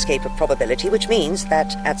the landscape of probability, which means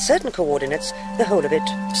that at certain coordinates, the whole of it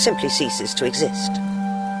simply ceases to exist.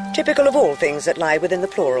 Typical of all things that lie within the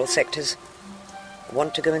plural sectors.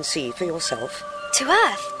 Want to go and see for yourself? To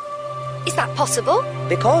Earth? Is that possible?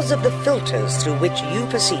 Because of the filters through which you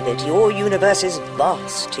perceive it, your universe is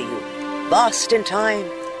vast to you. Vast in time,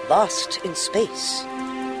 vast in space.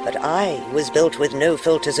 But I was built with no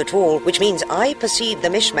filters at all, which means I perceive the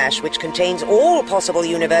mishmash which contains all possible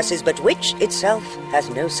universes, but which itself has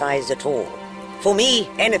no size at all. For me,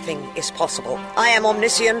 anything is possible. I am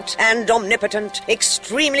omniscient and omnipotent,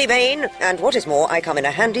 extremely vain, and what is more, I come in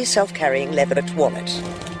a handy self-carrying leatherette wallet.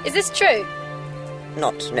 Is this true?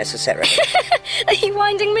 Not necessarily. Are you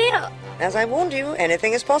winding me up? As I warned you,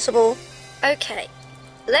 anything is possible. Okay,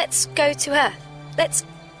 let's go to Earth. Let's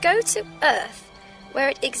go to Earth, where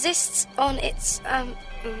it exists on its,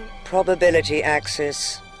 probability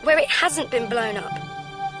axis. where it hasn't been blown up.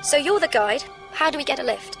 So you're the guide. How do we get a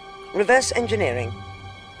lift? Reverse engineering.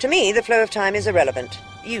 To me, the flow of time is irrelevant.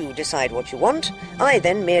 You decide what you want. I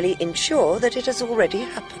then merely ensure that it has already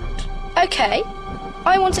happened. Okay.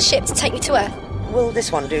 I want a ship to take me to Earth. Will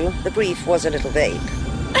this one do? The brief was a little vague.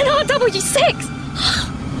 An RW6!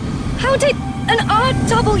 How did an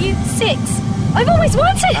RW6? I've always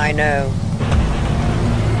wanted... I know.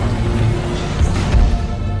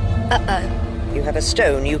 Uh-oh. You have a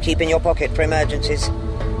stone you keep in your pocket for emergencies.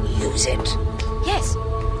 Use it. Yes,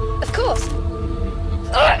 of course.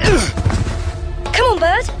 Come on,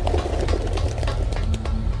 bird.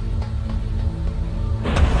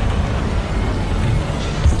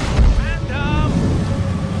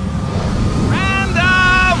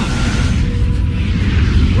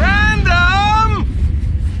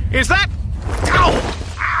 Is that... Ow!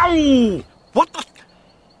 Ow! What the...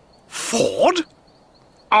 Ford?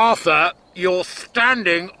 Arthur, you're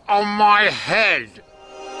standing on my head.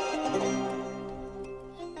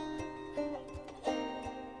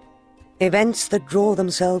 Events that draw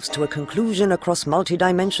themselves to a conclusion across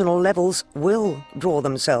multidimensional levels will draw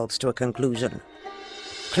themselves to a conclusion.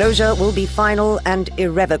 Closure will be final and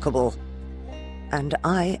irrevocable. And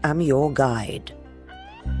I am your guide.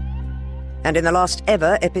 And in the last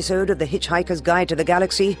ever episode of The Hitchhiker's Guide to the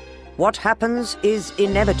Galaxy, what happens is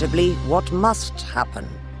inevitably what must happen.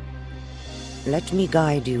 Let me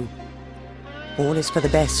guide you. All is for the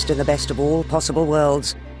best in the best of all possible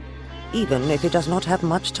worlds, even if it does not have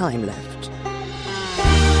much time left.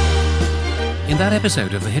 In that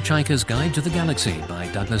episode of The Hitchhiker's Guide to the Galaxy by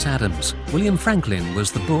Douglas Adams, William Franklin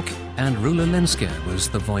was the book and Rula Lenska was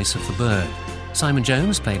the voice of the bird. Simon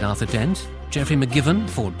Jones played Arthur Dent, Geoffrey McGivern,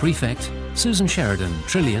 Ford Prefect, Susan Sheridan,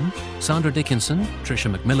 Trillian, Sandra Dickinson,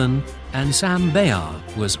 Tricia McMillan, and Sam Bayar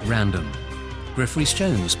was Random. Griff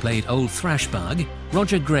Rhys-Jones played Old Thrashbug,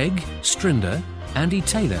 Roger Gregg, Strinder, Andy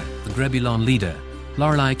Taylor, the Grebulon leader,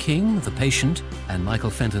 Lorelei King, the patient, and Michael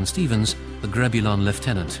Fenton Stevens, the Grebulon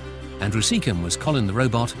lieutenant. Andrew Seacombe was Colin the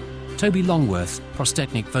robot, Toby Longworth,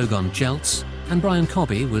 Prostechnik Vogon Jeltz, and Brian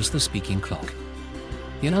Cobby was the speaking clock.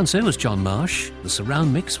 The announcer was John Marsh, the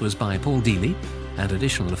surround mix was by Paul Dealey, and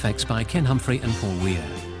additional effects by Ken Humphrey and Paul Weir.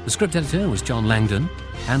 The script editor was John Langdon,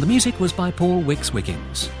 and the music was by Paul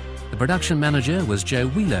Wicks-Wickings. The production manager was Joe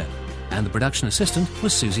Wheeler, and the production assistant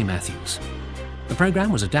was Susie Matthews. The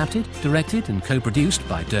programme was adapted, directed and co-produced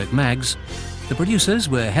by Dirk Maggs. The producers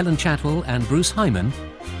were Helen Chatwell and Bruce Hyman,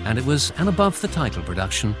 and it was an above-the-title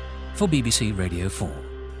production for BBC Radio 4.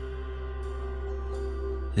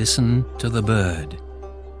 Listen to the bird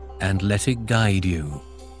and let it guide you.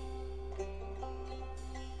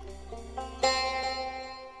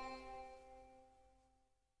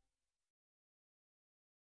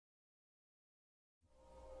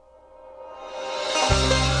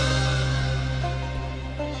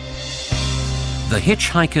 The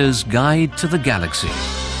Hitchhiker's Guide to the Galaxy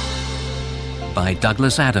by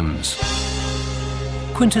Douglas Adams.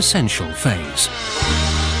 Quintessential phase.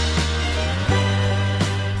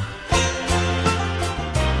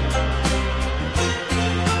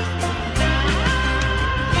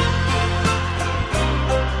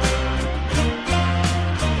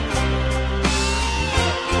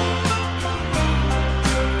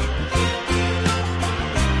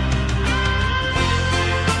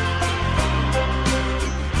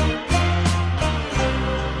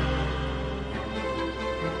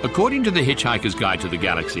 According to The Hitchhiker's Guide to the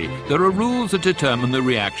Galaxy, there are rules that determine the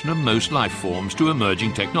reaction of most life forms to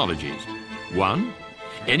emerging technologies. 1.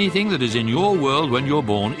 Anything that is in your world when you're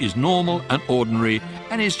born is normal and ordinary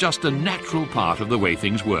and is just a natural part of the way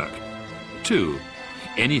things work. 2.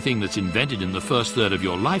 Anything that's invented in the first third of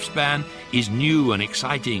your lifespan is new and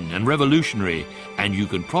exciting and revolutionary, and you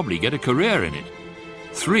can probably get a career in it.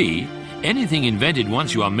 3. Anything invented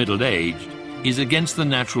once you are middle-aged is against the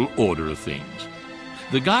natural order of things.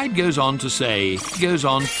 The guide goes on to say, goes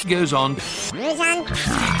on.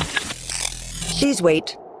 Please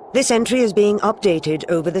wait. This entry is being updated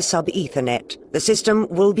over the sub-Ethernet. The system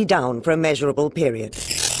will be down for a measurable period.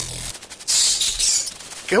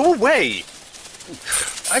 Go away!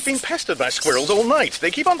 I've been pestered by squirrels all night.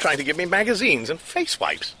 They keep on trying to give me magazines and face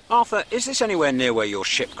wipes. Arthur, is this anywhere near where your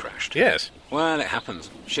ship crashed? Yes. Well, it happens.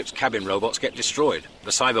 Ship's cabin robots get destroyed.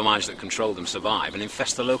 The cyber minds that control them survive and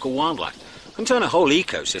infest the local wildlife. Can turn a whole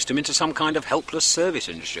ecosystem into some kind of helpless service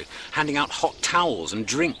industry, handing out hot towels and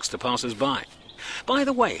drinks to passers-by. By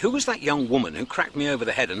the way, who was that young woman who cracked me over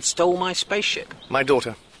the head and stole my spaceship? My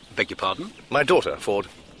daughter. Beg your pardon? My daughter, Ford.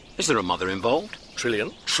 Is there a mother involved?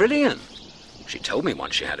 Trillian. Trillian? She told me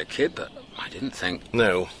once she had a kid, but I didn't think...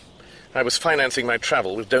 No. I was financing my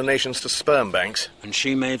travel with donations to sperm banks. And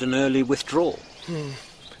she made an early withdrawal?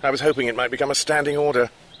 I was hoping it might become a standing order.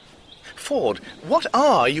 Ford, what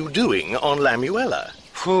are you doing on Lamuella?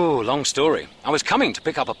 Phew, long story. I was coming to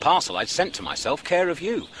pick up a parcel I'd sent to myself, care of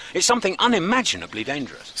you. It's something unimaginably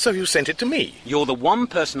dangerous. So you sent it to me? You're the one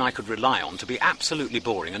person I could rely on to be absolutely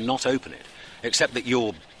boring and not open it. Except that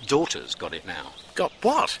your daughter's got it now. Got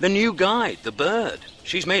what? The new guide, the bird.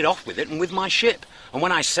 She's made off with it and with my ship. And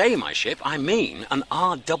when I say my ship, I mean an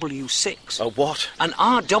RW6. A what? An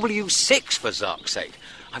RW6, for Zark's sake.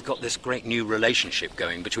 I've got this great new relationship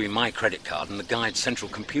going between my credit card and the guide's central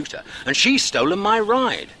computer, and she's stolen my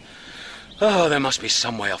ride. Oh, there must be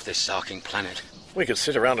some way off this zarking planet. We could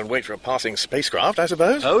sit around and wait for a passing spacecraft, I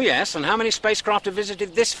suppose. Oh, yes, and how many spacecraft have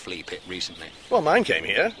visited this flea pit recently? Well, mine came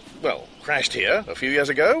here. Well, crashed here a few years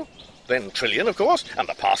ago. Then Trillion, of course, and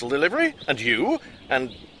the parcel delivery, and you, and...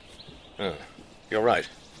 Oh, you're right.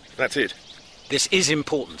 That's it. This is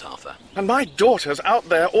important, Arthur. And my daughter's out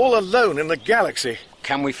there all alone in the galaxy.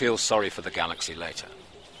 Can we feel sorry for the galaxy later?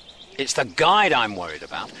 It's the guide I'm worried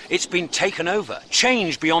about. It's been taken over,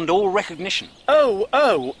 changed beyond all recognition.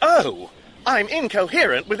 Oh! I'm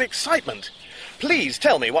incoherent with excitement. Please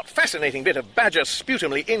tell me what fascinating bit of badger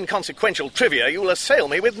sputumly inconsequential trivia you'll assail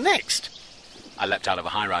me with next. I leapt out of a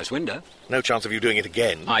high-rise window. No chance of you doing it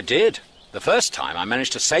again? I did. The first time I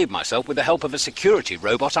managed to save myself with the help of a security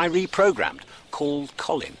robot I reprogrammed, called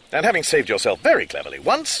Colin. And having saved yourself very cleverly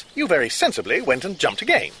once, you very sensibly went and jumped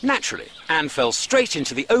again. Naturally, and fell straight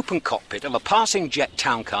into the open cockpit of a passing jet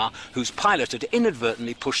town car whose pilot had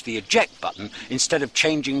inadvertently pushed the eject button instead of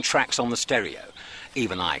changing tracks on the stereo.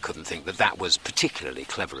 Even I couldn't think that that was particularly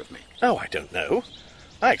clever of me. Oh, I don't know.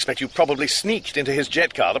 I expect you probably sneaked into his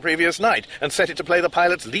jet car the previous night and set it to play the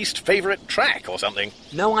pilot's least favourite track or something.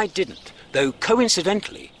 No, I didn't. Though,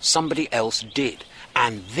 coincidentally, somebody else did.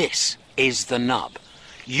 And this is the nub.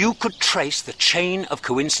 You could trace the chain of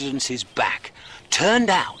coincidences back. Turned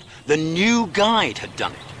out, the new guide had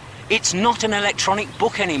done it. It's not an electronic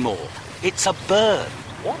book anymore. It's a bird.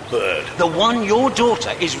 What bird? The one your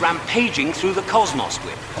daughter is rampaging through the cosmos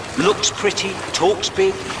with. Looks pretty, talks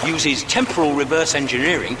big, uses temporal reverse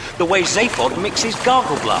engineering the way Zaphod mixes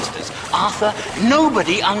gargle blasters. Arthur,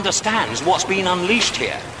 nobody understands what's been unleashed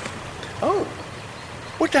here. Oh.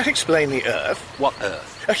 Would that explain the Earth? What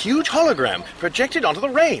Earth? A huge hologram projected onto the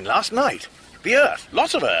rain last night. The Earth.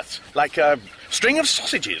 Lots of Earths. Like a string of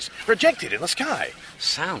sausages projected in the sky.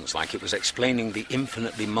 Sounds like it was explaining the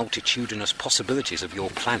infinitely multitudinous possibilities of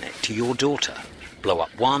your planet to your daughter. Blow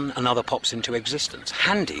up one, another pops into existence.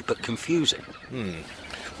 Handy, but confusing.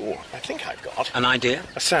 Oh, I think I've got... An idea?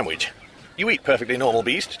 A sandwich. You eat perfectly normal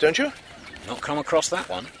beast, don't you? Not come across that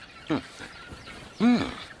one.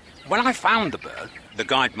 When I found the bird, the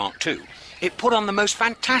Guide Mark II, it put on the most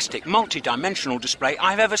fantastic multi-dimensional display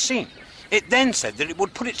I've ever seen. It then said that it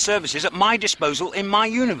would put its services at my disposal in my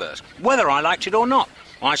universe, whether I liked it or not.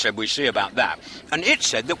 I said we'd see about that, and it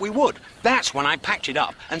said that we would. That's when I packed it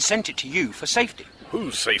up and sent it to you for safety.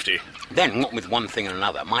 Whose safety? Then, what with one thing and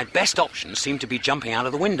another, my best options seemed to be jumping out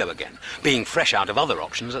of the window again, being fresh out of other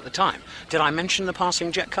options at the time. Did I mention the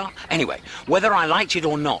passing jet car? Anyway, whether I liked it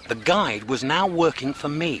or not, the guide was now working for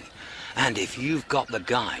me. And if you've got the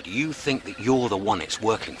guide, you think that you're the one it's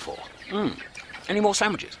working for. Any more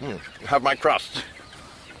sandwiches? Have my crusts.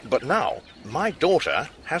 But now, my daughter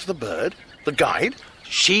has the bird, the guide.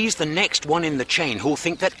 She's the next one in the chain who'll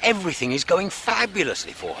think that everything is going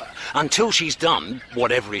fabulously for her. Until she's done,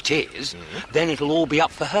 whatever it is, then it'll all be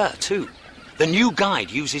up for her, too. The new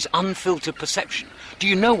guide uses unfiltered perception. Do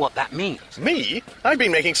you know what that means? Me? I've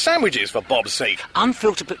been making sandwiches, for Bob's sake.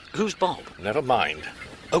 Unfiltered... Who's Bob? Never mind.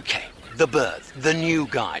 OK, the bird, the new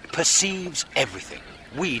guide, perceives everything.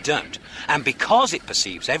 We don't. And because it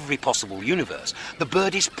perceives every possible universe, the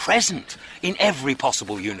bird is present in every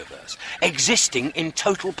possible universe, existing in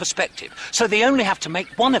total perspective. So they only have to make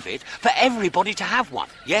one of it for everybody to have one.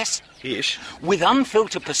 Yes? Ish. With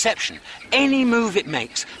unfiltered perception, any move it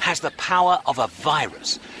makes has the power of a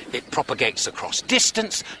virus. It propagates across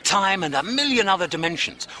distance, time, and a million other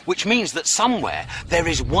dimensions, which means that somewhere there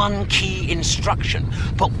is one key instruction.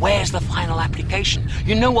 But where's the final application?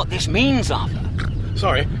 You know what this means, Arthur?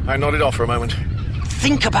 Sorry, I nodded off for a moment.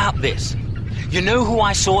 Think about this. You know who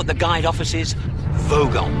I saw at the guide offices?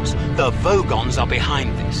 Vogons. The Vogons are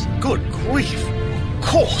behind this. Good grief. Of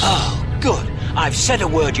course. Oh, good. I've said a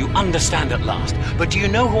word you understand at last. But do you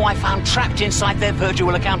know who I found trapped inside their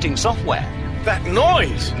virtual accounting software? That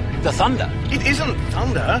noise! The thunder. It isn't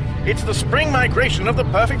thunder. It's the spring migration of the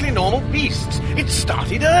perfectly normal beasts. It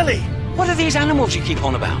started early. What are these animals you keep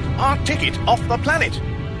on about? Our ticket off the planet.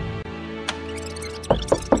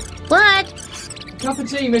 What? Cup of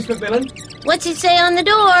tea, Miss Macmillan. What's it say on the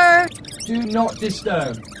door? Do not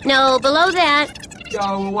disturb. No, below that.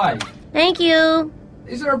 Go away. Thank you.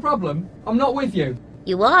 Is there a problem? I'm not with you.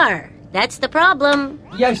 You are. That's the problem.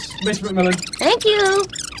 Yes, Miss McMillan. Thank you.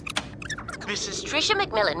 This is Tricia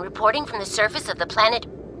McMillan reporting from the surface of the planet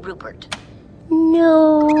Rupert.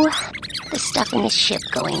 No. The stuff in the ship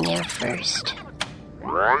going there first.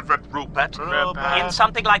 Rupert. In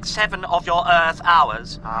something like 7 of your Earth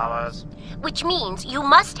hours. Which means you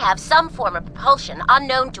must have some form of propulsion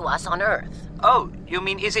unknown to us on Earth. Oh, you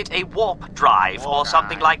mean is it a warp drive or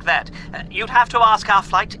something like that? You'd have to ask our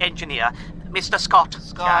flight engineer, Mr. Scott.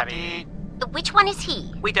 Scotty. Which one is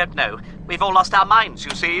he? We don't know. We've all lost our minds,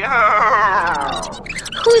 you see.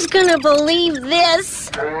 Who's gonna believe this?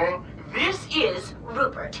 This is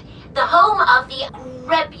Rupert, the home of the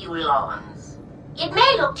Grebulons. It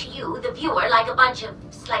may look to you, the viewer, like a bunch of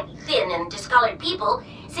slightly thin and discolored people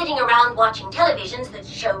sitting around watching televisions that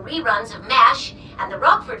show reruns of MASH and the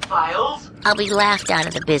Rockford Files. I'll be laughed out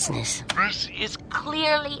of the business. This is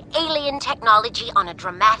Clearly alien technology on a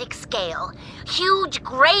dramatic scale. Huge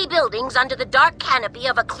gray buildings under the dark canopy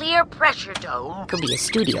of a clear pressure dome. Could be a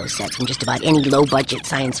studio set from just about any low-budget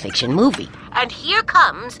science fiction movie. And here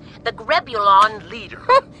comes the Grebulon leader.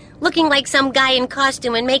 Looking like some guy in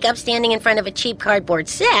costume and makeup standing in front of a cheap cardboard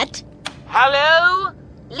set. Hello?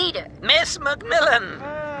 Leader. Miss McMillan.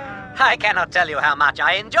 I cannot tell you how much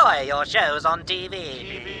I enjoy your shows on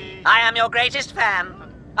TV. I am your greatest fan.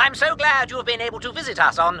 I'm so glad you've been able to visit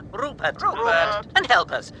us on Rupert, and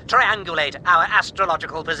help us triangulate our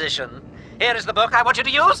astrological position. Here is the book I want you to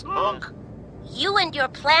use. You and Your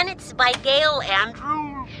Planets by Gail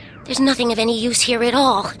Andrews. There's nothing of any use here at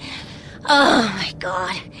all. Oh, my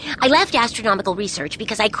God. I left astronomical research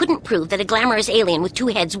because I couldn't prove that a glamorous alien with 2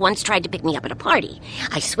 heads once tried to pick me up at a party.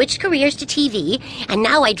 I switched careers to TV, and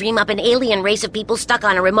now I dream up an alien race of people stuck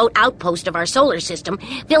on a remote outpost of our solar system,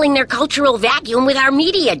 filling their cultural vacuum with our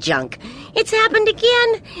media junk. It's happened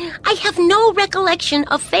again. I have no recollection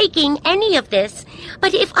of faking any of this,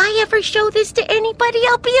 but if I ever show this to anybody,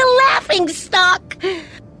 I'll be a laughingstock.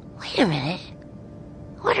 Wait a minute.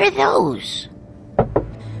 What are those?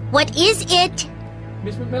 What is it?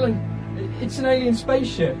 Miss McMillan, it's an alien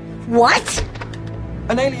spaceship. What?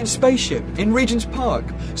 An alien spaceship in Regent's Park.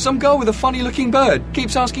 Some girl with a funny-looking bird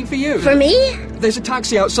keeps asking for you. For me? There's a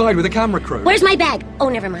taxi outside with a camera crew. Where's my bag? Oh,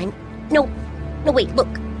 never mind. No, wait, look.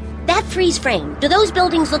 That freeze frame, do those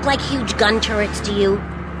buildings look like huge gun turrets to you?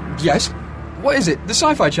 Yes. What is it? The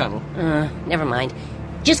Sci-Fi Channel? Never mind.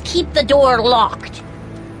 Just keep the door locked.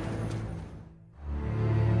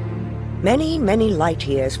 Many, many light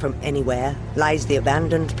years from anywhere lies the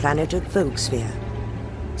abandoned planet of Vogsphere.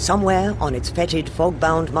 Somewhere on its fetid,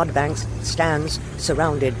 fog-bound mudbanks stands,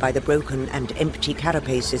 surrounded by the broken and empty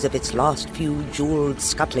carapaces of its last few jeweled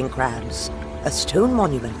scuttling crabs, a stone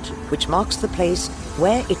monument which marks the place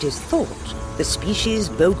where it is thought the species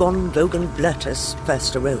Vogon blurtus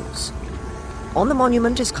first arose. On the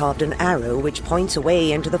monument is carved an arrow which points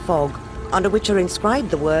away into the fog, under which are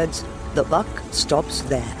inscribed the words, "The buck stops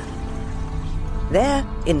there." There,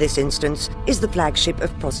 in this instance, is the flagship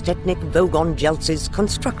of Prostetnik Vogon Jeltz's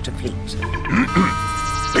constructor fleet.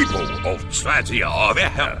 People of Slavia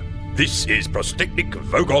there. This is Prostetnik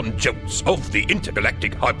Vogon Jeltz of the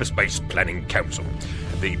Intergalactic Hyperspace Planning Council.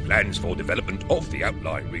 The plans for development of the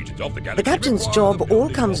outlying regions of the galaxy... The captain's job all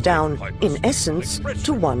comes down, in essence,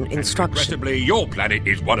 to one instruction. Regrettably, your planet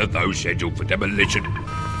is one of those scheduled for demolition.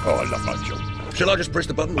 Oh, I love my job. Shall I just press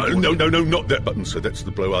the button? No, not that button, sir. That's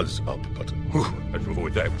the blow us up button. And to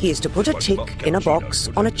avoid that... He is to put a tick in a box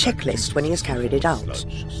on a checklist when he has carried it out.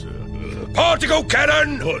 Particle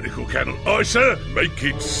cannon! Particle cannon. Aye, sir. Make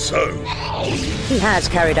it so. He has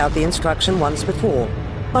carried out the instruction once before,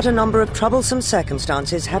 but a number of troublesome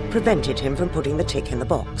circumstances have prevented him from putting the tick in the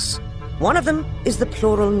box. One of them is the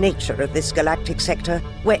plural nature of this galactic sector,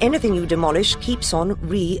 where anything you demolish keeps on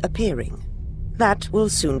reappearing. That will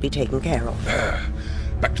soon be taken care of.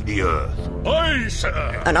 Back to the Earth. Aye,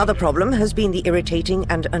 sir. Another problem has been the irritating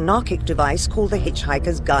and anarchic device called the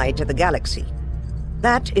Hitchhiker's Guide to the Galaxy.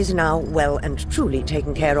 That is now well and truly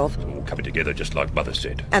taken care of. All coming together just like Mother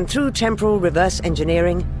said. And through temporal reverse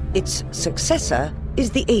engineering, its successor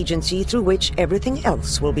is the agency through which everything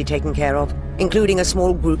else will be taken care of, including a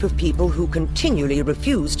small group of people who continually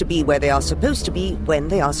refuse to be where they are supposed to be when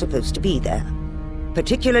they are supposed to be there.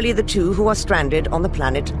 Particularly the 2 who are stranded on the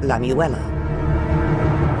planet Lamuella.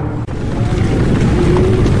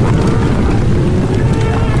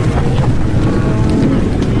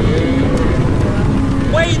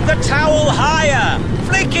 Wave the towel higher!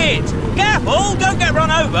 Flick it! Careful, don't get run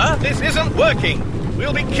over! This isn't working!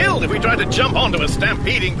 We'll be killed if we try to jump onto a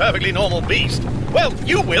stampeding, perfectly normal beast. Well,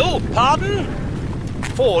 you will! Pardon?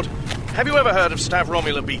 Ford, have you ever heard of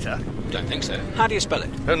Stavromular Beta? Don't think so. How do you spell it?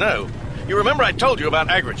 Oh, no. You remember I told you about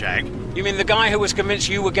Agrajag? You mean the guy who was convinced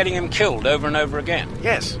you were getting him killed over and over again?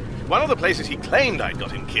 Yes. One of the places he claimed I'd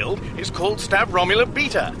got him killed is called Stavromula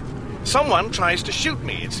Beta. Someone tries to shoot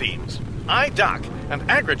me, it seems. I duck, and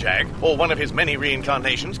Agrajag, or one of his many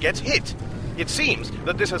reincarnations, gets hit. It seems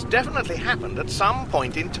that this has definitely happened at some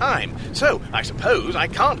point in time, so I suppose I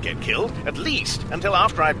can't get killed, at least until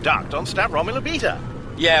after I've ducked on Stavromula Beta.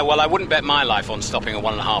 Yeah, well, I wouldn't bet my life on stopping a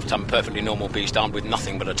 1.5-ton perfectly normal beast armed with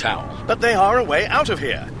nothing but a towel. But they are a way out of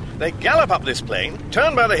here. They gallop up this plain,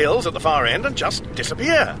 turn by the hills at the far end, and just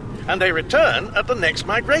disappear. And they return at the next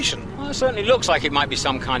migration. Well, it certainly looks like it might be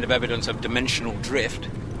some kind of evidence of dimensional drift.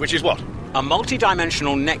 Which is what? A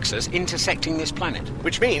multi-dimensional nexus intersecting this planet.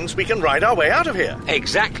 Which means we can ride our way out of here.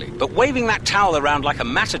 Exactly. But waving that towel around like a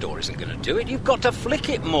matador isn't going to do it. You've got to flick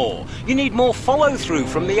it more. You need more follow-through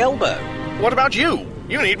from the elbow. What about you?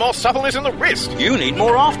 You need more suppleness in the wrist. You need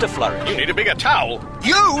more after flourish. You need a bigger towel.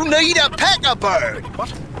 You need a pecker bird.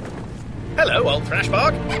 What? Hello, old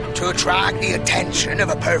thrashbark. To attract the attention of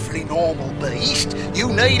a perfectly normal beast, you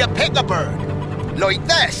need a pecker bird. Like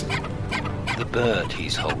this. The bird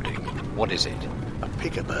he's holding. What is it? A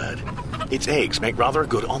picker bird. Its eggs make rather a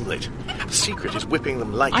good omelette. The secret is whipping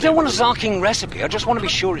them lightly. I don't want a zarking recipe. I just want to be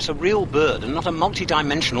sure it's a real bird and not a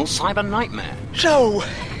multi-dimensional cyber nightmare. So,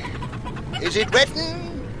 is it written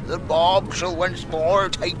that Bob shall once more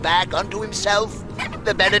take back unto himself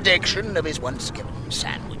the benediction of his once given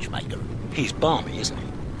sandwich maker? He's balmy, isn't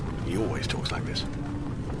he? He always talks like this.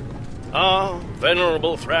 Ah,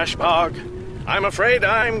 venerable thrashbark. I'm afraid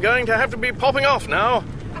I'm going to have to be popping off now.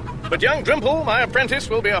 But young Drimple, my apprentice,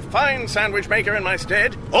 will be a fine sandwich maker in my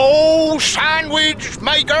stead. Oh, sandwich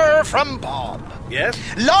maker from Bob. Yes?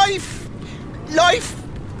 Life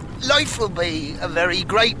will be a very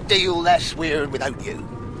great deal less weird without you.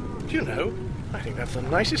 Do you know, I think that's the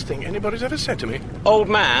nicest thing anybody's ever said to me. Old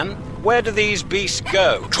man, where do these beasts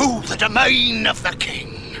go? To the domain of the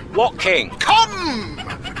king. What king? Come!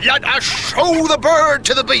 Let us show the bird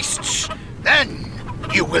to the beasts. Then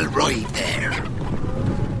you will ride there.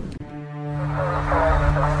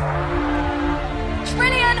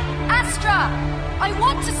 Trillion Astra! I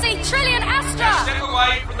want to see Trillion Astra! Step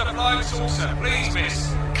away from the flying saucer, please,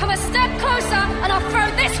 miss. Come a step closer and I'll throw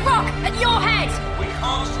this rock at your head! We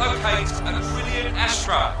can't locate a Trillion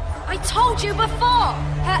Astra. I told you before!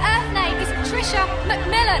 Her Earth name is Trisha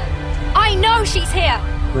Macmillan. I know she's here!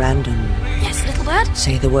 Random. Yes, little bird?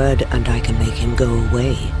 Say the word and I can make him go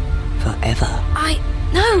away. Forever.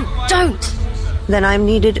 No, don't! Then I'm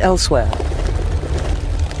needed elsewhere.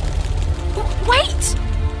 Wait!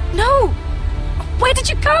 No! Where did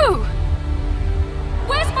you go?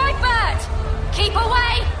 Where's my bird? Keep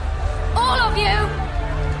away! All of you!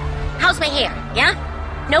 How's my hair, yeah?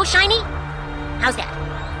 No shiny? How's that?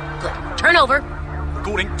 Good. Turn over.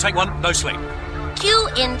 Recording, take one, no sleep. Cue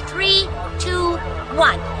in 3, 2,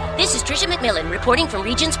 1. This is Trisha Macmillan reporting from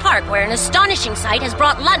Regent's Park, where an astonishing sight has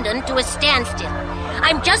brought London to a standstill.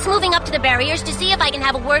 I'm just moving up to the barriers to see if I can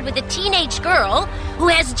have a word with a teenage girl who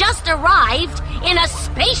has just arrived in a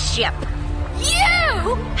spaceship.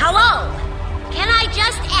 You? Hello? Can I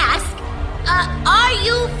just ask, are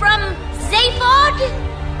you from Zaphod?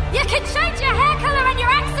 You can change your hair color and your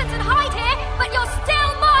accents and hide here, but you're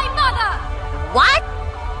still my mother! What?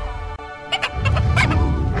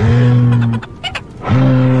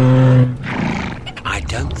 I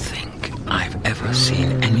don't think I've ever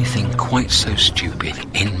seen anything quite so stupid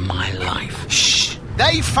in my life. Shh!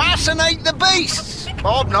 They fascinate the beasts!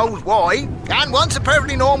 Bob knows why. And once a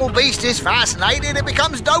perfectly normal beast is fascinated, it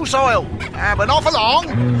becomes docile. But not for long.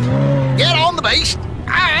 Get on the beast,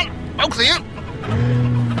 and both of you.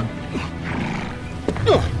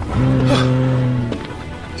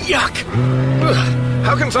 Yuck!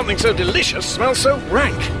 How can something so delicious smell so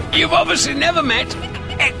rank? You've obviously never met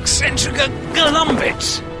Eccentrica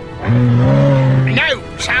Golumbits.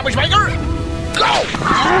 No, sandwich maker! Go!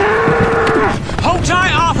 Hold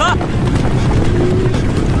tight, Arthur!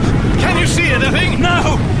 Can you see anything?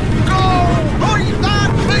 No! Go! Ride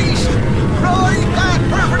that beast! Ride that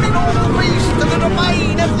perfectly normal beast to the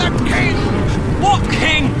domain of the king! What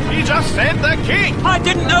king? He just said the king! I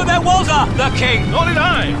didn't know there was a the king! Nor did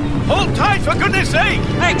I! Hold tight, for goodness sake!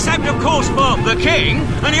 Except, of course, for the king,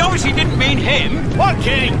 and he obviously didn't mean him. What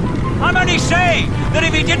king? I'm only saying that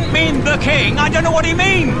if he didn't mean the king, I don't know what he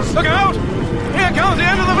means. Look out! Here comes the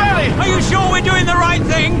end of the valley! Are you sure we're doing the right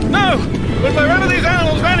thing? No! But wherever these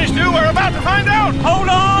animals vanish to, we're about to find out! Hold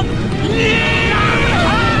on!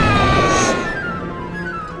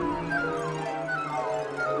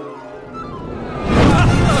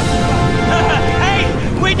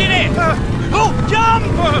 Hey! We did it! Oh, jump!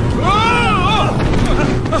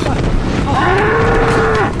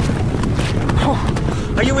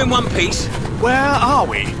 in one piece. Where are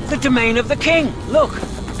we? The domain of the king. Look.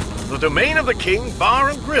 The domain of the king, bar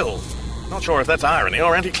and grill. Not sure if that's irony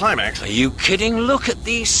or anticlimax. Are you kidding? Look at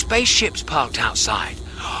these spaceships parked outside.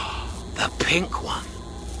 The pink one.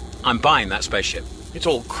 I'm buying that spaceship. It's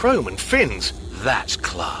all chrome and fins. That's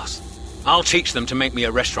class. I'll teach them to make me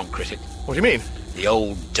a restaurant critic. What do you mean? The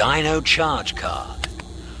old Dino charge card.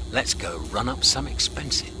 Let's go run up some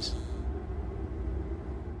expenses.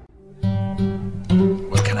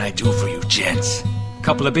 What can I do for you, gents?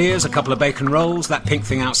 Couple of beers, a couple of bacon rolls, that pink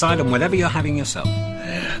thing outside, and whatever you're having yourself.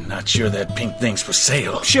 Not sure that pink thing's for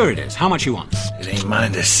sale. Sure it is. How much you want? It ain't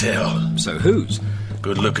mine to sell. So whose?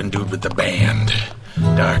 Good-looking dude with the band.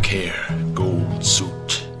 Dark hair, gold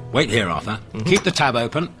suit. Wait here, Arthur. Keep the tab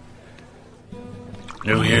open.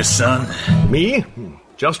 New here, son? Me?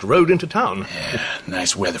 Just rode into town. Yeah,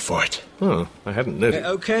 nice weather for it. Oh, I hadn't noticed.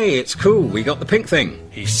 Okay, it's cool. We got the pink thing.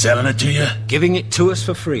 He's selling it to you? Giving it to us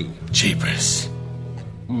for free. Jeepers.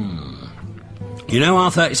 You know,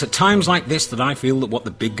 Arthur, it's at times like this that I feel that what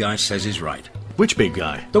the big guy says is right. Which big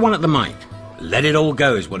guy? The one at the mic. Let it all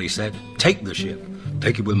go is what he said. Take the ship.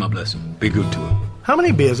 Take it with my blessing. Be good to him. How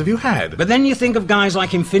many beers have you had? But then you think of guys like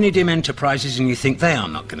Infinidim Enterprises and you think they are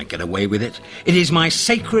not going to get away with it. It is my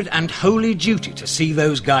sacred and holy duty to see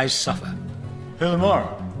those guys suffer. Hey,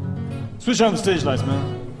 Lamar. Switch on the stage lights,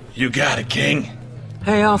 man. You got it, King.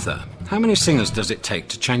 Hey, Arthur, how many singers does it take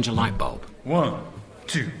to change a light bulb? 1,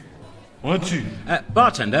 2. 1, 2.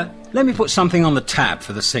 Bartender, let me put something on the tab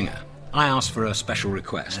for the singer. I asked for a special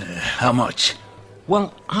request. How much?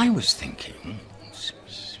 Well, I was thinking...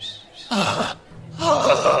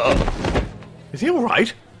 Is he all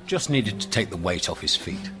right? Just needed to take the weight off his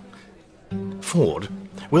feet. Ford,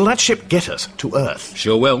 will that ship get us to Earth?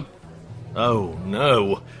 Sure will. Oh,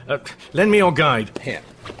 no. Lend me your guide. Here.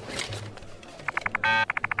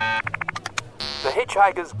 The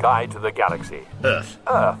Hitchhiker's Guide to the Galaxy. Earth.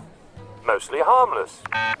 Earth. Mostly harmless.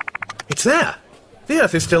 It's there. The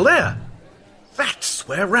Earth is still there. That's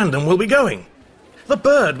where Random will be going. The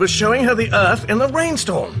bird was showing her the Earth in the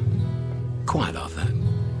rainstorm. Quiet, Arthur.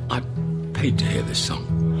 I paid to hear this song.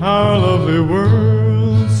 Our lovely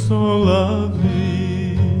world, so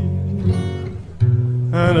lovely,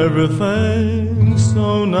 and everything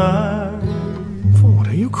so nice. Ford,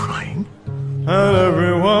 are you crying? And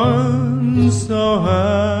everyone so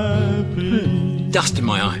happy. Dust in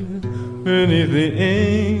my eye. Beneath the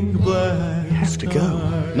ink black. You have to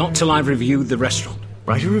go. Not till I've reviewed the restaurant.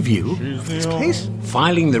 Write a review of this place?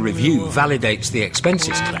 Filing the review validates the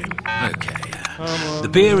expenses claim. Okay. The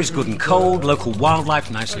beer is good and cold, local wildlife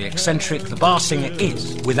nicely eccentric. The bar singer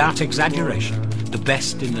is, without exaggeration, the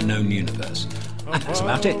best in the known universe. And that's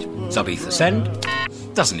about it. Subetha send.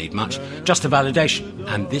 Doesn't need much, just a validation.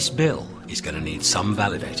 And this bill is going to need some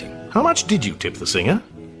validating. How much did you tip the singer?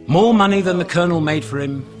 More money than the Colonel made for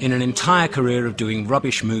him in an entire career of doing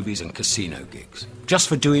rubbish movies and casino gigs. Just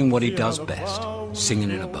for doing what he does best, singing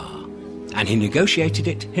in a bar. And he negotiated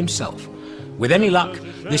it himself. With any luck,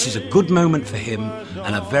 this is a good moment for him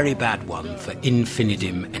and a very bad one for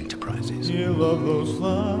Infinidim Enterprises. You love those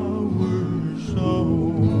flowers so.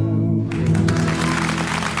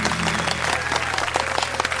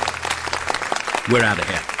 We're out of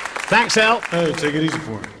here. Thanks, Al. Hey, take it easy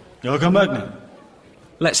for me. Y'all come back now.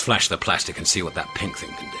 Let's flash the plastic and see what that pink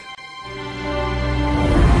thing can do.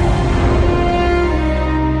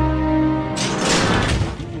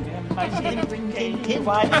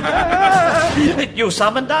 You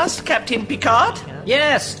summoned us, Captain Picard?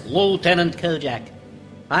 Yes, Lieutenant Kojak.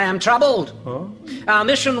 I am troubled. Huh? Our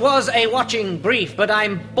mission was a watching brief, but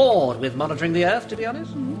I'm bored with monitoring the Earth, to be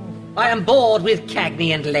honest. I am bored with Cagney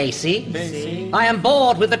and Lacey. I am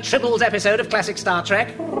bored with the Tribbles episode of classic Star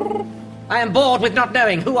Trek. I am bored with not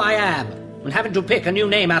knowing who I am and having to pick a new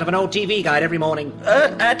name out of an old TV guide every morning.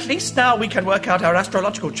 At least now we can work out our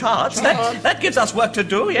astrological charts. That gives us work to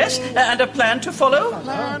do, yes? And a plan to follow?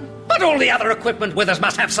 But all the other equipment with us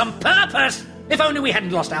must have some purpose. If only we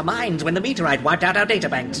hadn't lost our minds when the meteorite wiped out our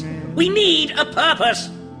databanks. We need a purpose.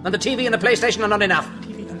 And the TV and the PlayStation are not enough.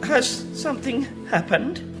 Has something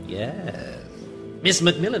happened? Yes. Miss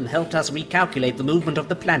Macmillan helped us recalculate the movement of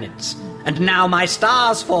the planets. And now my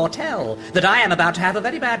stars foretell that I am about to have a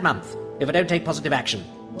very bad month if I don't take positive action.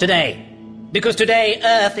 Today. Because today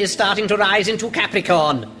Earth is starting to rise into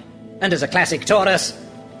Capricorn. And as a classic Taurus,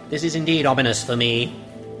 this is indeed ominous for me.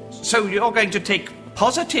 So you're going to take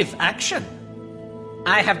positive action?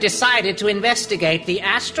 I have decided to investigate the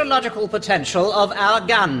astrological potential of our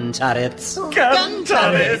gun turrets. Gun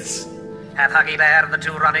turrets? Have Huggy Bear and the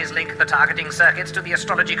two Ronnies link the targeting circuits to the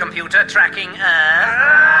astrology computer tracking Earth?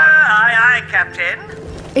 Aye, Captain.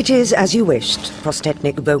 It is as you wished,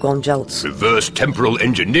 Prostetnik Vogon Jeltz. Reverse temporal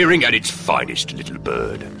engineering at its finest, little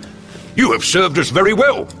bird. You have served us very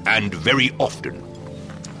well, and very often.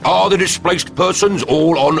 Are the displaced persons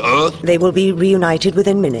all on Earth? They will be reunited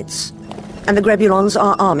within minutes, and the Grebulons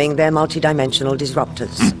are arming their multidimensional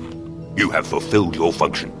disruptors. You have fulfilled your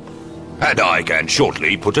function. And I can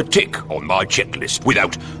shortly put a tick on my checklist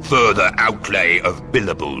without further outlay of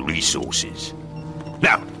billable resources.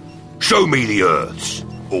 Now, show me the Earths.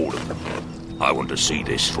 All of them. I want to see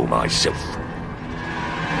this for myself.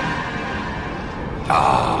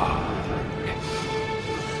 Yes.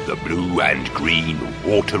 The blue and green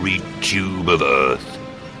watery tube of Earth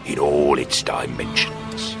in all its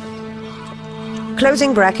dimensions.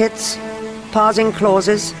 Closing brackets, parsing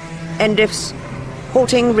clauses, endifs,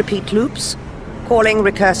 halting repeat loops, calling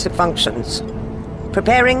recursive functions.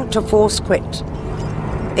 Preparing to force quit.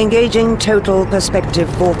 Engaging total perspective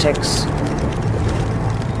vortex.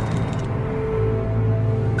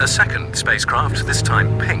 A second spacecraft, this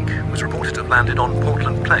time pink, was reported to have landed on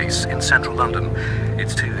Portland Place in central London.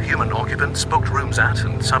 Its 2 human occupants booked rooms at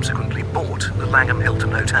and subsequently bought the Langham Hilton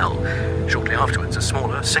Hotel. Shortly afterwards, a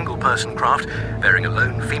smaller, single-person craft bearing a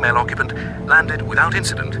lone female occupant landed without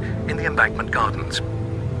incident in the Embankment Gardens.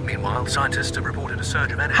 Meanwhile, scientists have reported a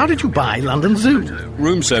surge of energy... How did you buy London Zoo?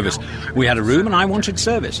 Room service. We had a room and I wanted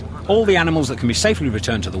service. All the animals that can be safely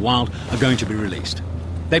returned to the wild are going to be released.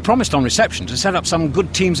 They promised on reception to set up some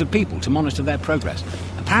good teams of people to monitor their progress.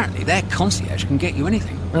 Apparently, their concierge can get you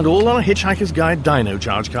anything. And all on a Hitchhiker's Guide dino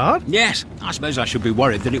charge card? Yes. I suppose I should be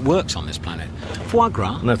worried that it works on this planet. Foie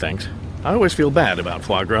gras? No, thanks. I always feel bad about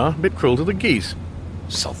foie gras. A bit cruel to the geese.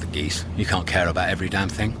 Sod the geese. You can't care about every damn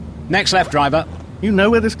thing. Next left, driver. You know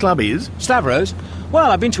where this club is? Stavros? Well,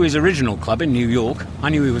 I've been to his original club in New York. I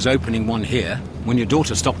knew he was opening one here. When your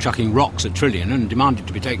daughter stopped chucking rocks at Trillion and demanded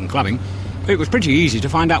to be taken clubbing, it was pretty easy to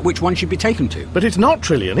find out which one she'd be taken to. But it's not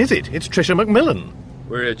Trillion, is it? It's Tricia Macmillan.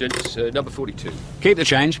 We're here, gents. Number 42. Keep the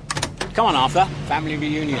change. Come on, Arthur. Family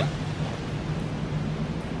reunion.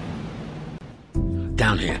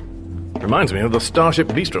 Down here. Reminds me of the Starship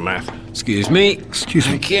Bistromath. Excuse me. Excuse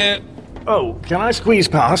me. Thank you. Oh, can I squeeze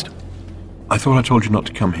past? I thought I told you not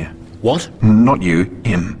to come here. What? Not you,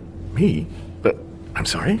 him. Me? But I'm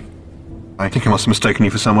sorry? I think I must have mistaken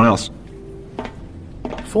you for someone else.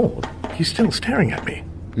 Ford? He's still staring at me.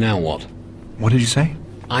 Now what? What did you say?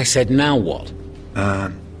 I said now what?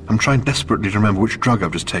 I'm trying desperately to remember which drug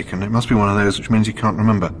I've just taken. It must be one of those which means you can't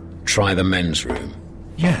remember. Try the men's room.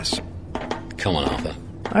 Yes. Come on, Arthur.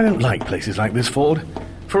 I don't like places like this, Ford.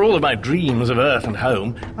 For all of my dreams of Earth and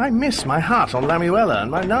home, I miss my hut on Lamuella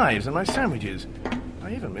and my knives and my sandwiches.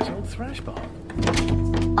 I even miss old Thrash Bar.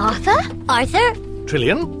 Arthur? Arthur?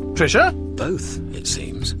 Trillion? Tricia? Both, it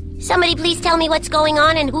seems. Somebody please tell me what's going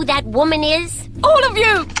on and who that woman is. All of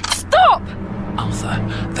you! Stop! Arthur,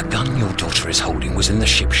 the gun your daughter is holding was in the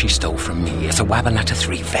ship she stole from me. It's a Wabanata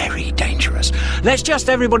 3, very dangerous. Let's just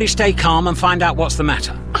everybody stay calm and find out what's the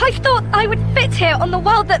matter. I thought I would fit here on the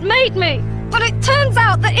world that made me. But it turns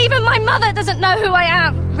out that even my mother doesn't know who I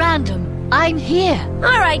am. Random, I'm here.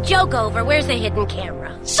 All right, joke over. Where's the hidden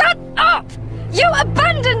camera? Shut up! You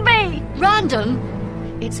abandoned me! Random,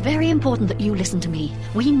 it's very important that you listen to me.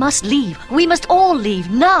 We must leave. We must all leave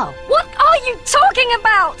now. What are you talking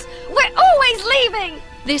about? We're always leaving!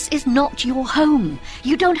 This is not your home.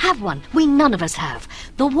 You don't have one. We none of us have.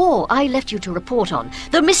 The war I left you to report on,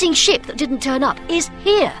 the missing ship that didn't turn up, is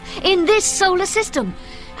here, in this solar system.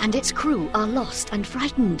 And its crew are lost and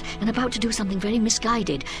frightened and about to do something very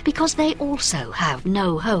misguided because they also have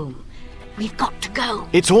no home. We've got to go.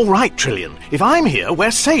 It's all right, Trillion. If I'm here, we're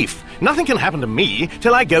safe. Nothing can happen to me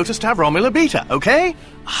till I go to Stavromula Beta, okay?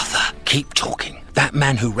 Arthur, keep talking. That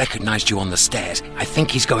man who recognized you on the stairs, I think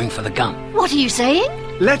he's going for the gun. What are you saying?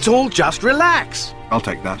 Let's all just relax. I'll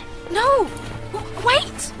take that. No!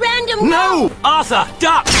 Wait! Random, No! Arthur,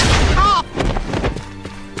 duck!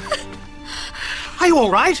 Are you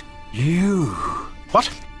all right? You... What?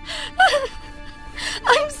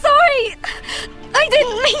 I'm sorry! I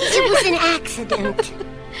didn't mean to... It was an accident.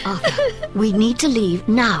 Arthur, we need to leave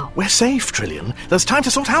now. We're safe, Trillion. There's time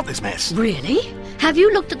to sort out this mess. Really? Have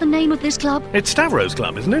you looked at the name of this club? It's Stavros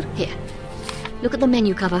Club, isn't it? Here. Look at the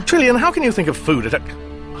menu cover. Trillion, how can you think of food at a...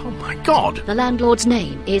 Oh, my God. The landlord's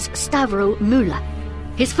name is Stavro Mula.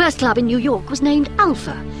 His first club in New York was named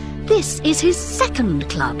Alpha. This is his second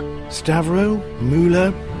club. Stavro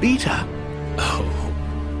Mula Beta.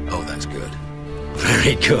 Oh, that's good.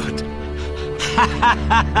 Very good.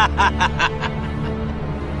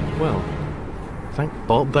 Well, thank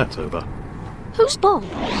Bob that's over. Who's Bob?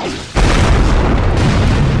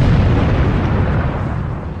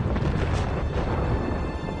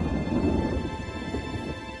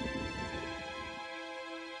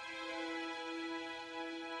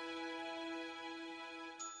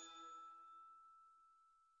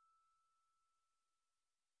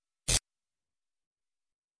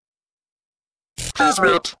 Please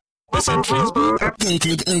wait. This entry has been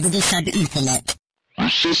updated over the sub-Ethernet.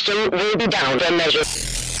 System will be down for measure.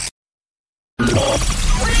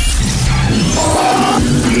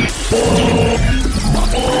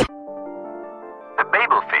 The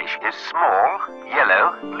babelfish is small,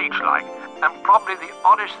 yellow, leech-like, and probably the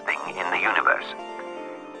oddest thing in the universe.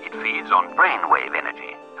 It feeds on brainwave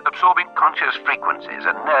energy, absorbing conscious frequencies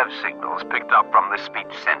and nerve signals picked up from the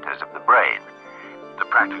speech centers of the brain. The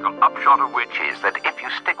practical upshot of which is that if you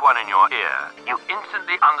stick one in your ear, you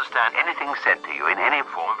instantly understand anything said to you in any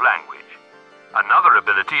form of language. Another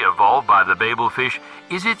ability evolved by the babelfish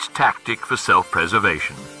is its tactic for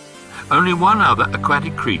self-preservation. Only one other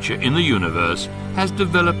aquatic creature in the universe has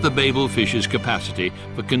developed the babelfish's capacity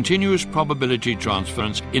for continuous probability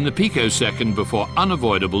transference in the picosecond before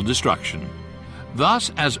unavoidable destruction.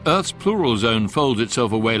 Thus, as Earth's plural zone folds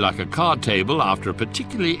itself away like a card table after a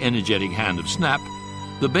particularly energetic hand of snap,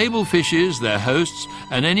 the babelfishes, their hosts,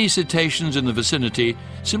 and any cetaceans in the vicinity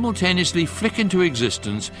simultaneously flick into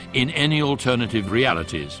existence in any alternative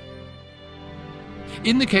realities.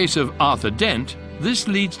 In the case of Arthur Dent, this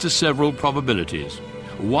leads to several probabilities.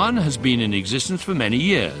 One has been in existence for many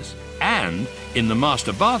years, and in the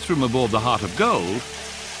master bathroom aboard the Heart of Gold...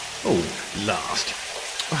 Oh, last.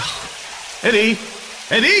 Eddie!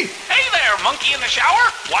 Eddie! Hey there, monkey in the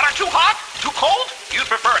shower! Water too hot? Too cold? You'd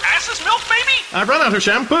prefer ass's milk, maybe? I've run out of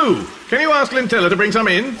shampoo. Can you ask Lintella to bring some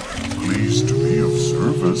in? Pleased to be of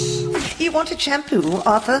service. You wanted shampoo,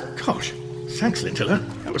 Arthur? Gosh, thanks, Lintella.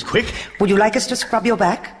 That was quick. Would you like us to scrub your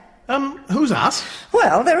back? Who's us?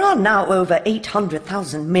 Well, there are now over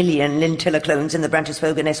 800,000 million Lintilla clones in the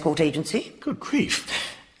Brantisfogan Escort Agency. Good grief.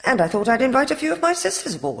 And I thought I'd invite a few of my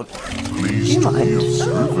sisters aboard. Pleased to be of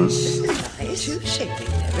service. This is nice. Two shaping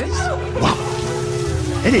mirrors. Wow.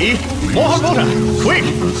 Eddie, more hot water. Quick.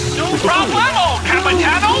 No problemo,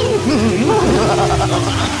 Capitano!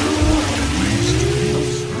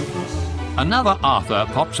 Another Arthur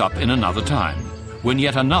pops up in another time, when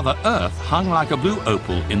yet another Earth hung like a blue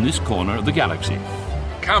opal in this corner of the galaxy.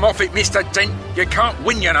 Come off it, Mr. Dent. You can't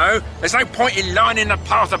win, you know. There's no point in lying in the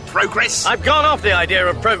path of progress. I've gone off the idea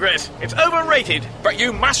of progress. It's overrated. But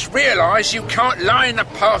you must realise you can't lie in the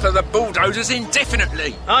path of the bulldozers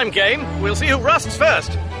indefinitely. I'm game. We'll see who rusts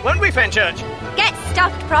first. Won't we, Fenchurch? Get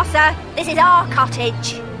stuffed, Prosser. This is our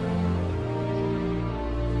cottage.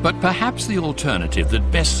 But perhaps the alternative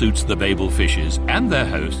that best suits the babelfishes and their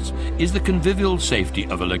hosts is the convivial safety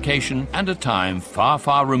of a location and a time far,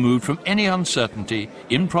 far removed from any uncertainty,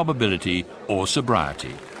 improbability, or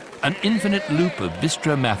sobriety. An infinite loop of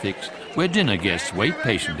bistro-mathics where dinner guests wait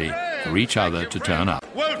patiently for each other to turn up.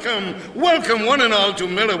 Welcome, welcome one and all to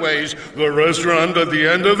Milloway's, the restaurant at the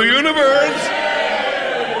end of the universe.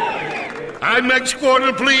 I'm Max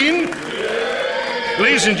Quarterpleen.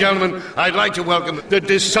 Ladies and gentlemen, I'd like to welcome the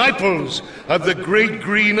disciples of the Great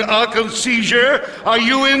Green Arcal Seizure. Are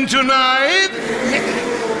you in tonight?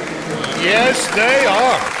 Yes, they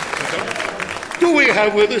are. Do we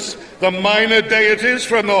have with us the minor deities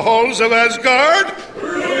from the halls of Asgard?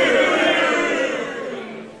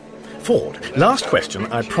 Ford, last question,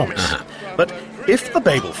 I promise. But if the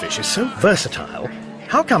babelfish is so versatile,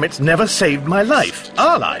 how come it's never saved my life,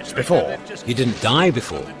 our lives, before? You didn't die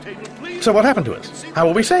before. So what happened to us? How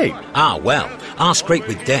were we saved? Well, our scrape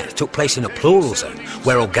with death took place in a plural zone,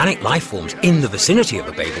 where organic life forms in the vicinity of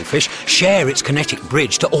the babelfish share its kinetic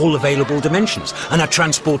bridge to all available dimensions and are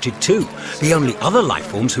transported to. The only other life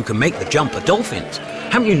forms who can make the jump are dolphins.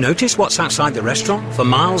 Haven't you noticed what's outside the restaurant, for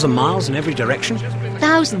miles and miles in every direction?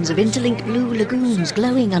 Thousands of interlinked blue lagoons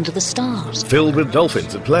glowing under the stars. Filled with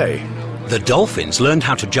dolphins at play. The dolphins learned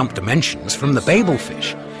how to jump dimensions from the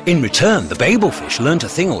babelfish. In return, the babelfish learnt a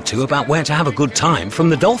thing or two about where to have a good time from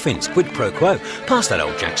the dolphins. Quid pro quo. Pass that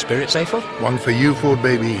old Jack Spirit, Seyfried. One for you, Ford,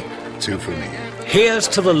 baby. Two for me. Here's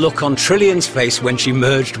to the look on Trillion's face when she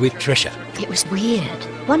merged with Trisha. It was weird.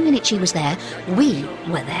 One minute she was there, we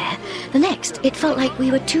were there. The next, it felt like we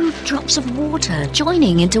were two drops of water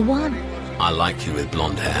joining into one. I like you with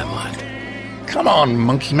blonde hair, mind. Come on,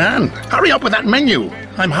 monkey man. Hurry up with that menu.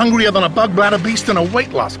 I'm hungrier than a bug bladder beast in a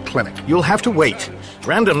weight loss clinic. You'll have to wait.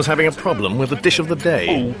 Random's having a problem with the dish of the day.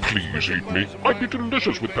 Oh, please eat me. I'd be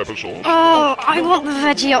delicious with pepper sauce. Oh, I want the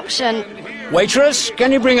veggie option. Waitress,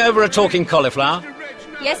 can you bring over a talking cauliflower?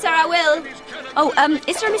 Yes, sir, I will. Oh,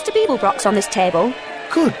 is there a Mr. Beeblebrox on this table?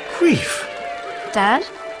 Good grief. Dad?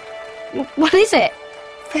 What is it?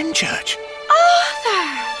 Fenchurch. Arthur!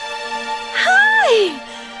 Hi!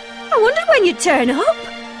 I wondered when you'd turn up.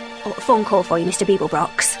 Oh, a phone call for you, Mr.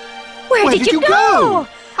 Beeblebrox. Where did you go?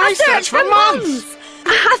 I searched for months.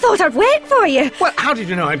 I thought I'd wait for you. Well, how did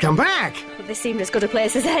you know I'd come back? Well, this seemed as good a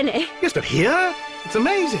place as any. Yes, but here? It's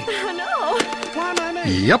amazing. I know. Why am I late?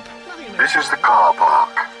 Yep. This is the car park.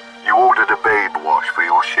 You ordered a babe wash for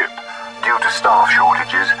your ship. Due to staff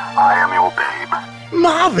shortages, I am your babe.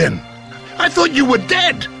 Marvin! I thought you were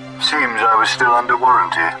dead! Seems I was still under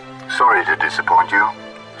warranty. Sorry to disappoint you.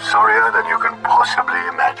 Sorrier than you can possibly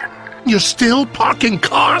imagine. You're still parking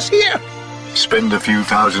cars here? Spend a few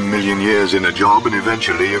 1,000 million years in a job and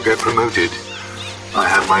eventually you get promoted. I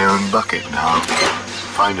have my own bucket now.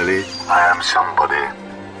 Finally, I am somebody.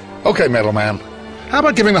 Okay, Metal Man. How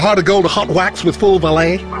about giving the heart of gold a hot wax with full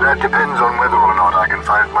valet? That depends on whether or not I can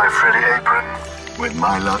find my frilly apron. With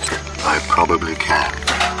my luck, I probably can.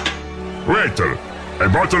 Waiter, a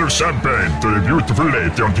bottle of champagne to the beautiful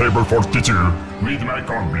lady on table 42. With my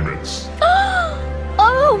compliments.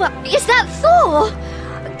 Oh, is that Thor?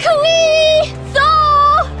 Kwee!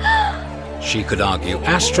 Thor! She could argue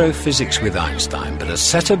astrophysics with Einstein, but a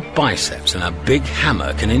set of biceps and a big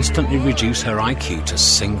hammer can instantly reduce her IQ to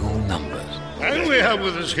single numbers. And we have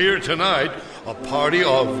with us here tonight a party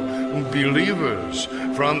of believers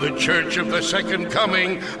from the Church of the Second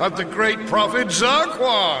Coming of the great prophet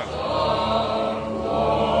Zarquan.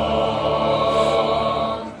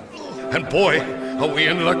 And boy, are we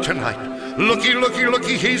in luck tonight.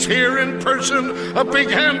 Looky, he's here in person. A big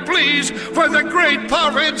hand, please, for the great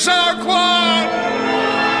prophet Zarquan!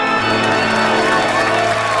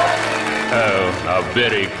 Oh, how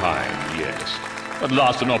very kind, yes. At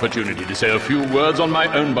last an opportunity to say a few words on my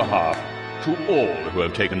own behalf to all who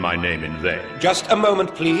have taken my name in vain. Just a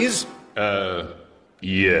moment, please.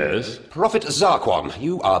 Yes? Prophet Zarquan,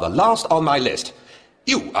 you are the last on my list.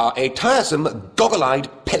 You are a tiresome, goggle-eyed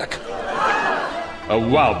pillock. A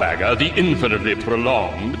wowbagger, the infinitely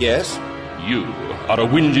prolonged. Yes? You are a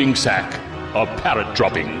whinging sack of parrot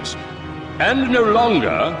droppings. And no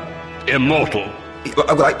longer immortal.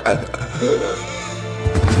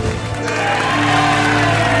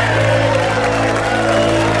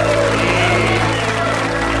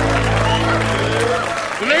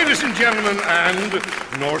 Ladies and gentlemen, and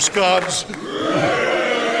Norse gods,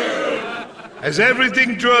 as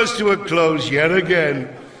everything draws to a close yet again,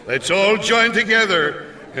 let's all join together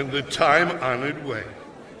in the time-honored way.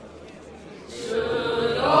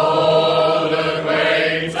 Should old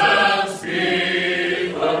acquaintance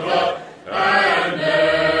be forgot and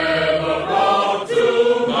never brought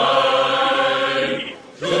to mind?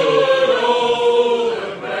 Should old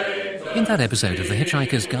acquaintance... In that episode of The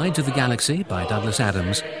Hitchhiker's Guide to the Galaxy by Douglas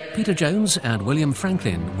Adams, Peter Jones and William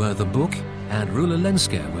Franklin were the book, and Rula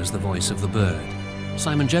Lenska was the voice of the bird.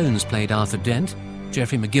 Simon Jones played Arthur Dent,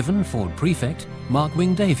 Geoffrey McGivern, Ford Prefect, Mark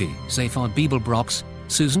Wing-Davey, Zaphod Beeblebrox,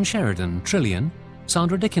 Susan Sheridan, Trillian,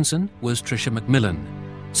 Sandra Dickinson was Tricia Macmillan,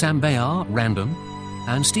 Sam Bayar, Random,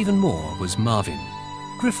 and Stephen Moore was Marvin.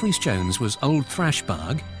 Griff Rhys-Jones was Old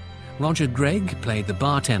Thrashbug, Roger Gregg played the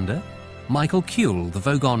bartender, Michael Kuehl, the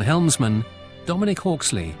Vogon helmsman, Dominic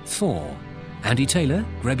Hawksley, Thor, Andy Taylor,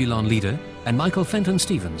 Grebulon leader, and Michael Fenton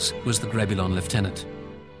Stevens was the Grebulon lieutenant.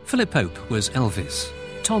 Philip Pope was Elvis,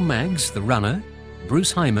 Tom Maggs, the runner,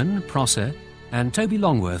 Bruce Hyman, Prosser, and Toby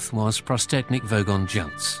Longworth was Prostetnik Vogon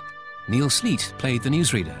Junts. Neil Sleet played the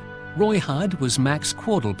newsreader, Roy Hudd was Max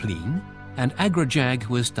Quadrupleen, and Agra Jag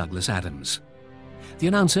was Douglas Adams. The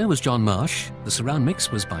announcer was John Marsh, the surround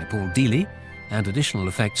mix was by Paul Dealey, and additional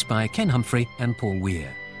effects by Ken Humphrey and Paul Weir.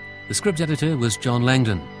 The script editor was John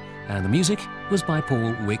Langdon, and the music was by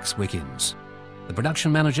Paul Wickens. The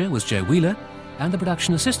production manager was Joe Wheeler, and the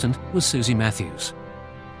production assistant was Susie Matthews.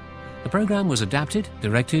 The programme was adapted,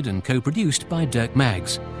 directed and co-produced by Dirk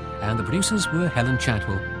Maggs, and the producers were Helen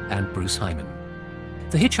Chatwell and Bruce Hyman.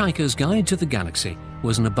 The Hitchhiker's Guide to the Galaxy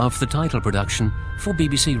was an above-the-title production for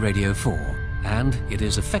BBC Radio 4, and it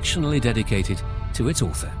is affectionately dedicated to its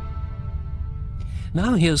author.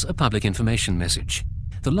 Now here's a public information message.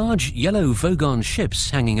 The large yellow Vogon ships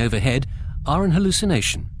hanging overhead are an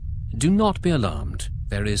hallucination. Do not be alarmed.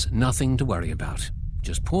 There is nothing to worry about.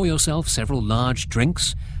 Just pour yourself several large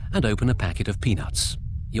drinks and open a packet of peanuts.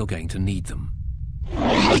 You're going to need them.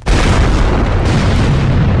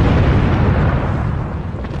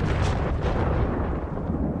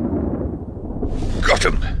 Got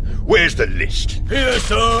 'em. Where's the list? Here,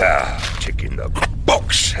 sir. Tick in the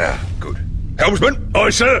box. Good. Helmsman? Aye,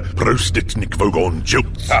 sir. Prostetnik Vogon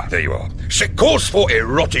Junts. There you are. Set course for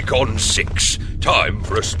Eroticon 6. Time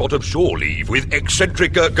for a spot of shore leave with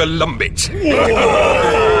eccentric Galumbit.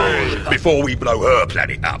 Before we blow her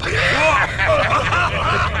planet up.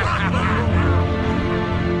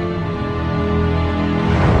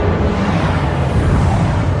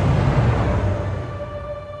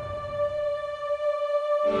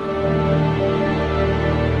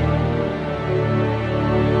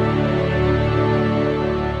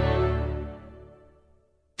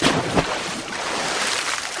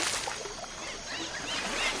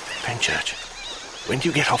 Fenchurch? When do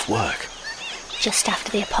you get off work? Just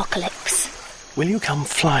after the apocalypse. Will you come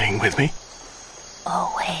flying with me?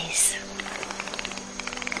 Always.